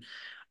 And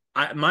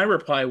my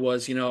reply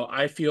was,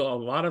 I feel a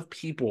lot of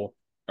people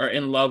are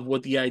in love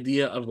with the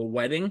idea of a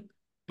wedding,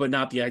 but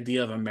not the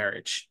idea of a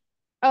marriage.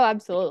 Oh,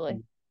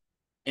 absolutely.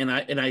 And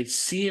I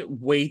see it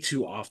way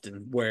too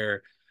often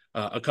where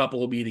a couple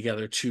will be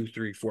together 2,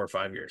 3, 4,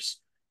 5 years.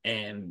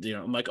 And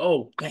I'm like,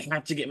 oh, I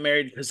have to get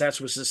married because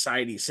that's what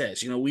society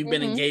says. We've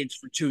been Hmm. engaged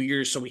for 2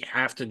 years, so we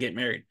have to get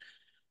married.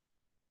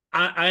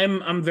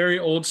 I'm very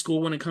old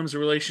school when it comes to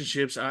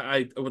relationships.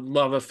 I would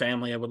love a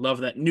family. I would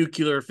love that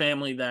nuclear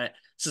family that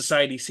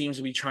society seems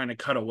to be trying to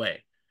cut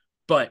away.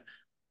 But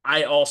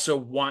I also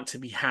want to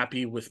be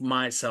happy with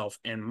myself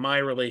and my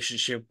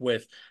relationship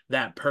with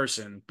that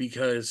person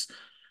because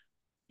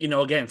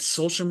again,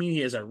 social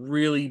media is a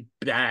really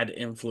bad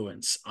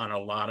influence on a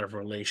lot of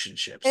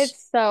relationships.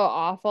 It's so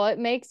awful. It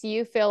makes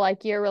you feel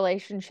like your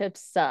relationship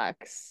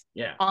sucks.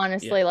 Yeah. Yeah.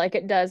 Honestly, like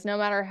it does, no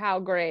matter how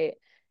great.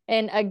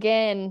 And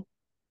again,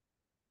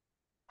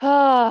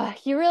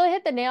 you really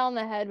hit the nail on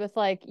the head with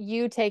like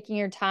you taking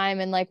your time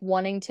and like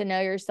wanting to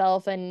know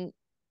yourself. And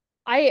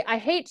I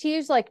hate to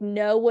use like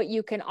know what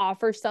you can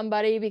offer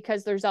somebody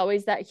because there's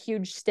always that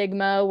huge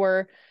stigma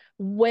where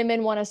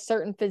women want a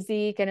certain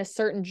physique and a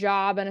certain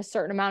job and a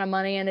certain amount of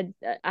money and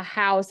a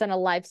house and a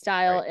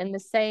lifestyle. Right. And the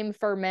same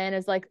for men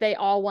is like they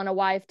all want a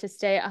wife to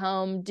stay at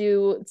home,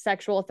 do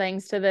sexual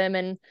things to them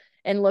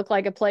and look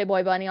like a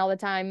Playboy bunny all the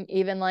time,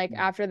 even like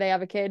after they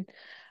have a kid.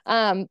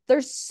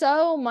 There's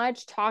so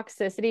much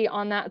toxicity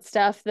on that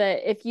stuff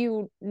that if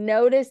you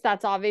notice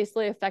that's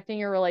obviously affecting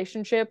your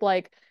relationship,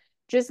 like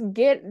just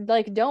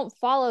don't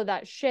follow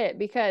that shit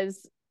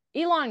because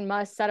Elon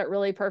Musk said it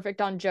really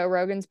perfect on Joe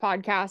Rogan's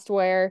podcast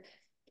where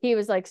he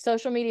was like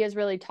social media is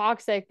really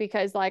toxic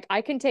because like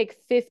I can take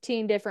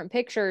 15 different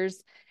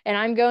pictures and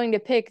I'm going to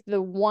pick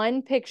the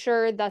one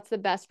picture that's the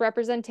best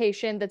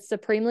representation that's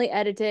supremely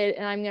edited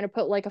and I'm going to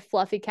put like a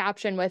fluffy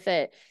caption with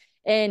it.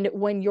 And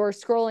when you're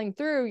scrolling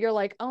through, you're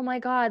like, oh my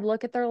God,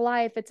 look at their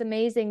life. It's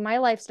amazing. My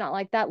life's not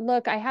like that.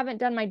 Look, I haven't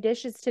done my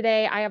dishes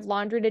today. I have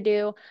laundry to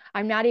do.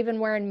 I'm not even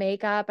wearing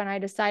makeup and I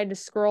decided to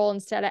scroll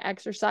instead of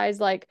exercise.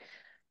 Like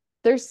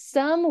there's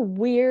some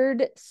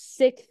weird,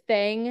 sick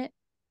thing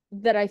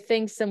that I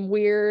think some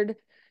weird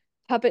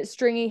puppet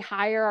stringy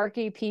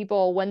hierarchy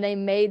people, when they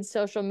made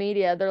social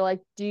media, they're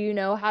like, do you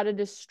know how to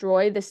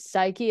destroy the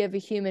psyche of a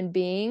human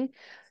being?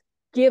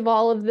 Give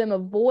all of them a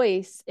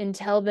voice and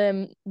tell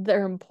them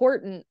they're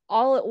important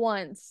all at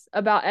once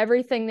about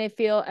everything they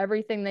feel,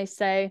 everything they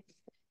say,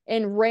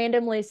 and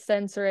randomly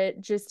censor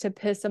it just to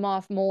piss them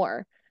off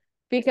more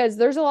because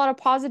there's a lot of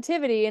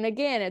positivity. And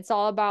again, it's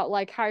all about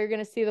like how you're going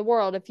to see the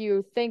world. If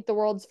you think the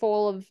world's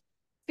full of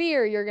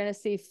fear, you're going to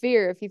see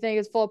fear. If you think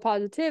it's full of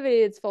positivity,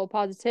 it's full of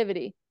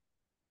positivity.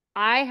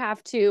 I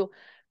have to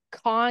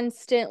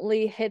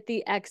constantly hit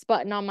the X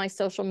button on my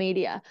social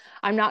media.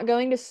 I'm not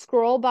going to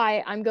scroll by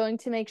it. I'm going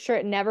to make sure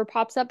it never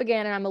pops up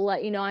again. And I'm going to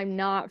let you know I'm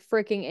not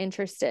freaking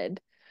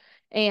interested.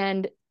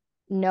 And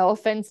no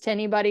offense to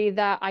anybody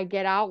that I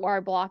get out or I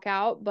block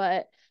out,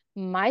 but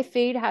my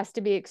feed has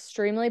to be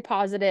extremely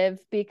positive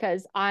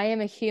because I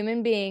am a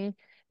human being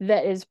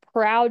that is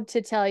proud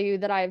to tell you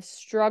that I have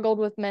struggled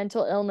with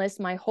mental illness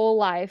my whole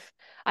life.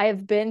 I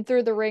have been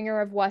through the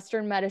ringer of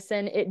Western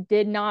medicine. It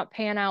did not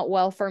pan out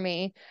well for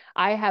me.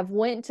 I have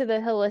went to the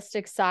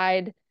holistic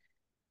side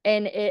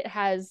and it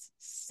has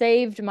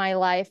saved my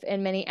life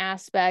in many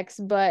aspects.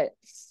 But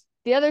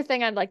the other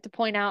thing I'd like to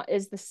point out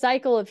is the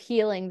cycle of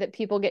healing that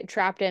people get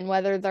trapped in,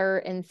 whether they're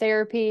in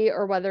therapy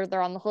or whether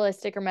they're on the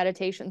holistic or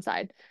meditation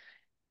side.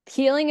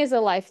 Healing is a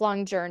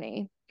lifelong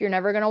journey. You're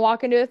never going to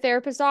walk into a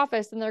therapist's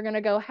office and they're going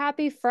to go,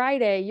 "Happy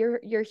Friday.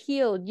 You're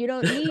healed. You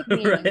don't need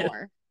me Right.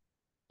 anymore."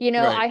 Right.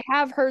 I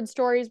have heard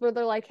stories where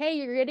they're like, "Hey,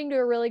 you're getting to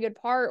a really good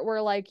part where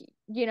like,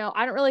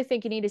 I don't really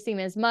think you need to see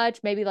me as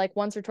much, maybe like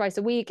once or twice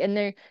a week." And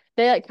they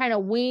like kind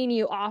of wean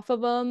you off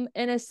of them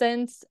in a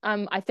sense.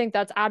 I think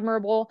that's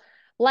admirable.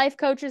 Life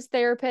coaches,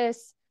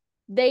 therapists,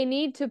 they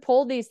need to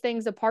pull these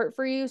things apart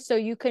for you so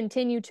you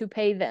continue to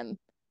pay them.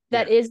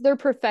 That Yeah. is their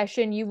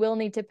profession. You will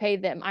need to pay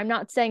them. I'm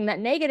not saying that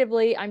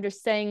negatively. I'm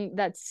just saying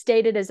that's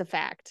stated as a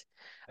fact.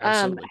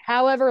 Absolutely.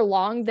 However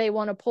long they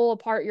want to pull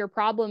apart your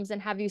problems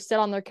and have you sit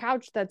on their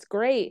couch, that's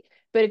great.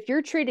 But if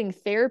you're treating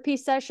therapy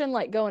session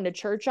like going to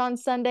church on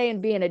Sunday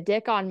and being a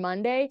dick on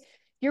Monday,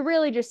 you're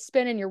really just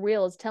spinning your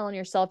wheels, telling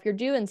yourself you're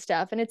doing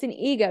stuff, and it's an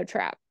ego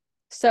trap.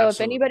 So if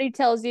Absolutely. anybody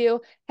tells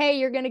you, hey,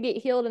 you're going to get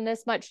healed in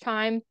this much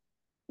time,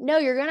 no,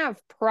 you're going to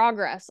have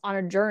progress on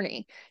a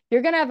journey.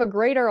 You're going to have a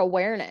greater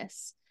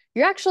awareness.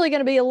 You're actually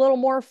going to be a little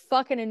more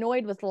fucking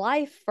annoyed with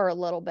life for a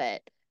little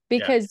bit Yeah.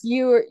 because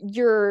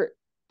you're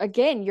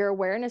again, your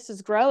awareness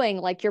is growing,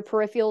 like your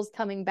peripherals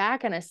coming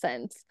back in a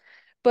sense.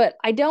 But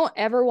I don't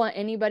ever want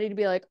anybody to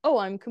be like, "Oh,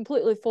 I'm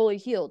completely fully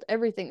healed.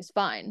 Everything's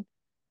fine."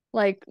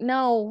 Like,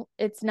 no,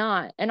 it's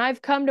not. And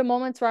I've come to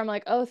moments where I'm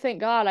like, oh, thank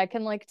God, I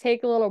can like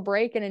take a little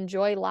break and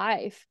enjoy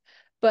life.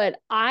 But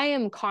I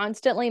am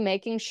constantly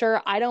making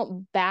sure I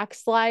don't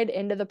backslide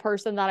into the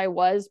person that I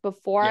was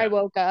before I Yeah.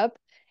 woke up.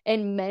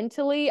 And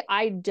mentally,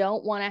 I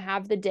don't want to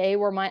have the day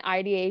where my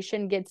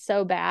ideation gets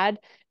so bad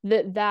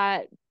that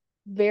that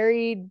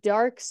very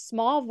dark,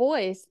 small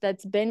voice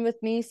that's been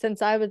with me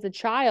since I was a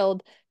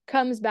child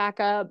comes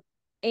back up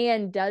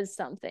and does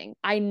something.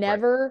 I Right.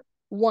 never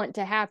want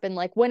to happen.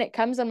 Like when it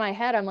comes in my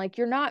head, I'm like,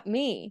 you're not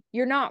me.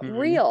 You're not Hmm.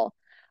 real.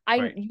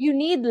 Right. You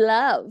need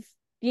love.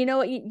 You know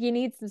what? You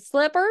need some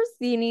slippers.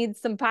 You need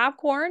some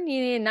popcorn.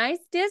 You need a nice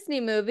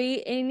Disney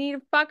movie, and you need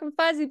a fucking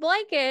fuzzy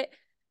blanket.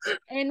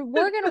 And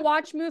we're gonna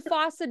watch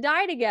Mufasa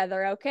die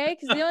together, okay?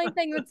 Because the only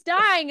thing that's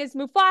dying is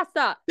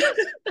Mufasa.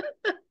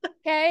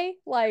 Okay, You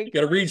like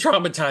gotta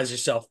re-traumatize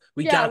yourself.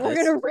 We yeah, got we're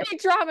this. gonna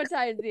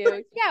re-traumatize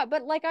you. Yeah,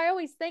 but like I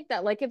always think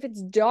that, like if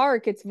it's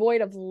dark, it's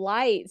void of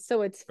light.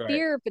 So it's Right.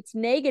 fear. If it's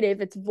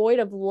negative, it's void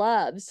of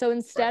love. So Right.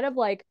 instead of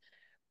like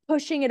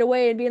pushing it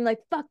away and being like,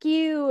 fuck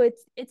you,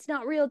 it's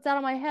not real, it's out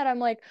of my head, I'm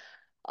like,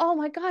 oh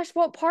my gosh,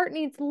 what part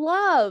needs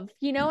love?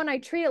 You know, and I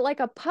treat it like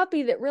a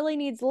puppy that really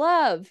needs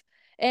love.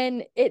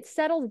 And it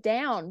settled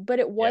down, but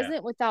it Yeah.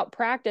 wasn't without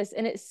practice,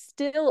 and it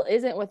still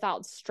isn't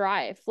without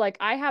strife. Like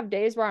I have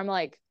days where I'm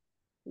like,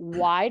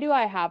 why do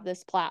I have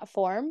this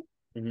platform?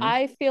 Hmm.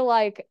 I feel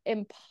like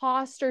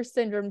imposter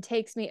syndrome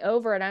takes me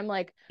over, and I'm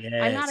like, Yes.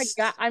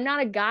 I'm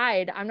not a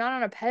guide. I'm not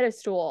on a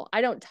pedestal.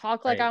 I don't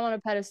talk like Right. I'm on a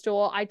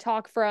pedestal. I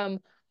talk from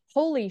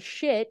holy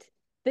shit,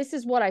 this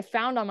is what I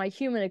found on my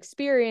human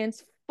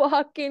experience.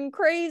 Fucking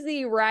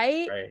crazy,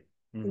 right? Right.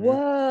 Hmm.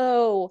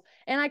 Whoa.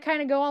 And I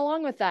kind of go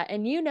along with that.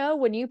 And you know,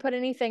 when you put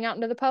anything out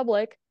into the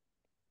public,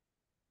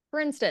 for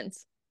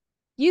instance,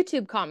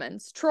 YouTube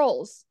comments,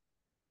 trolls,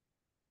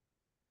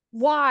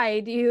 why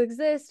do you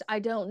exist? I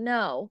don't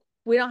know.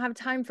 We don't have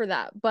time for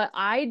that. But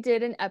I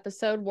did an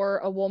episode where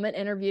a woman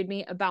interviewed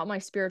me about my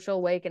spiritual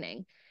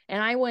awakening,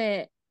 and I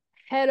went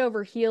head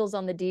over heels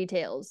on the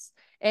details.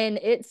 And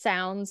it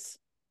sounds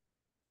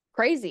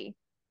crazy.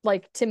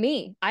 Like to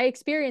me, I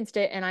experienced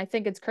it and I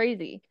think it's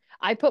crazy.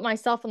 I put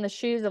myself in the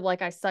shoes of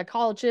like a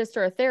psychologist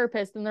or a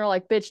therapist, and they're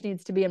like, bitch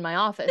needs to be in my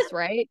office,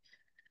 right?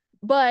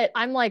 But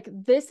I'm like,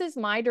 this is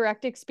my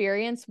direct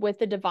experience with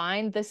the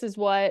divine. This is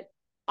what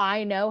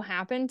I know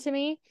happened to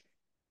me.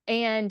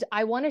 And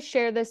I want to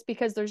share this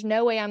because there's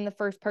no way I'm the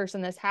first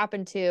person this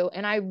happened to.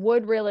 And I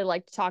would really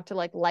like to talk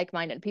to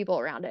like-minded people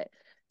around it.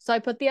 So I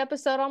put the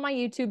episode on my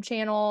YouTube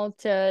channel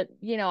to,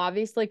 you know,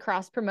 obviously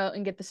cross promote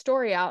and get the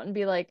story out and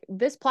be like,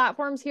 this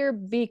platform's here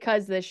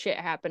because this shit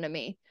happened to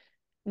me.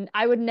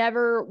 I would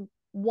never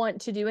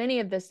want to do any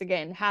of this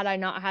again had I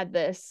not had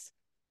this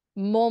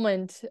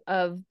moment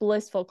of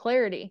blissful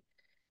clarity.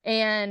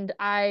 And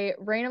I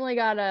randomly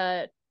got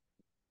a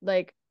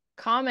like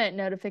comment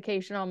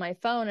notification on my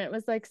phone, and it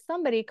was like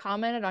somebody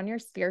commented on your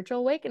spiritual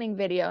awakening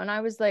video, and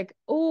I was like,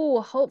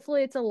 oh,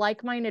 hopefully it's a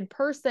like-minded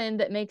person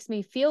that makes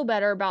me feel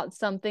better about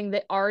something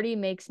that already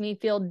makes me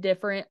feel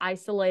different,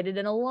 isolated,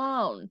 and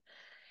alone.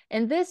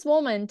 And this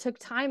woman took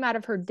time out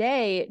of her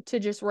day to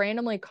just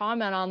randomly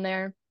comment on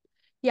there,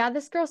 yeah,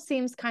 this girl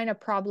seems kind of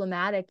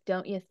problematic,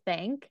 don't you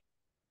think?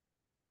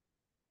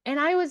 And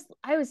I was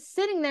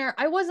sitting there,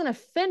 I wasn't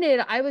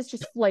offended, I was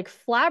just like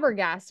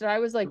flabbergasted. I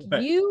was like,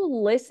 Right. you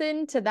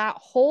listened to that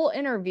whole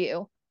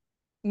interview,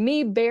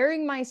 me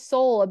bearing my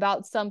soul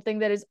about something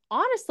that is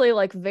honestly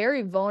like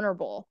very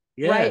vulnerable,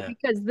 right? Yeah.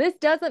 Because this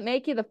doesn't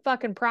make you the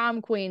fucking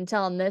prom queen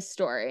telling this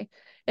story.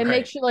 It Right.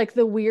 makes you like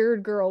the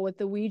weird girl with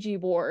the Ouija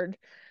board,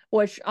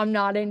 which I'm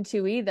not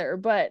into either.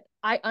 But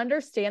I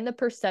understand the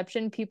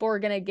perception people are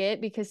going to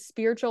get because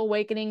spiritual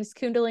awakenings,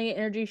 Kundalini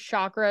energy,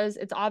 chakras,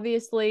 it's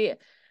obviously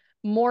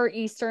more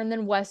Eastern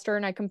than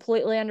Western. I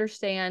completely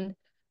understand.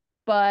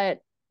 But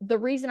the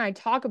reason I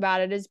talk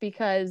about it is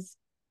because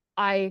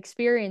I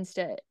experienced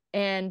it.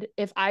 And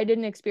if I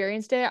didn't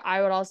experience it,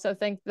 I would also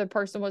think the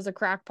person was a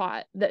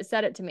crackpot that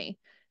said it to me.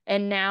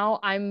 And now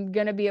I'm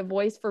going to be a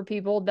voice for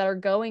people that are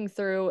going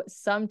through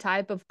some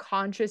type of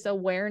conscious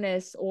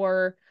awareness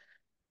or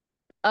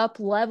up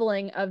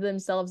leveling of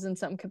themselves in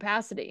some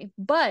capacity.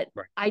 But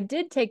Right. I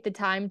did take the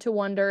time to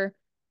wonder,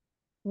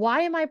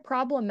 why am I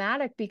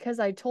problematic because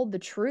I told the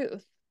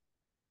truth?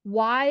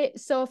 Why?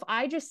 So if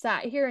I just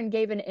sat here and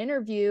gave an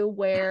interview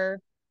where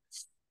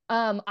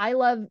I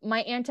love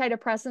my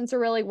antidepressants are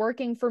really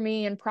working for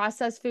me and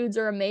processed foods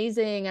are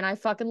amazing and I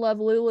fucking love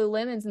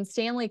Lululemons and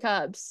Stanley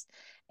Cups.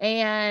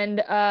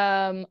 And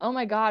oh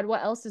my God,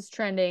 what else is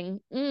trending?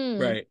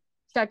 Right.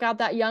 Check out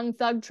that Young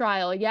Thug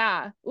trial.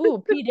 Yeah.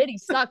 Ooh, P. Diddy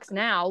sucks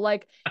now.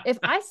 Like if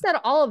I said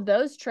all of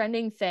those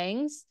trending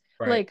things,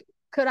 Right. like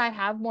could I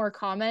have more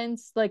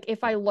comments? Like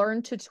if I Yeah.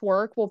 learn to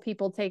twerk, will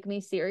people take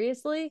me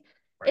seriously?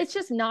 Right. It's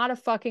just not a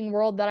fucking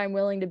world that I'm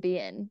willing to be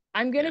in.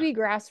 I'm going to Yeah. be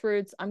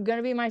grassroots. I'm going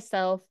to be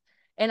myself.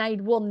 And I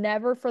will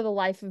never for the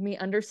life of me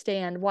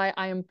understand why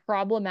I am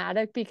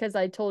problematic because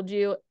I told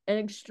you an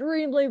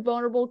extremely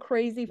vulnerable,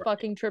 crazy, Right.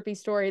 fucking trippy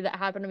story that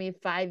happened to me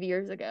 5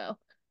 years ago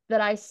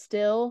that I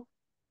still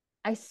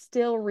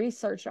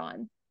research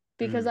on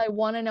because Mhm. I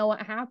want to know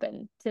what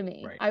happened to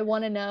me. Right. I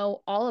want to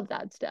know all of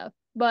that stuff.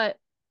 But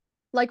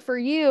like for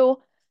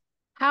you,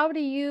 how do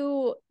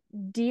you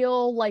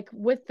deal like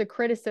with the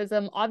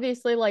criticism?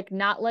 Obviously, like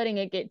not letting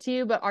it get to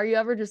you, but are you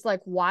ever just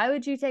like, why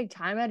would you take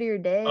time out of your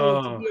day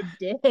to Oh, be a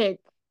dick?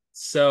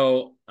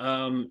 so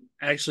I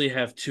actually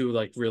have two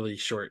like really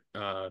short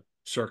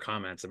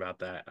comments about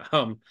that.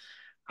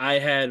 I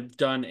had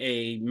done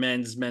a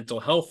men's mental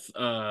health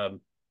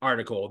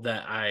article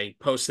that I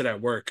posted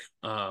at work.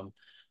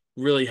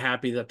 Really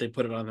happy that they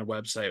put it on their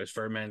website. It was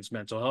for Men's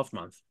Mental Health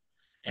Month.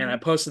 And I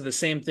Mhm. posted the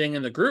same thing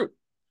in the group.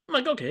 I'm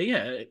like, okay,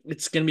 yeah,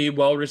 it's gonna be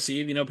well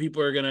received.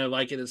 People are gonna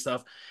like it and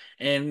stuff.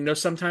 And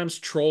sometimes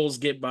trolls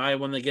get by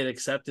when they get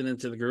accepted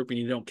into the group, and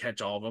you don't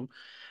catch all of them.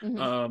 Mhm.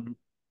 Um,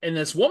 and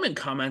this woman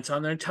comments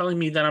on there telling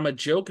me that I'm a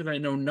joke and I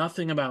know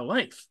nothing about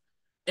life.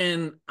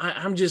 And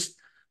I'm just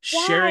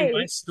sharing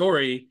my Why?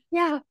 story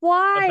Yeah,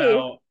 why?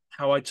 about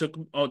how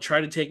I'll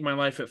try to take my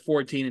life at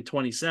 14 and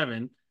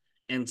 27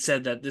 and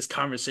said that this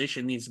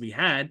conversation needs to be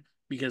had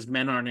because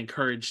men aren't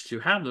encouraged to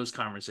have those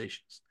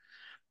conversations.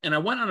 And I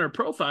went on her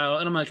profile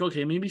and I'm like,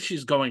 okay, maybe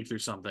she's going through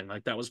something.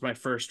 Like that was my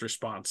first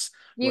response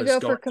You was go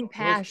for going to her profile.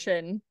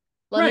 compassion.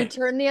 Let me Right.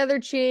 turn the other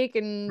cheek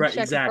and Right. check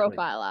the Exactly.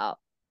 profile out.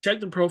 Check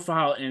the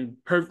profile and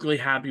perfectly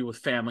happy with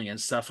family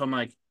and stuff. I'm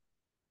like,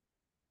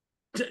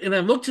 and I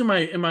looked in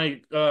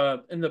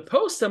the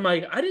post, I'm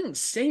like, I didn't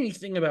say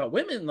anything about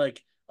women.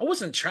 Like I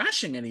wasn't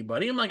trashing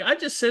anybody. I'm like, I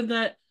just said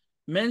that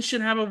men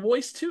should have a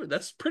voice too.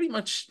 That's pretty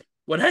much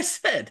what I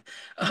said.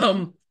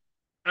 Mhm.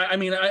 I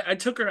mean, I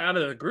took her out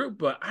of the group,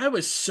 but I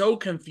was so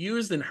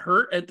confused and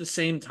hurt at the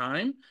same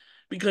time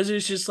because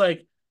it's just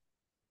like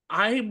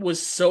I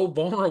was so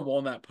vulnerable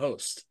in that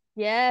post.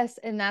 Yes,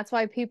 and that's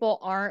why people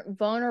aren't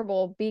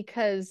vulnerable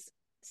because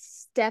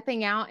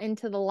stepping out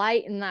into the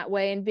light in that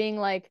way and being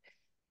like,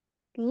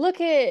 look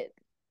at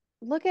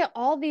look at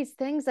all these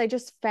things I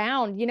just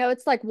found.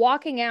 It's like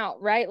walking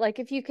out, right? Like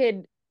if you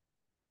could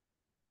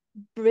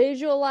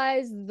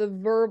visualize the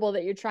verbal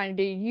that you're trying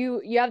to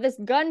do. You have this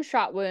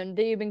gunshot wound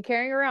that you've been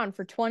carrying around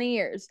for 20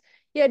 years.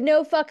 You had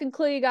no fucking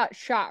clue you got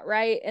shot,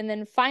 right? And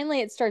then finally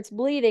it starts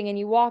bleeding and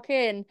you walk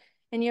in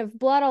and you have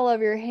blood all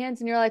over your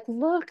hands and you're like,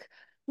 "Look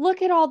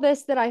at all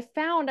this that I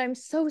found. I'm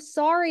so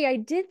sorry I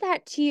did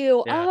that to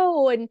you." Yeah,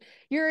 Oh, and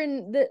you're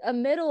in the a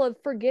middle of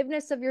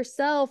forgiveness of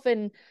yourself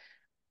and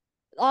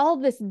all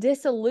this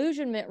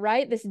disillusionment,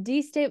 right? This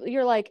destable,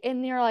 you're like,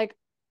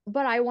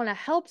 but I want to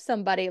help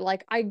somebody.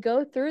 Like I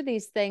go through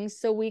these things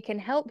so we can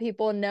help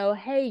people know,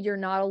 hey, you're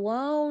not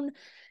alone.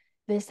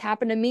 This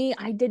happened to me.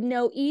 I didn't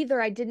know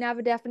either. I didn't have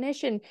a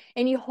definition.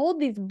 And you hold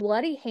these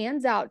bloody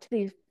hands out to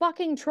these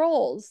fucking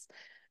trolls.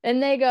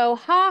 And they go,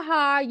 ha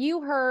ha,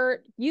 you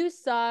hurt, you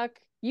suck,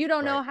 you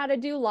don't know right. how to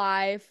do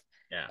life.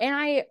 Yeah. And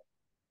I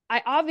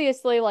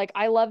obviously like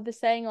I love the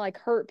saying like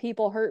hurt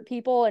people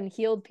and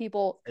healed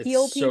people It's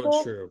heal so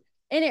people. true.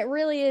 And it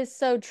really is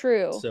so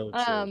true. So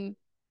true.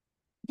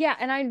 Yeah,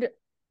 and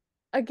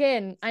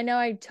again, I know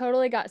I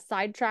totally got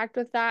sidetracked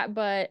with that,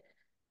 but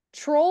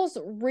trolls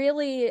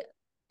really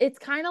it's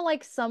kind of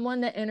like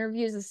someone that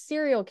interviews a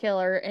serial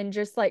killer and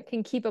just like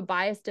can keep a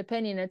biased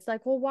opinion. It's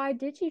like, well, why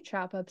did you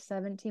chop up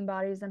 17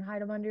 bodies and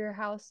hide them under your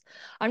house?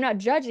 I'm not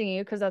judging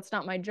you because that's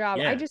not my job.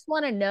 I Yeah, just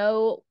want to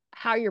know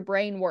how your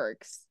brain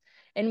works.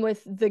 And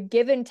with the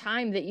given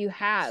time that you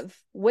have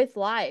with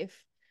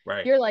life,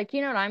 right. you're like,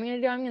 you know what I'm going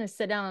to do? I'm going to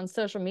sit down on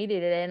social media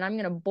today and I'm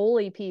going to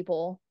bully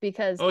people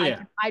because Oh I yeah.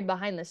 can hide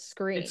behind the It's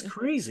screen.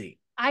 crazy.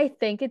 I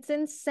think it's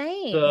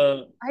insane.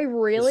 The I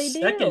the really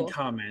second do.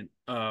 comment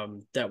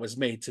that was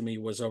made to me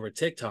was over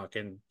TikTok,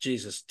 and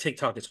Jesus,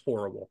 TikTok is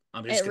horrible.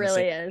 I'm just It gonna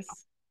say really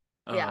is.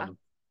 Yeah. um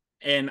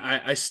and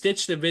I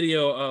stitched a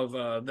video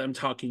of them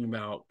talking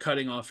about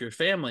cutting off your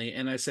family,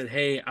 and I said,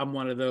 hey, I'm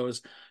one of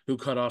those who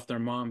cut off their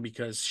mom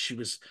because she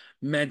was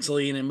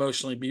mentally and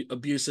emotionally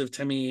abusive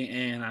to me,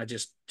 and I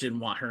just didn't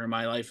want her in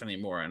my life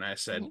anymore. And I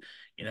said,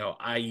 Mhm.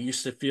 I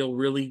used to feel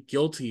really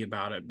guilty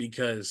about it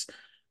because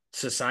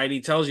society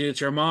tells you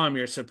it's your mom,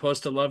 you're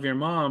supposed to love your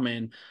mom,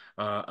 and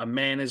a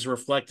man is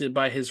reflected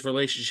by his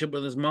relationship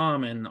with his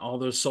mom and all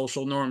those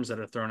social norms that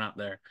are thrown out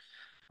there.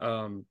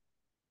 um,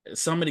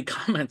 Somebody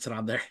commented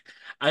on there,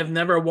 I've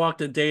never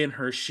walked a day in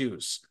her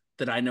shoes,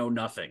 that I know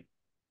nothing.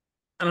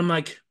 And I'm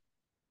like,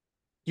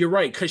 you're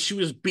right, because she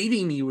was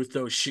beating me with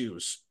those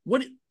shoes.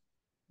 What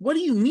do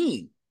you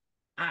mean?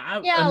 Yeah,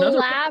 another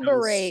one I was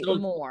elaborate so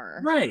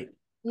more. right.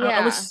 I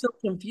Yeah. was so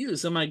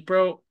confused. I'm like,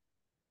 bro,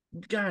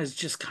 guys,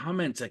 just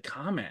comment to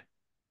comment.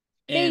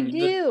 They And the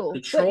do.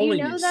 But trolling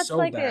is so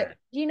bad.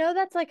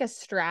 that's like a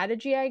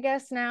strategy, I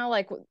guess, now,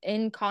 like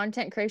in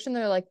content creation,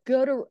 they're like,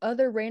 go to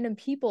other random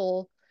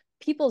people's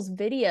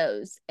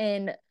videos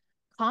and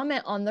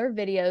comment on their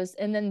videos,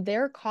 and then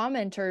their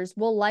commenters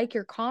will like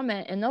your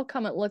comment and they'll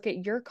come and look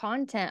at your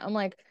content. I'm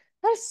like,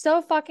 that's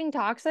so fucking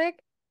toxic.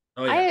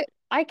 Oh yeah,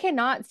 I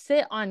cannot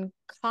sit on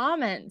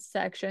comment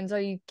sections. Are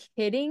you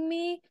kidding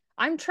me?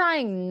 I'm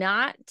trying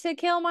not to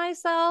kill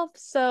myself,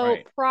 so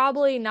right.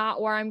 probably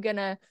not where I'm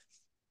gonna,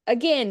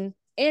 again,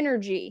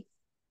 energy.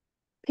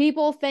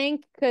 People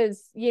think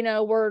because,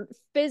 we're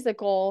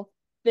physical,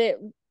 that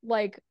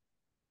like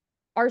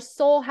our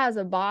soul has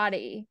a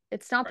body.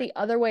 It's not Right. the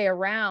other way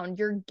around.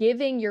 You're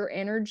giving your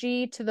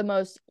energy to the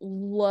most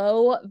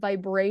low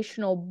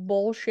vibrational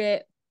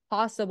bullshit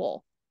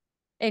possible.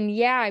 And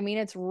yeah, I mean,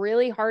 it's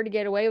really hard to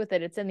get away with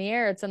it. It's in the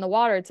air, it's in the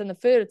water, it's in the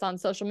food, it's on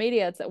social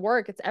media, it's at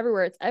work, it's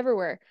everywhere, it's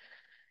everywhere.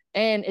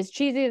 And as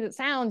cheesy as it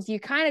sounds, you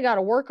kind of got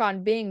to work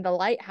on being the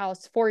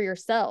lighthouse for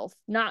yourself,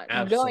 not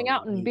going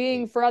out and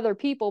being Absolutely. for other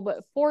people,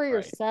 but for Right.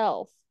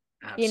 yourself.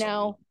 You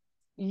know,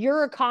 Absolutely.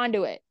 you're a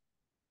conduit.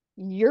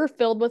 You're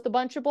filled with a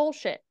bunch of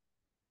bullshit.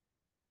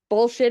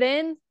 Bullshit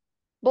in,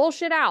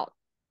 bullshit out.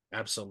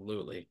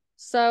 Absolutely.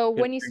 So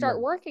Couldn't when you agree start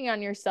more. working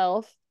on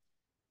yourself,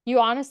 you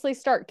honestly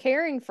start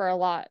caring for a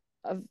lot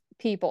of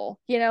people.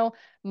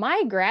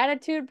 My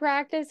gratitude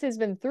practice has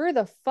been through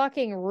the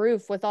fucking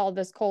roof with all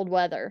this cold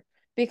weather,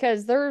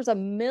 because there's a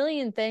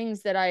million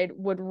things that I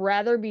would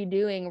rather be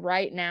doing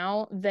right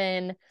now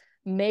than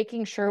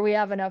making sure we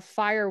have enough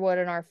firewood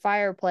in our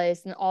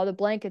fireplace and all the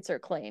blankets are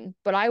clean.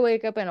 But I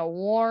wake up in a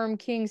warm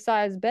king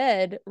size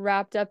bed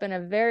wrapped up in a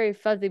very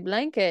fuzzy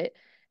blanket.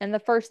 And the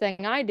first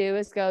thing I do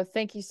is go,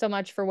 thank you so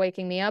much for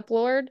waking me up,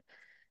 Lord.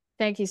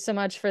 Thank you so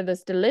much for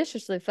this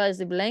deliciously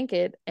fuzzy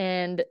blanket.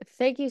 And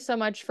thank you so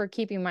much for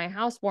keeping my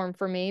house warm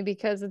for me,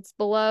 because it's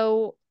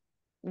below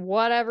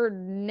whatever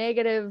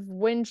negative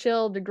wind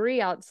chill degree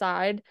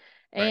outside.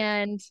 Right.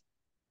 And,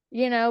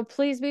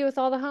 please be with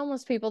all the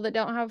homeless people that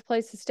don't have a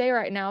place to stay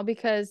right now,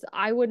 because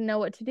I wouldn't know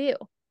what to do.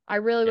 I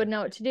really Yeah. would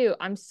know what to do.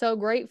 I'm so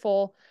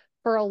grateful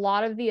for a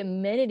lot of the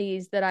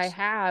amenities that I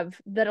have,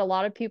 that a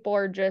lot of people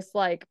are just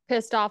like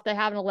pissed off they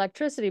have an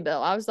electricity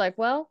bill. I was like,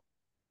 well,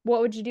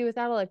 what would you do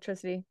without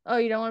electricity? Oh,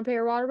 you don't want to pay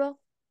your water bill?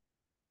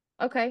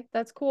 Okay,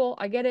 that's cool.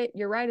 I get it.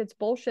 You're right. It's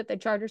bullshit they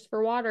charge us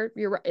for water.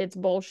 You're right. It's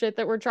bullshit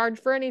that we're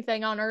charged for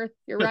anything on earth.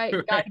 You're right.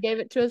 God Right. gave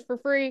it to us for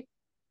free.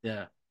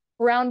 Yeah.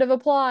 Round of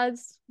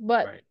applause.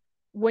 But Right.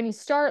 when you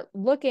start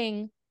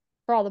looking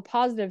for all the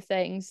positive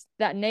things,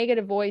 that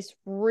negative voice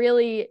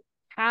really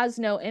has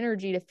no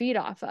energy to feed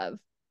off of.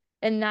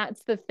 And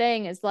that's the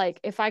thing, is like,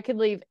 if I could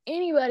leave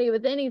anybody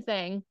with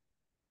anything,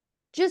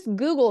 just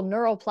Google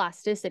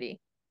neuroplasticity.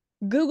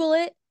 Google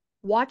it,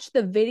 watch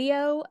the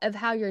video of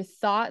how your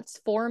thoughts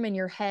form in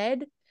your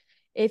head.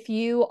 If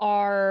you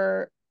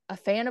are a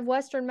fan of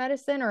Western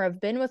medicine or have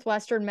been with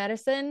Western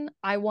medicine,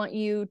 I want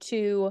you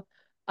to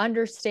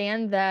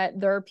understand that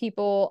there are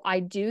people I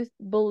do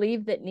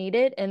believe that need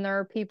it, and there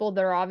are people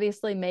that are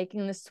obviously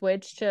making the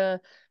switch to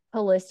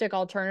holistic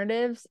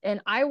alternatives.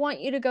 And I want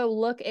you to go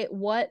look at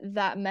what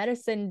that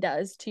medicine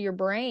does to your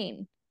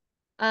brain.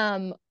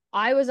 um,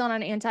 I was on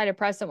an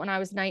antidepressant when I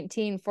was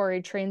 19 for a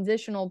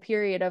transitional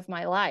period of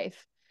my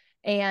life.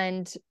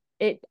 And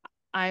it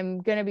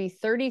I'm going to be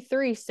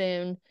 33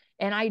 soon,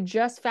 and I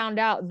just found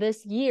out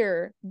this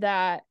year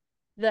that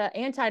the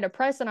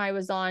antidepressant I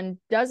was on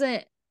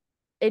doesn't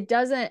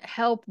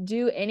help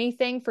do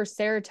anything for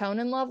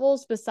serotonin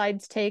levels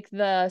besides take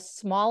the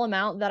small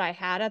amount that I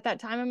had at that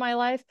time in my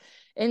life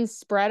and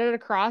spread it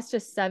across a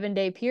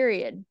 7-day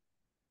period.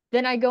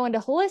 Then I go into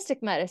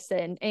holistic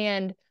medicine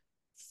and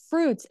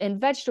fruits and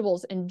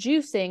vegetables and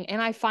juicing,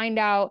 and I find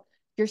out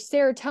your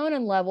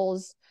serotonin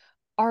levels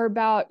are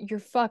about your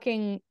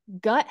fucking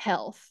gut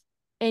health.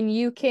 And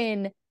you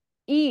can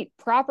eat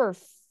proper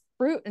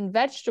fruit and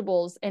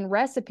vegetables and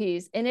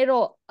recipes, and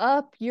it'll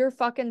up your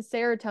fucking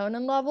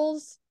serotonin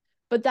levels.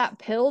 But that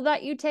pill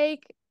that you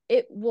take,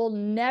 it will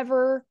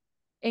never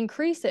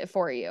increase it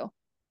for you.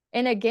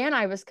 And again,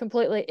 I was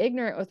completely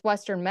ignorant with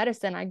Western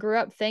medicine. I grew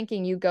up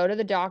thinking you go to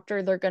the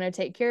doctor, they're going to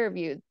take care of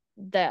you,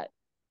 that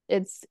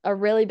it's a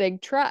really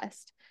big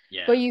trust.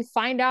 But Yeah. you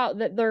find out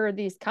that there are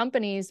these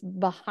companies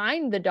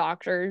behind the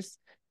doctors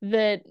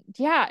that,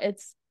 yeah,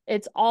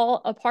 it's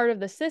all a part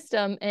of the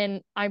system.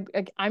 And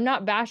I'm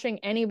not bashing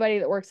anybody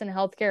that works in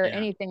healthcare or Yeah.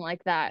 anything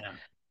like that. Yeah.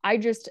 I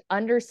just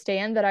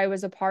understand that I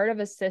was a part of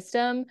a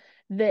system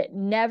that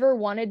never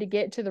wanted to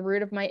get to the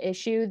root of my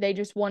issue. They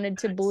just wanted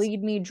to Nice.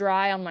 bleed me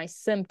dry on my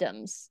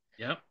symptoms.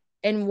 Yep.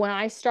 And when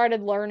I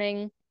started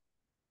learning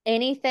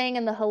anything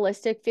in the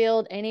holistic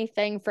field,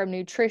 anything from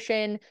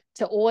nutrition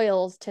to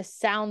oils to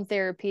sound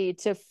therapy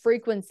to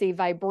frequency,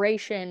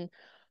 vibration,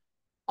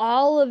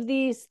 all of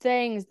these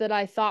things that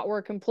I thought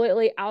were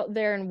completely out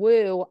there and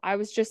woo, I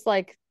was just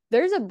like,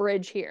 there's a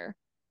bridge here.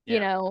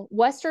 Yeah.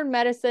 Western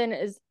medicine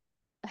is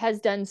has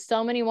done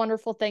so many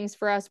wonderful things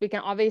for us. We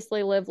can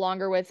obviously live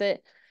longer with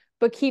it.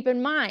 But keep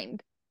in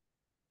mind,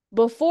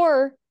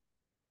 before,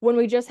 when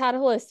we just had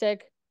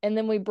holistic and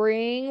then we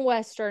bring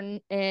Western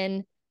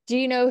in, do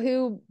you know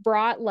who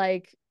brought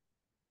like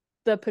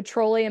the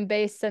petroleum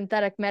based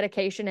synthetic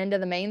medication into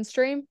the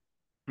mainstream?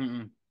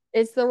 Mm-mm.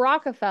 It's the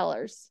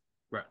Rockefellers.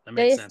 Right. That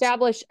They makes sense.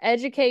 established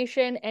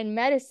education and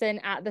medicine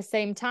at the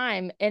same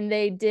time, and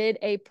they did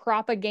a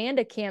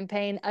propaganda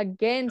campaign Yep.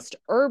 against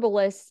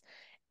herbalists,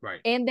 Right.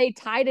 and they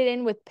tied it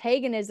in with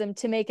paganism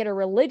to make it a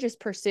religious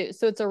pursuit.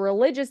 So it's a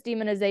religious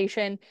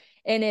demonization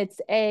and it's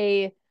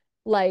a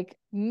like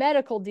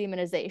medical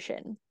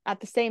demonization. At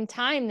the same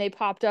time, they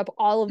popped up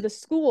all of the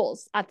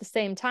schools at the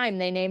same time.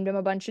 They named them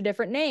a bunch of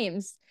different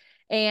names.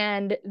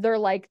 And they're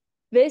like,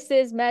 this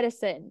is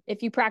medicine.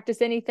 If you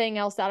practice anything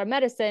else out of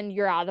medicine,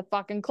 you're out of the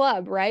fucking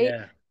club, right?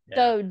 Yeah. Yeah.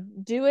 So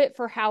do it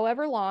for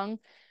however long.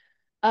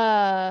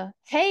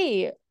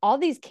 Hey, all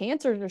these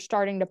cancers are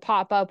starting to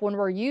pop up when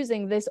we're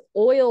using this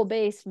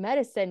oil-based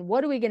medicine.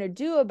 What are we going to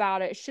do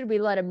about it? Should we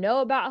let them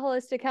know about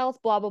holistic health?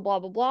 Blah, blah, blah,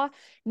 blah, blah.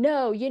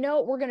 No, you know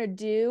what we're going to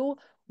do?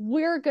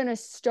 We're going to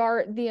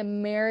start the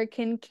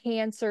American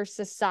Cancer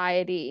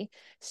Society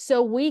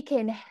so we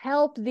can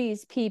help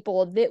these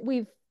people that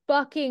we've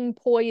fucking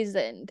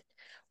poisoned.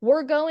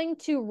 We're going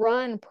to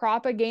run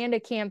propaganda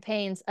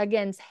campaigns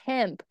against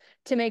hemp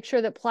to make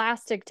sure that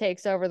plastic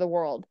takes over the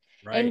world.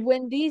 And Right.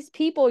 when these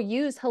people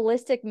use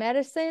holistic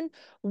medicine,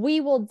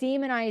 we will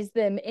demonize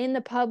them in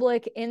the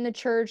public, in the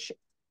church,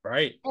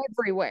 Right.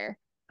 everywhere.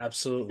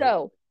 Absolutely.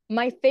 So,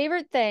 my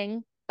favorite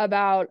thing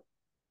about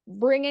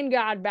bringing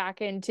God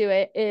back into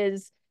it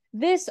is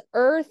this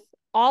earth,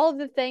 all of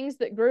the things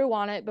that grew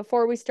on it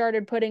before we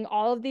started putting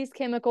all of these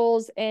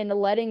chemicals and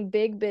letting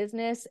big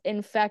business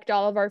infect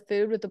all of our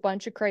food with a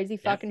bunch of crazy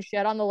Yep. fucking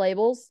shit on the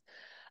labels.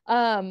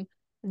 Um,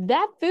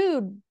 that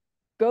food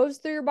goes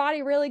through your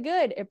body really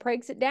good. It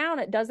breaks it down.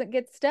 It doesn't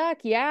get stuck.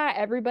 Yeah,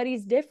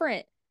 everybody's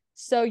different.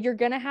 So you're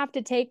going to have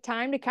to take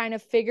time to kind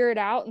of figure it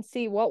out and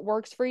see what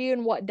works for you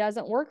and what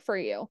doesn't work for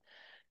you.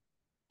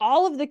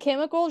 All of the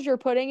chemicals you're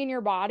putting in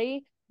your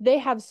body, they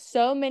have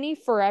so many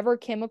forever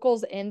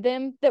chemicals in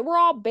them that we're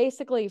all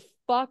basically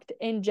fucked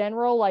in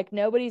general. Like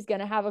nobody's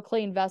going to have a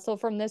clean vessel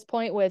from this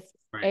point with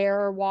Right.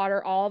 air,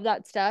 water, all of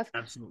that stuff.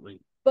 Absolutely.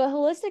 But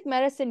holistic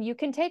medicine, you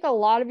can take a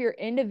lot of your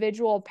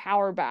individual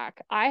power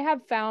back. I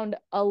have found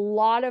a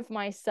lot of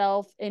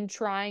myself in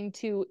trying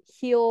to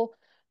heal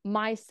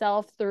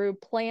myself through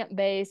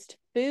plant-based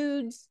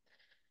foods,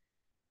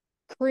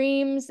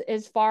 creams,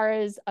 as far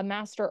as a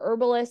master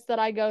herbalist that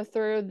I go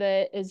through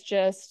that is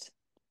just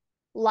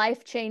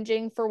life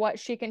changing for what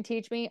she can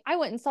teach me. I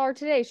went and saw her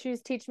today. She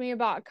was teaching me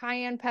about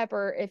cayenne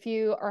pepper if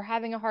you are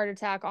having a heart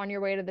attack on your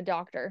way to the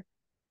doctor.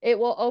 It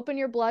will open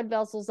your blood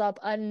vessels up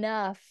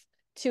enough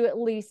to at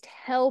least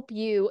help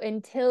you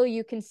until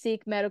you can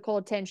seek medical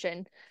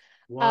attention.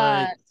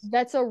 What?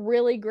 That's a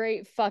really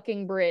great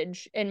fucking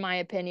bridge, in my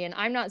opinion.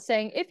 I'm not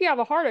saying if you have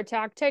a heart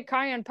attack, take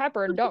cayenne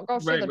pepper and don't go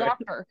see Right. the Right.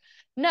 doctor.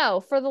 No,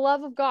 for the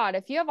love of God,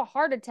 if you have a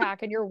heart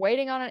attack and you're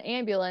waiting on an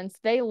ambulance,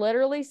 they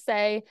literally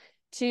say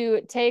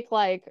to take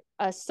like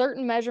a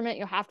certain measurement.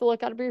 You have to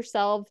look up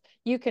yourself.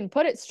 You can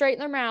put it straight in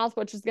their mouth,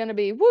 which is going to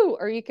be woo,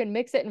 or you can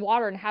mix it in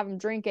water and have them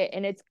drink it,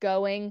 and it's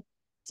going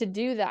to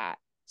do that.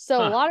 So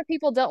a Huh. lot of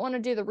people don't want to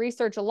do the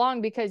research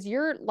along because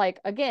you're like,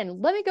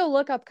 again, let me go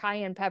look up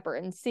cayenne pepper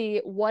and see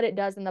what it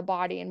does in the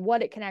body and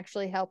what it can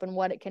actually help and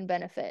what it can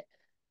benefit.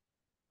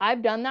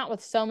 I've done that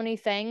with so many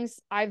things.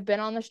 I've been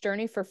on this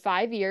journey for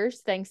 5 years,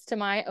 thanks to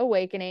my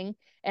awakening,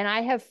 and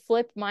I have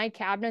flipped my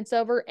cabinets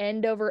over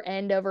end over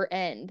end over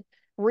end,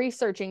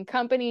 researching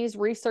companies,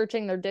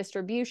 researching their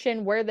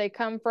distribution, where they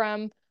come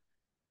from,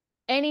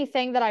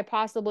 anything that I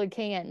possibly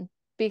can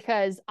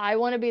because I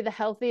want to be the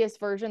healthiest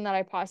version that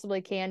I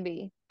possibly can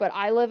be. But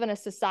I live in a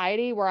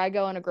society where I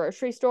go in a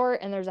grocery store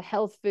and there's a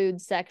health food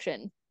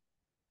section.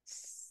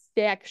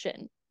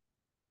 Section.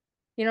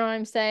 You know what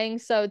I'm saying?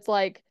 So it's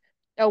like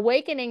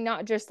awakening,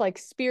 not just like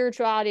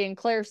spirituality and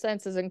clair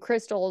senses and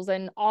crystals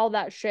and all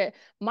that shit.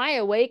 My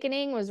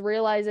awakening was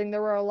realizing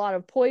there were a lot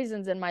of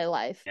poisons in my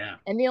life. Yeah.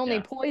 And the only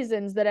Yeah.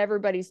 poisons that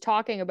everybody's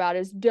talking about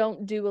is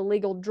don't do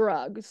illegal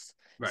drugs.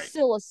 Right.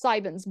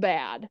 Psilocybin's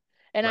bad.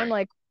 And I'm Right.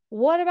 like,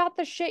 what about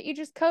the shit you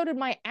just coated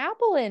my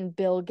apple in,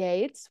 Bill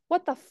Gates?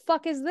 What the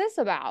fuck is this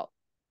about?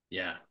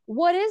 Yeah.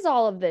 What is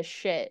all of this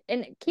shit?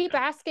 And keep Yeah.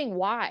 asking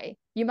why.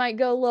 You might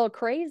go a little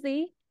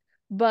crazy,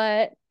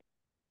 but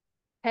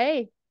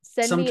hey,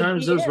 send me a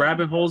Sometimes those DM.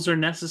 rabbit holes are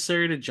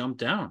necessary to jump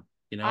down,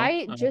 you know?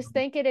 I just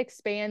think it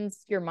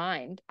expands your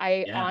mind.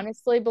 I Yeah.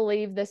 honestly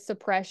believe the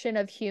suppression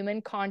of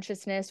human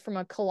consciousness from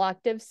a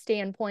collective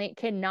standpoint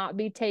cannot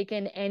be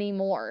taken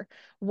anymore.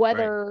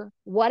 Right.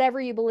 Whatever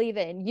you believe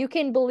in, you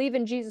can believe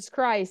in Jesus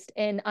Christ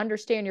and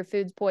understand your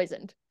food's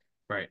poisoned.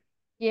 Right.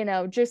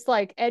 Just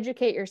like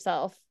educate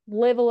yourself,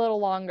 live a little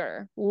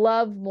longer,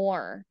 love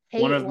more,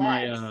 One hate of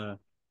my less.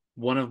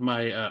 one of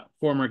my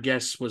former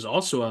guests was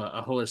also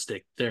a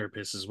holistic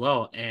therapist as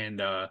well,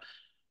 and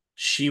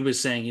she was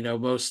saying,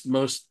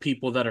 most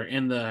people that are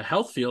in the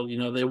health field,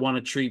 they want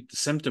to treat the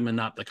symptom and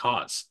not the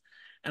cause.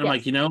 And I'm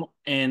like, Yes.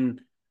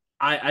 and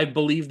I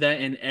believe that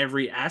in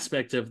every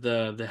aspect of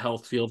the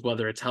health field,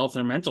 whether it's health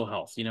or mental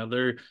health.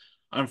 There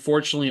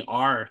unfortunately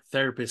are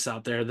therapists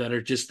out there that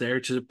are just there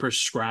to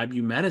prescribe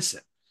you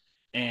medicine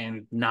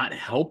and not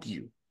help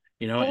you.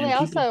 Well, they And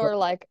also people are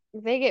like,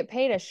 they get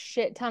paid a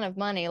shit ton of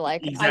money.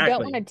 Like, I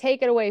don't want exactly to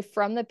take it away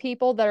from the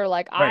people that are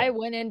like, I right,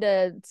 went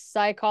into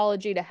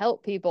psychology to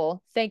help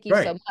people. Thank you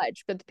so right,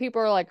 much. But the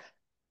people are like,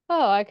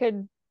 oh, I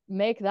could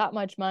make that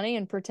much money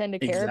and pretend to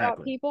care about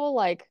exactly. people.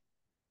 Like,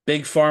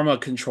 Big pharma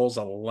controls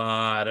a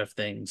lot of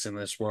things in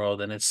this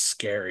world, and it's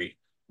scary.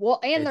 well,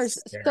 and It's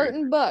there's scary.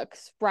 certain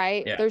books,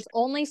 right? Yeah. There's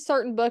only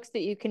certain books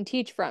that you can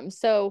teach from.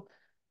 So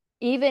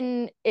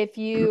even if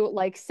you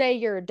like say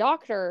you're a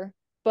doctor,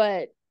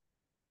 but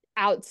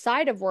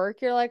outside of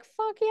work, you're like,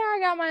 fuck yeah, I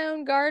got my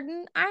own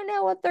garden. I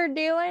know what they're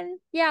doing.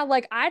 Yeah,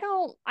 like I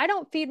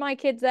don't feed my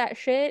kids that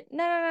shit.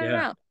 No, no, no,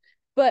 Yeah. no.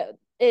 But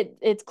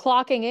it's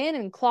clocking in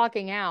and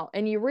clocking out.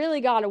 And you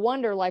really got to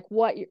wonder like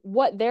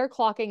what they're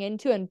clocking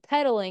into and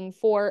peddling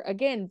for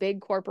again, big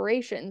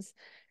corporations.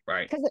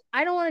 Right. Because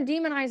I don't want to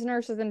demonize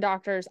nurses and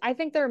doctors. I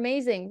think they're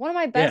amazing. One of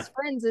my Yeah. best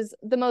friends is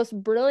the most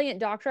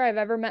brilliant doctor I've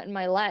ever met in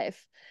my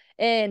life.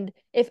 And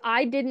if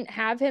I didn't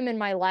have him in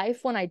my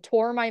life when I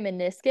tore my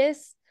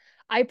meniscus,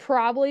 I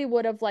probably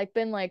would have like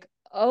been like,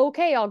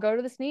 okay, I'll go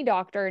to this knee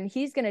doctor and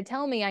he's going to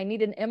tell me I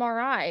need an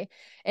MRI.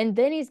 And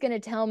then he's going to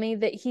tell me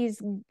that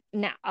he's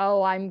now,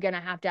 oh, I'm going to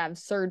have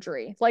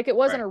surgery. Like it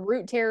wasn't Right. a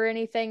root tear or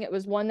anything. It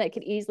was one that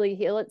could easily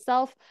heal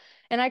itself.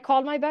 And I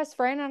called my best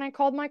friend and I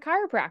called my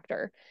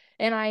chiropractor.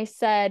 And I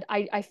said,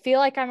 I feel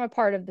like I'm a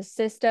part of the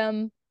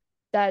system.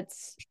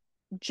 That's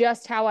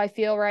just how I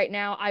feel right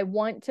now. I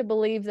want to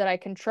believe that I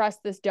can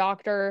trust this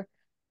doctor,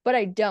 but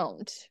I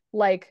don't.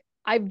 Like,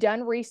 I've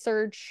done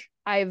research,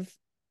 I've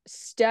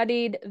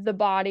studied the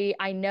body,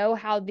 I know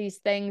how these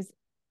things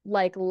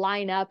like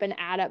line up and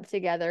add up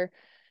together.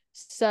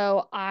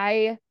 So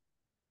I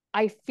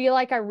feel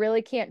like I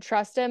really can't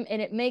trust him.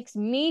 And it makes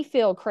me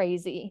feel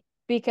crazy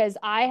because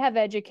I have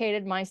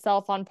educated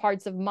myself on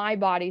parts of my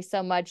body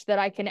so much that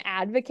I can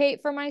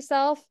advocate for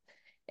myself.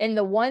 And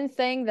the one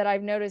thing that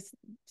I've noticed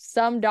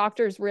some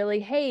doctors really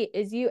hate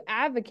is you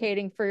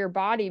advocating for your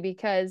body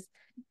because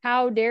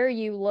how dare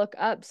you look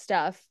up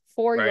stuff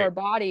for your Right.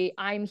 body?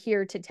 I'm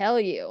here to tell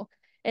you.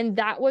 And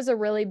that was a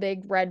really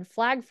big red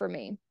flag for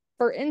me.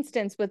 For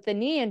instance, with the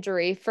knee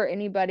injury, for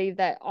anybody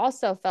that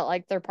also felt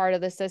like they're part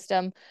of the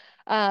system,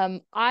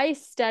 I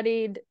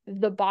studied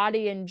the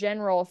body in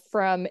general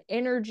from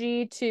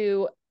energy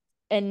to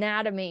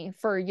anatomy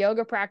for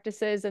yoga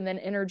practices and then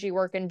energy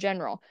work in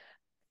general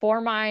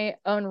for my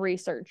own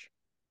research.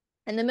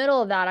 In the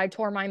middle of that, I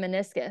tore my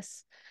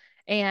meniscus.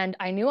 And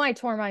I knew I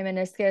tore my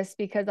meniscus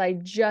because I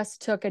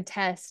just took a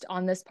test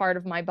on this part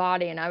of my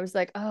body. And I was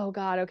like, oh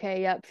God,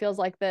 okay, yep, feels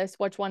like this.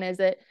 Which one is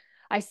it?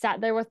 I sat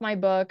there with my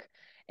book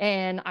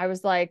and I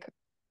was like,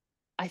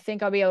 I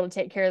think I'll be able to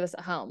take care of this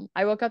at home.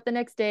 I woke up the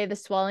next day, the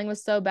swelling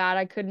was so bad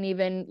I couldn't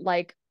even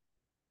like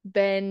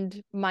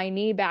bend my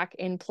knee back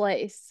in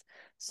place.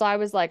 So I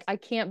was like, I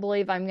can't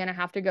believe I'm going to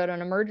have to go to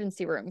an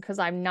emergency room because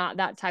I'm not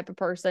that type of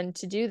person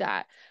to do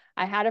that.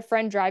 I had a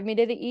friend drive me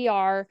to the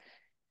ER.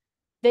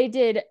 They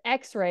did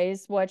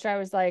x-rays, which I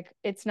was like,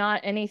 it's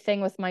not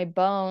anything with my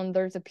bone.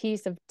 There's a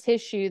piece of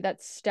tissue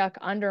that's stuck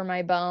under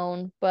my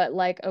bone, but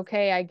like,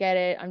 okay, I get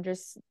it.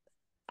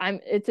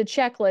 It's a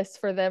checklist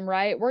for them,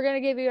 right? We're going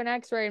to give you an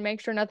x-ray and make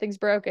sure nothing's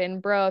broken.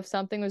 Bro, if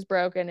something was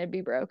broken, it'd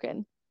be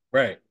broken.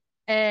 Right.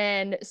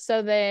 And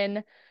so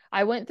then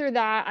I went through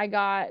that. I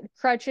got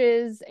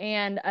crutches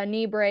and a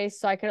knee brace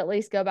so I could at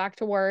least go back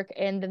to work.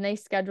 And then they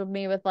scheduled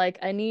me with like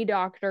a knee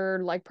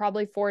doctor, like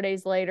probably 4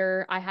 days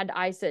later. I had to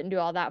ice it and do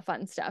all that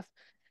fun stuff.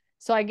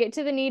 So I get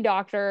to the knee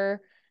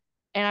doctor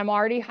and I'm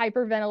already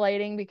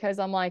hyperventilating because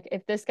I'm like,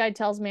 if this guy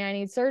tells me I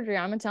need surgery,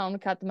 I'm gonna tell him to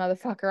cut the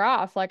motherfucker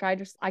off. Like,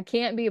 I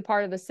can't be a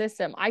part of the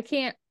system. I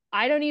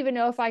don't even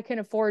know if I can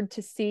afford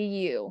to see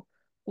you.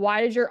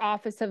 Why does your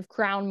office have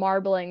crown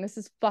marbling? This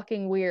is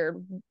fucking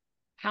weird.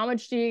 How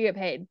much do you get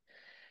paid?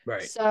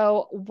 Right.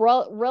 So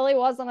really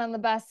wasn't in the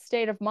best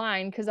state of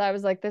mind because I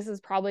was like, this is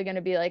probably going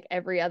to be like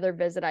every other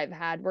visit I've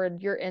had where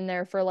you're in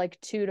there for like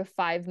 2 to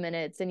 5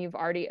 minutes and you've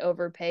already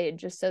overpaid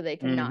just so they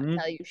can not Mm-hmm.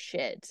 tell you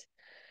shit.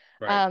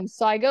 Right.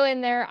 So I go in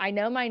there. I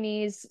know my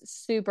knee's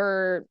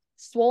super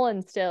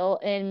swollen still,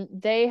 and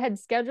they had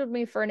scheduled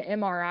me for an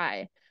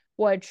MRI.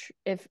 Which,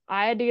 if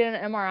I had to get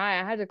an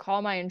MRI, I had to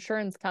call my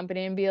insurance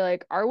company and be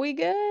like, "Are we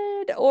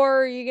good,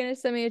 or are you gonna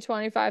send me a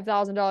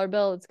 $25,000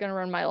 bill that's gonna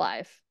run my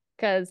life?"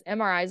 Because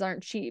MRIs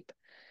aren't cheap.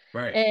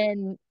 Right.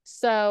 And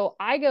so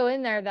I go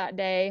in there that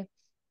day.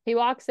 He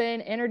walks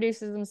in,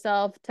 introduces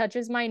himself,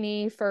 touches my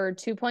knee for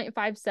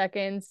 2.5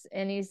 seconds,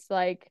 and he's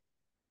like,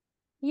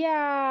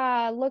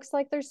 yeah, looks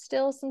like there's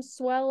still some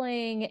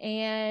swelling,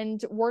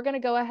 and we're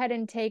gonna go ahead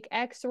and take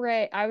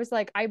x-ray. I was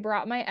like, I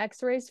brought my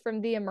x-rays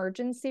from the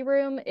emergency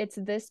room. It's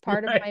this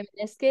part of Right. my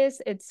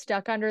meniscus. It's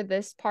stuck under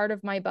this part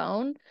of my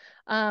bone.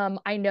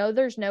 I know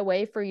there's no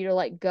way for you to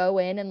like go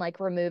in and like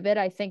remove it.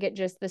 I think it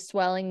just the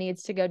swelling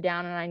needs to go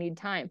down and I need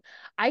time.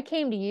 I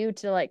came to you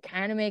to like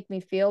kind of make me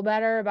feel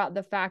better about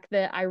the fact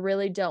that I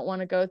really don't want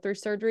to go through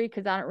surgery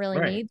because I don't really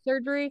Right. need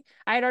surgery.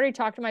 I had already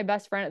talked to my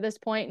best friend at this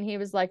point and he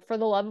was like, for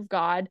the love of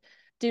God,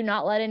 do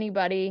not let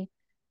anybody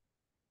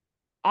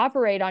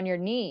operate on your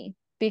knee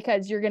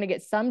because you're going to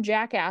get some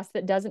jackass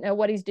that doesn't know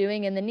what he's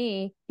doing in the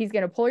knee. He's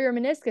going to pull your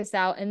meniscus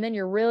out and then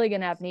you're really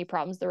going to have knee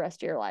problems the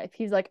rest of your life.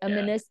 He's like, a Yeah.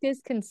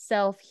 meniscus can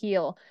self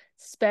heal,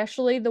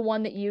 especially the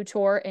one that you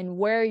tore and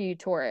where you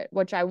tore it,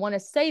 which I want to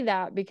say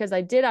that because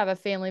I did have a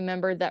family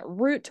member that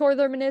root tore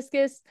their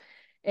meniscus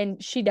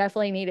and she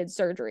definitely needed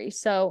surgery.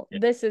 So Yeah.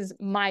 this is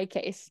my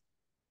case.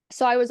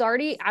 So I was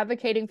already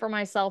advocating for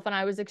myself and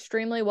I was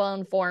extremely well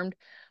informed.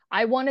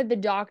 I wanted the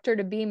doctor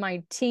to be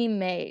my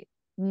teammate,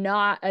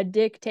 not a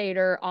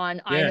dictator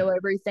on I know Yeah.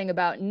 everything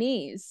about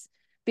knees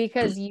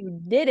because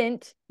you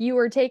didn't. You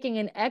were taking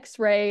an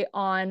x-ray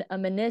on a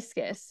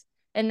meniscus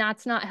and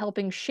that's not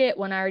helping shit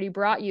when I already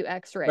brought you Right.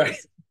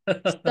 x-rays.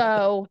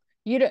 So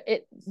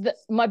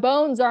my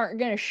bones aren't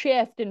going to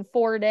shift in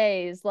 4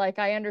 days. Like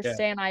I Yeah.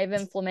 understand I have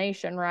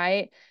inflammation,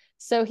 right?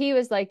 So he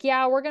was like,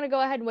 yeah, we're going to go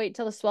ahead and wait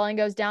till the swelling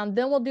goes down.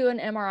 Then we'll do an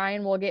MRI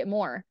and we'll get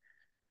more.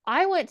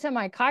 I went to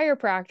my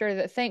chiropractor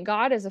that thank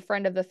God is a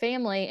friend of the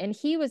family, and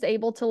he was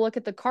able to look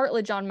at the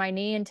cartilage on my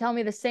knee and tell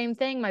me the same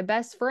thing my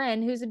best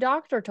friend, who's a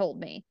doctor, told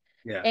me.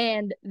 Yeah.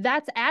 And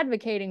that's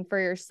advocating for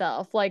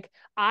yourself. Like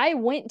I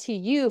went to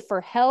you for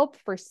help,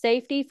 for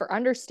safety, for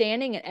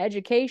understanding and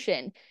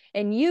education,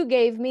 and you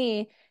gave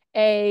me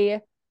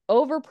a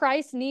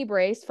overpriced knee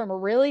brace from a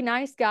really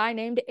nice guy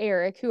named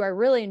Eric, who I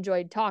really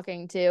enjoyed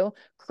talking to,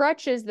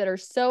 crutches that are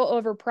so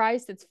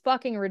overpriced, it's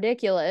fucking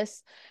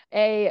ridiculous,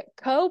 a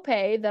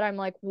copay that I'm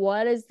like,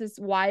 what is this?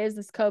 Why is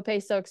this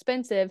copay so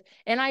expensive?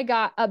 And I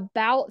got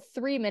about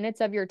 3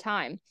 minutes of your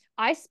time.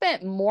 I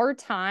spent more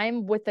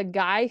time with the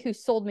guy who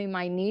sold me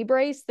my knee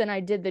brace than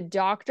I did the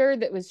doctor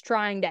that was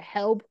trying to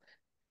help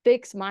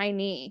fix my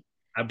knee.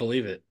 I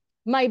believe it.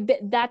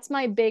 That's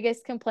my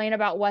biggest complaint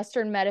about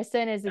Western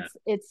medicine is Yeah.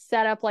 it's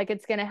set up like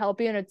it's going to help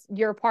you and it's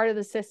you're part of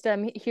the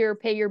system. Here,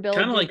 pay your bill,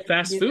 Kind of do like this,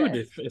 fast do food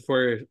this. if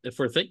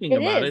we're thinking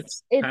It about it,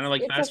 is. it's kind It's of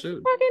like it's a fast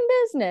food. fucking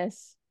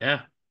business.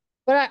 Yeah.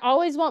 But I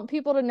always want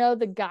people to know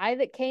the guy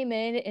that came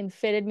in and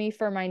fitted me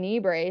for my knee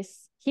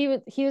brace. He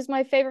was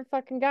my favorite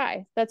fucking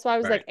guy. That's why I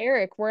was like, Right.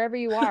 Eric, wherever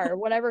you are,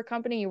 whatever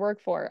company you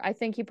work for, I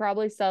think he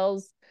probably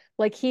sells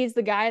like he's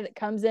the guy that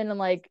comes in and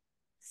like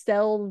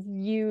sells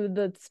you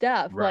the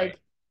stuff. Right. Like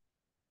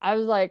I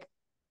was like,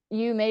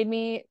 you made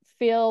me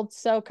feel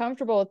so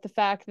comfortable with the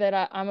fact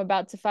that I'm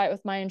about to fight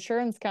with my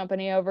insurance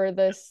company over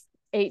this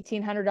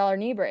 $1,800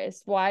 knee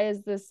brace. Why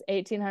is this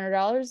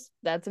 $1,800?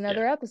 That's Yeah.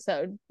 another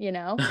episode, you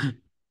know?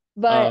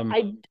 But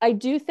Um, I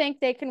do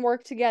think they can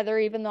work together,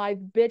 even though I've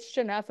bitched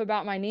enough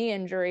about my knee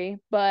injury.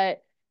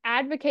 But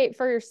advocate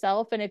for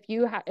yourself, and if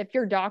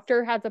your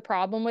doctor has a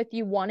problem with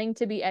you wanting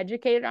to be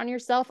educated on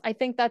yourself, I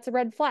think that's a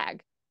red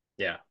flag,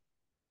 yeah.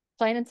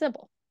 plain and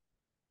simple.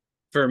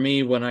 For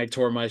me, when I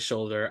tore my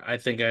shoulder, I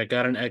think I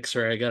got an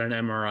X-ray, I got an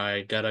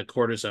MRI, got a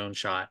cortisone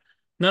shot.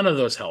 None of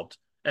those helped.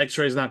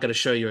 X-ray is not going to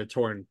show you a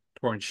torn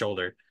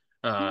shoulder.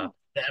 No,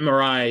 The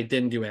MRI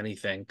didn't do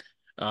anything.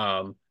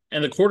 And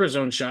the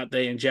cortisone shot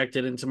they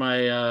injected into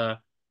my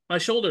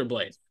shoulder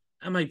blade.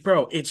 I'm like,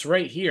 bro, it's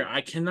right here.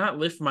 I cannot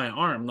lift my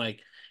arm.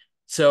 Like,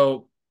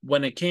 so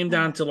when it came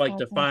down to like back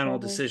the and final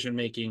shoulders. decision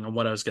making on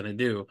what I was going to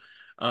do,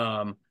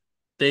 um,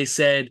 they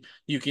said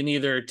you can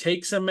either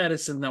take some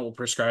medicine that will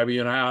prescribe you,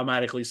 and I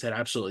automatically said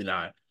absolutely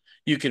not.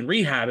 You can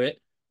rehab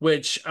it,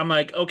 which I'm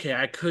like, okay,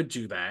 I could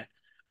do that,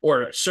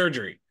 or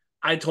surgery.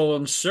 I told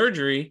them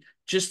surgery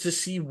just to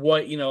see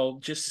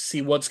just to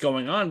see what's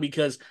going on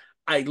because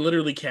I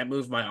literally can't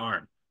move my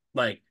arm.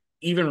 Like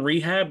even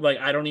rehab, like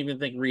I don't even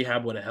think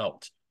rehab would have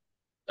helped.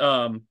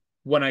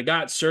 When I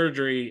got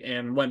surgery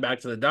and went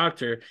back to the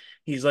doctor,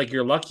 he's like,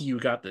 "You're lucky you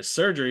got this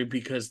surgery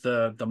because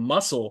the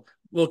muscle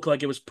looked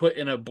like it was put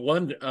in a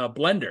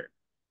blender."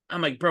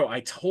 I'm like, "Bro, I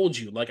told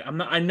you. Like, I'm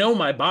not. I know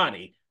my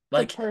body. The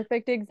Like,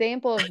 perfect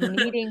example of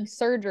needing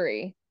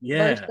surgery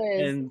yeah, versus,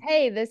 and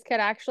hey, this could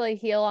actually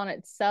heal on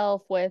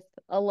itself with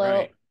a right,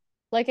 little,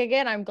 like,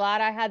 again, I'm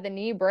glad I had the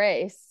knee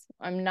brace.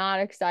 I'm not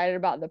excited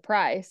about the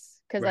price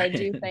because I right,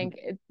 do think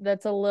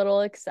that's a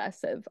little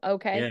excessive.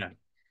 Okay.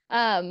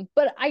 yeah,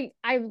 But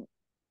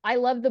I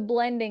love the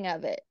blending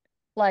of it.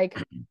 Like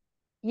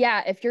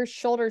yeah, if your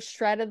shoulder's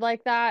shredded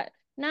like that,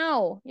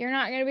 no, you're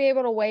not going to be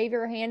able to wave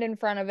your hand in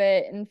front of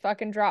it and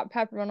fucking drop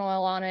peppermint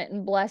oil on it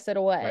and bless it right,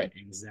 away.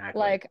 exactly,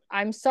 Like,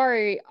 I'm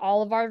sorry,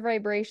 all of our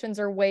vibrations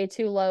are way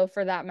too low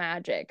for that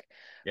magic.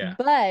 yeah,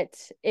 But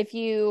if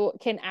you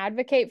can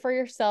advocate for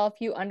yourself,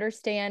 you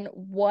understand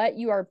what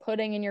you are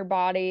putting in your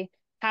body,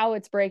 how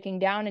it's breaking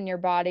down in your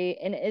body,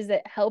 and is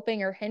it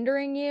helping or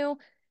hindering you,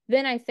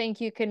 then I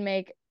think you can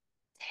make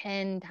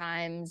 10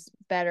 times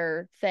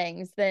better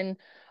things than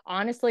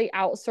honestly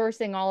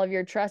outsourcing all of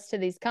your trust to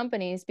these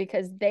companies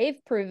because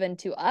they've proven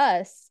to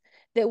us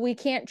that we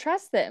can't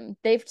trust them.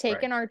 They've right,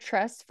 taken our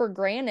trust for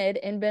granted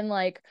and been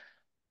like,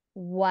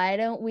 why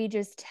don't we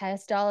just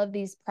test all of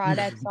these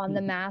products on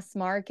the mass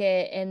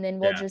market and then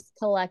we'll Yeah. just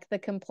collect the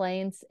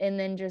complaints and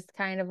then just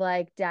kind of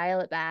like dial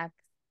it back.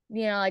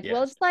 Like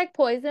we'll Yes. just like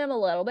poison them a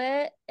little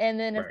bit. And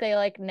then if Right. they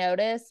like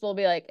notice, we'll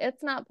be like,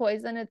 it's not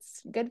poison,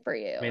 it's good for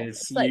I mean, you.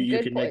 it's It's you. like You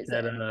good can make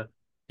that. poison.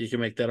 You can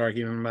make that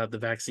argument about the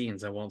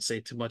vaccines. I won't say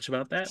too much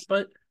about that,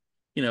 but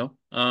we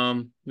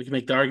can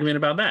make the argument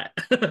about that.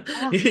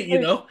 Ah, you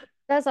know.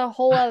 that's a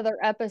whole other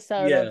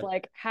episode of Yeah.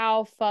 like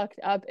how fucked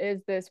up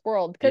is this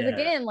world? Because Yeah.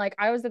 again, like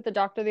I was at the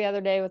doctor the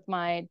other day with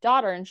my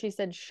daughter and she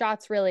said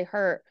shots really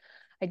hurt.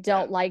 I Yeah.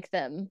 don't like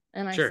them.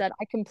 And I Sure. said,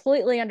 I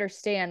completely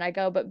understand. I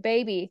go, but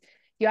baby,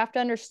 you have to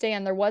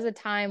understand there was a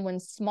time when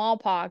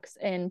smallpox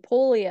and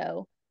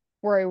polio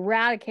were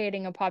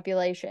eradicating a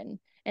population.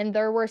 And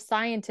there were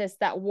scientists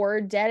that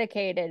were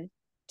dedicated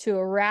to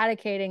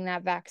eradicating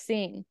that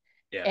vaccine.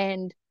 Yeah.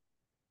 And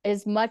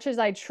as much as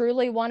I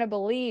truly want to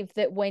believe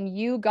that when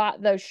you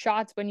got those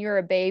shots when you're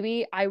a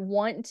baby, I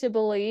want to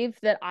believe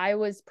that I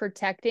was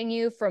protecting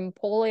you from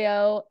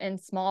polio and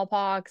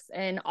smallpox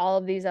and all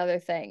of these other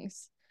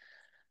things.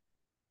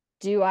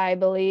 Do I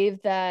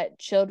believe that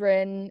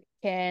children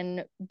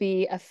can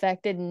be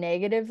affected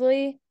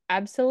negatively?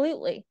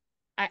 Absolutely.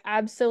 I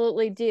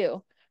absolutely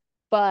do.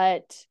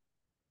 But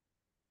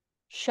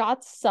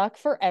shots suck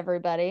for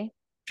everybody.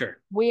 Sure.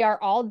 We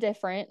are all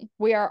different.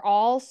 We are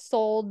all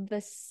sold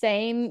the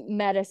same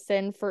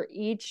medicine for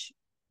each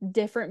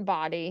different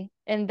body.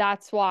 And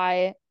that's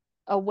why,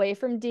 away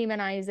from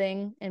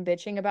demonizing and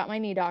bitching about my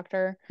knee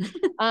doctor,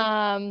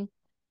 um,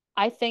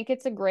 I think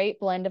it's a great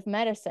blend of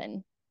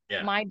medicine.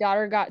 Yeah. My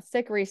daughter got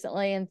sick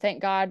recently, and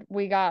thank God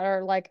we got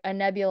her like a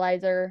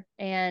nebulizer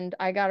and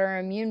I got her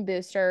an immune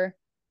booster.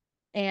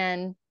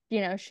 And,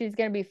 she's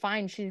going to be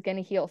fine. She's going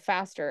to heal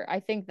faster. I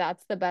think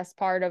that's the best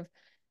part of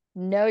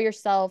know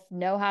yourself,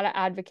 know how to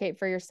advocate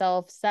for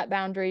yourself, set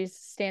boundaries,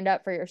 stand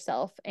up for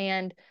yourself.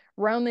 And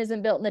Rome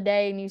isn't built in a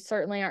day, and you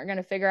certainly aren't going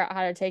to figure out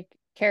how to take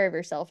care of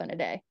yourself in a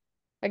day.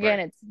 Again,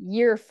 Right. it's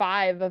year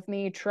 5 of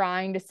me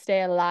trying to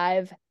stay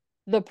alive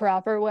the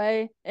proper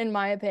way, in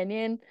my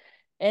opinion.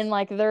 And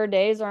like there are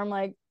days where I'm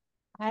like,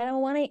 I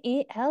don't want to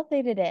eat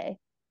healthy today.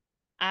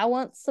 I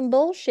want some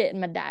bullshit in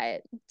my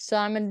diet. So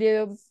I'm gonna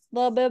do a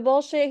little bit of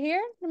bullshit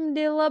here. I'm gonna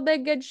do a little bit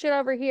of good shit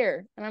over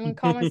here. And I'm gonna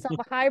call myself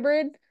a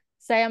hybrid,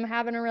 say I'm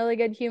having a really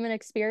good human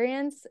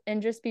experience,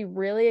 and just be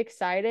really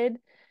excited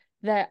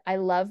that I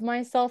love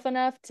myself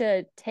enough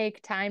to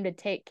take time to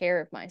take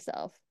care of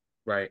myself.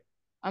 Right.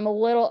 I'm a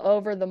little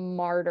over the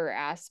martyr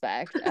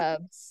aspect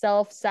of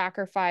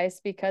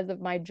self-sacrifice because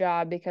of my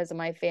job, because of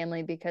my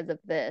family, because of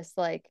this.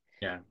 Like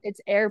Yeah.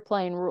 it's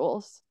airplane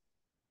rules.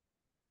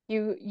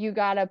 You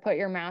got to put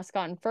your mask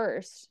on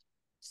first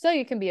so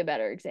you can be a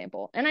better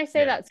example. And I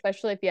say Yeah. that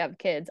especially if you have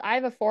kids. I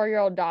have a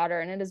 4-year-old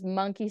daughter and it is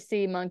monkey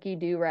see monkey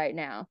do right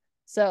now.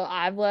 So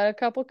I've let a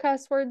couple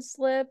cuss words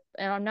slip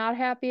and I'm not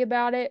happy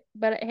about it,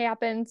 but it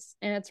happens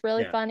and it's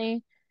really Yeah.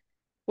 funny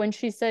when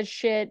she says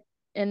shit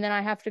and then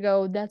I have to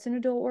go, that's an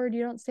adult word,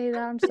 you don't say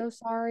that, I'm so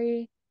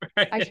sorry.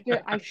 Right.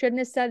 I shouldn't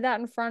have said that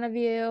in front of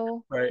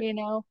you. Right.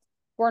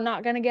 We're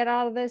not going to get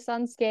out of this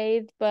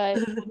unscathed, but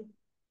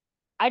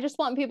I just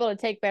want people to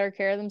take better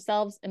care of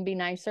themselves and be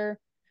nicer.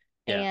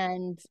 Yeah.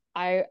 And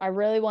I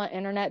really want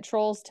internet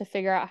trolls to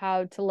figure out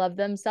how to love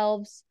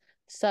themselves.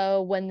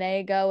 So when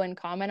they go and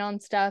comment on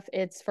stuff,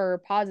 it's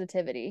for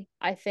positivity.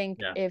 I think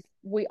Yeah. if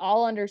we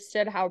all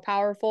understood how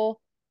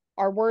powerful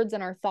our words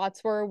and our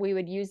thoughts were, we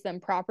would use them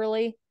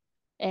properly.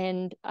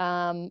 And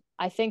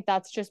I think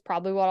that's just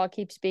probably what I'll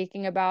keep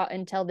speaking about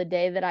until the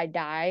day that I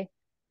die,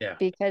 Yeah.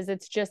 because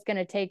it's just going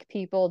to take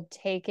people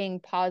taking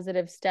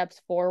positive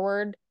steps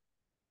forward.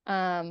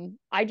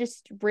 I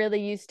just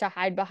really used to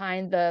hide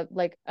behind the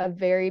like a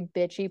very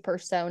bitchy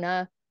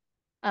persona,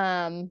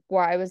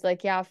 where I was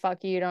like, yeah,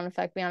 fuck you, don't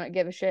affect me, I don't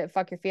give a shit,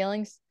 fuck your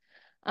feelings.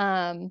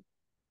 um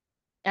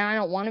and I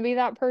don't want to be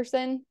that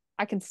person.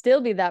 I can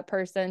still be that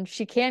person.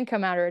 She can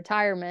come out of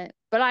retirement,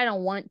 but I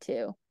don't want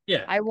to.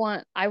 Yeah. I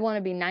want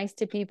to be nice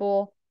to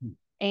people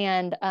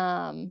and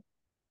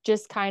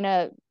just kind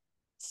of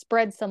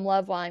spread some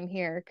love while I'm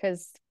here,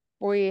 because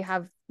we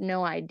have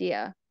no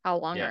idea how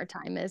long Yeah. our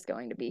time is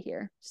going to be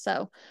here.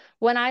 So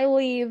when I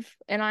leave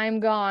and I'm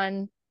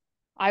gone,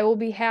 I will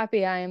be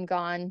happy I am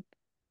gone,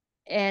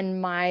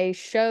 and my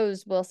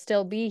shows will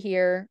still be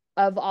here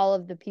of all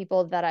of the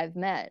people that I've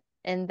met.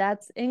 And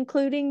that's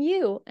including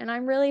you. And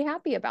I'm really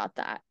happy about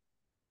that.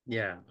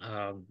 Yeah.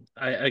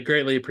 I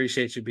greatly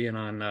appreciate you being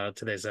on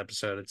today's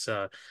episode.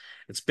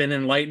 It's been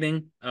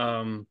enlightening.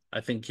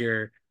 I think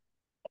your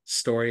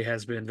story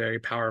has been very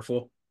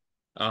powerful.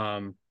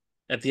 Um,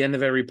 at the end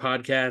of every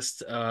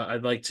podcast,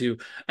 I'd like to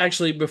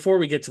actually, before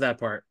we get to that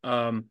part,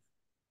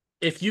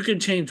 if you can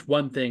change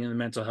one thing in the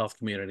mental health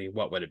community,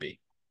 what would it be?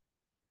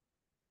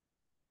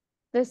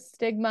 The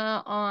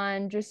stigma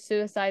on just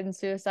suicide and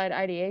suicide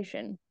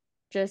ideation.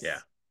 Yeah, Just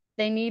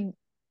they need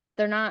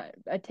they're not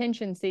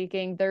attention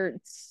seeking. They're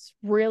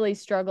really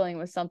struggling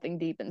with something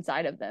deep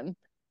inside of them.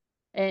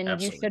 And you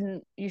absolutely.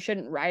 shouldn't you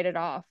shouldn't write it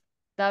off.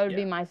 That would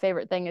be Yeah, my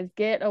favorite thing is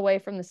get away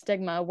from the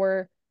stigma.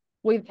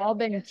 we've all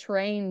been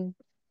trained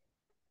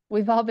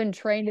we've all been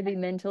trained to be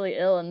mentally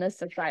ill in this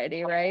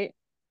society, right?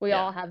 We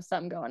Yeah, all have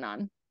something going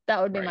on.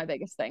 That would be my right.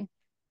 biggest thing.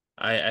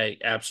 I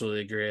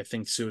absolutely agree. I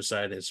think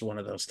suicide is one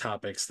of those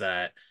topics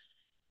that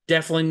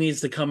definitely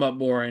needs to come up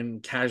more in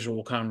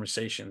casual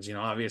conversations.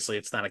 Obviously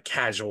it's not a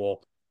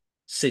casual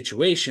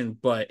situation,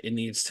 but it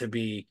needs to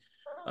be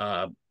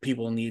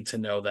people need to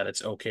know that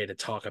it's okay to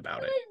talk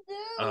about it.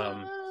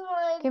 Um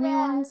Give me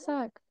one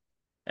sec.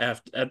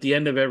 at the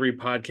end of every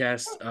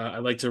podcast, I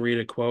like to read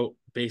a quote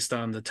based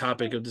on the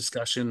topic of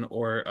discussion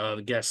or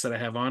the guests that I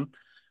have on.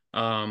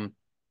 Um,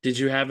 did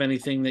you have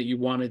anything that you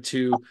wanted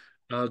to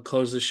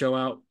close the show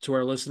out to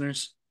our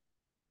listeners?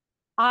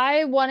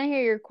 I want to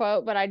hear your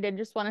quote, but I did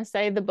just want to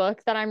say the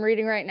book that I'm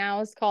reading right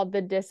now is called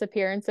The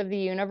Disappearance of the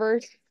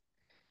Universe.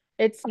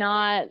 It's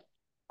not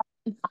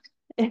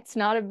it's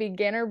not a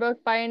beginner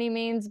book by any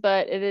means,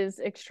 but it is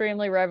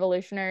extremely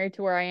revolutionary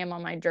to where I am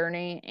on my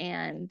journey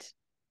and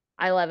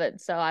I love it,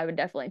 so I would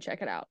definitely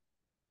check it out.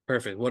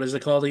 Perfect. What is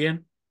it called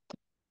again?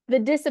 The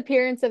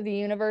Disappearance of the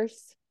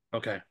Universe.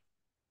 Okay,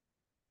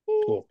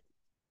 cool.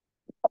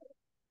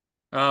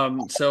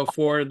 So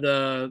for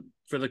the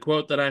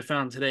quote that I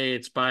found today,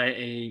 it's by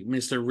a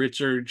Mr.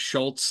 Richard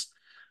Schultz.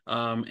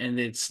 And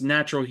it's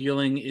natural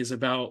healing is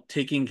about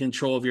taking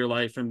control of your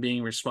life and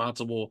being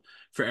responsible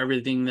for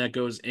everything that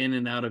goes in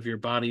and out of your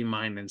body,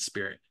 mind, and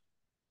spirit.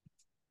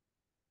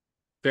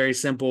 Very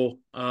simple,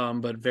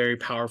 but very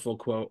powerful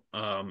quote.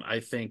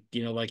 I think,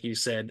 like you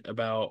said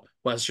about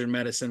Western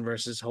medicine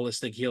versus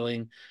holistic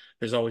healing,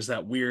 there's always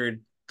that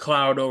weird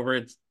cloud over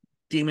it,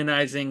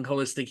 demonizing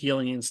holistic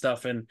healing and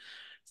stuff. And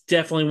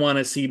definitely want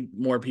to see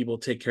more people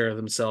take care of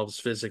themselves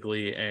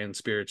physically and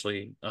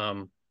spiritually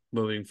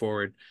moving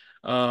forward.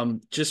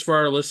 Just for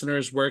our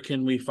listeners, where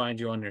can we find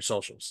you on your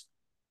socials?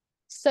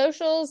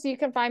 Socials, you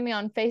can find me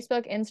on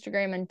Facebook,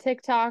 Instagram, and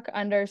TikTok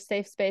under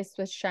Safe Space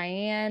with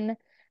Cheyenne.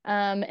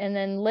 And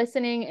then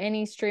listening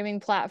any streaming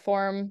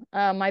platform.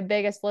 My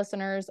biggest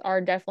listeners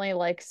are definitely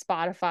like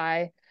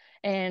Spotify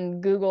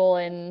and Google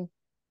and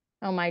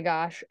oh my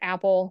gosh,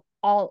 Apple,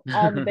 all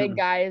the big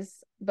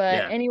guys. But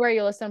Yeah, anywhere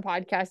you listen to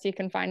podcasts, you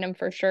can find them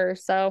for sure.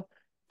 So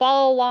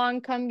follow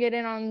along, come get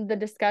in on the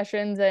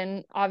discussions,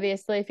 and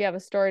obviously, if you have a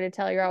story to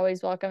tell, you're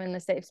always welcome in the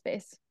safe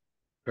space.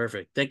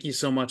 perfect. Thank you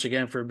so much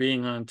again for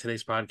being on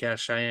today's podcast,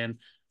 Cheyenne.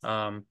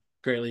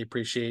 Greatly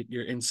appreciate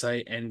your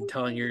insight and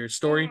telling your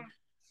story.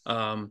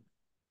 Um,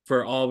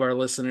 for all of our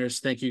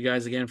listeners, thank you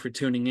guys again for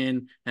tuning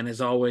in. And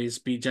as always,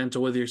 be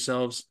gentle with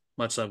yourselves.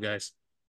 Much love, guys.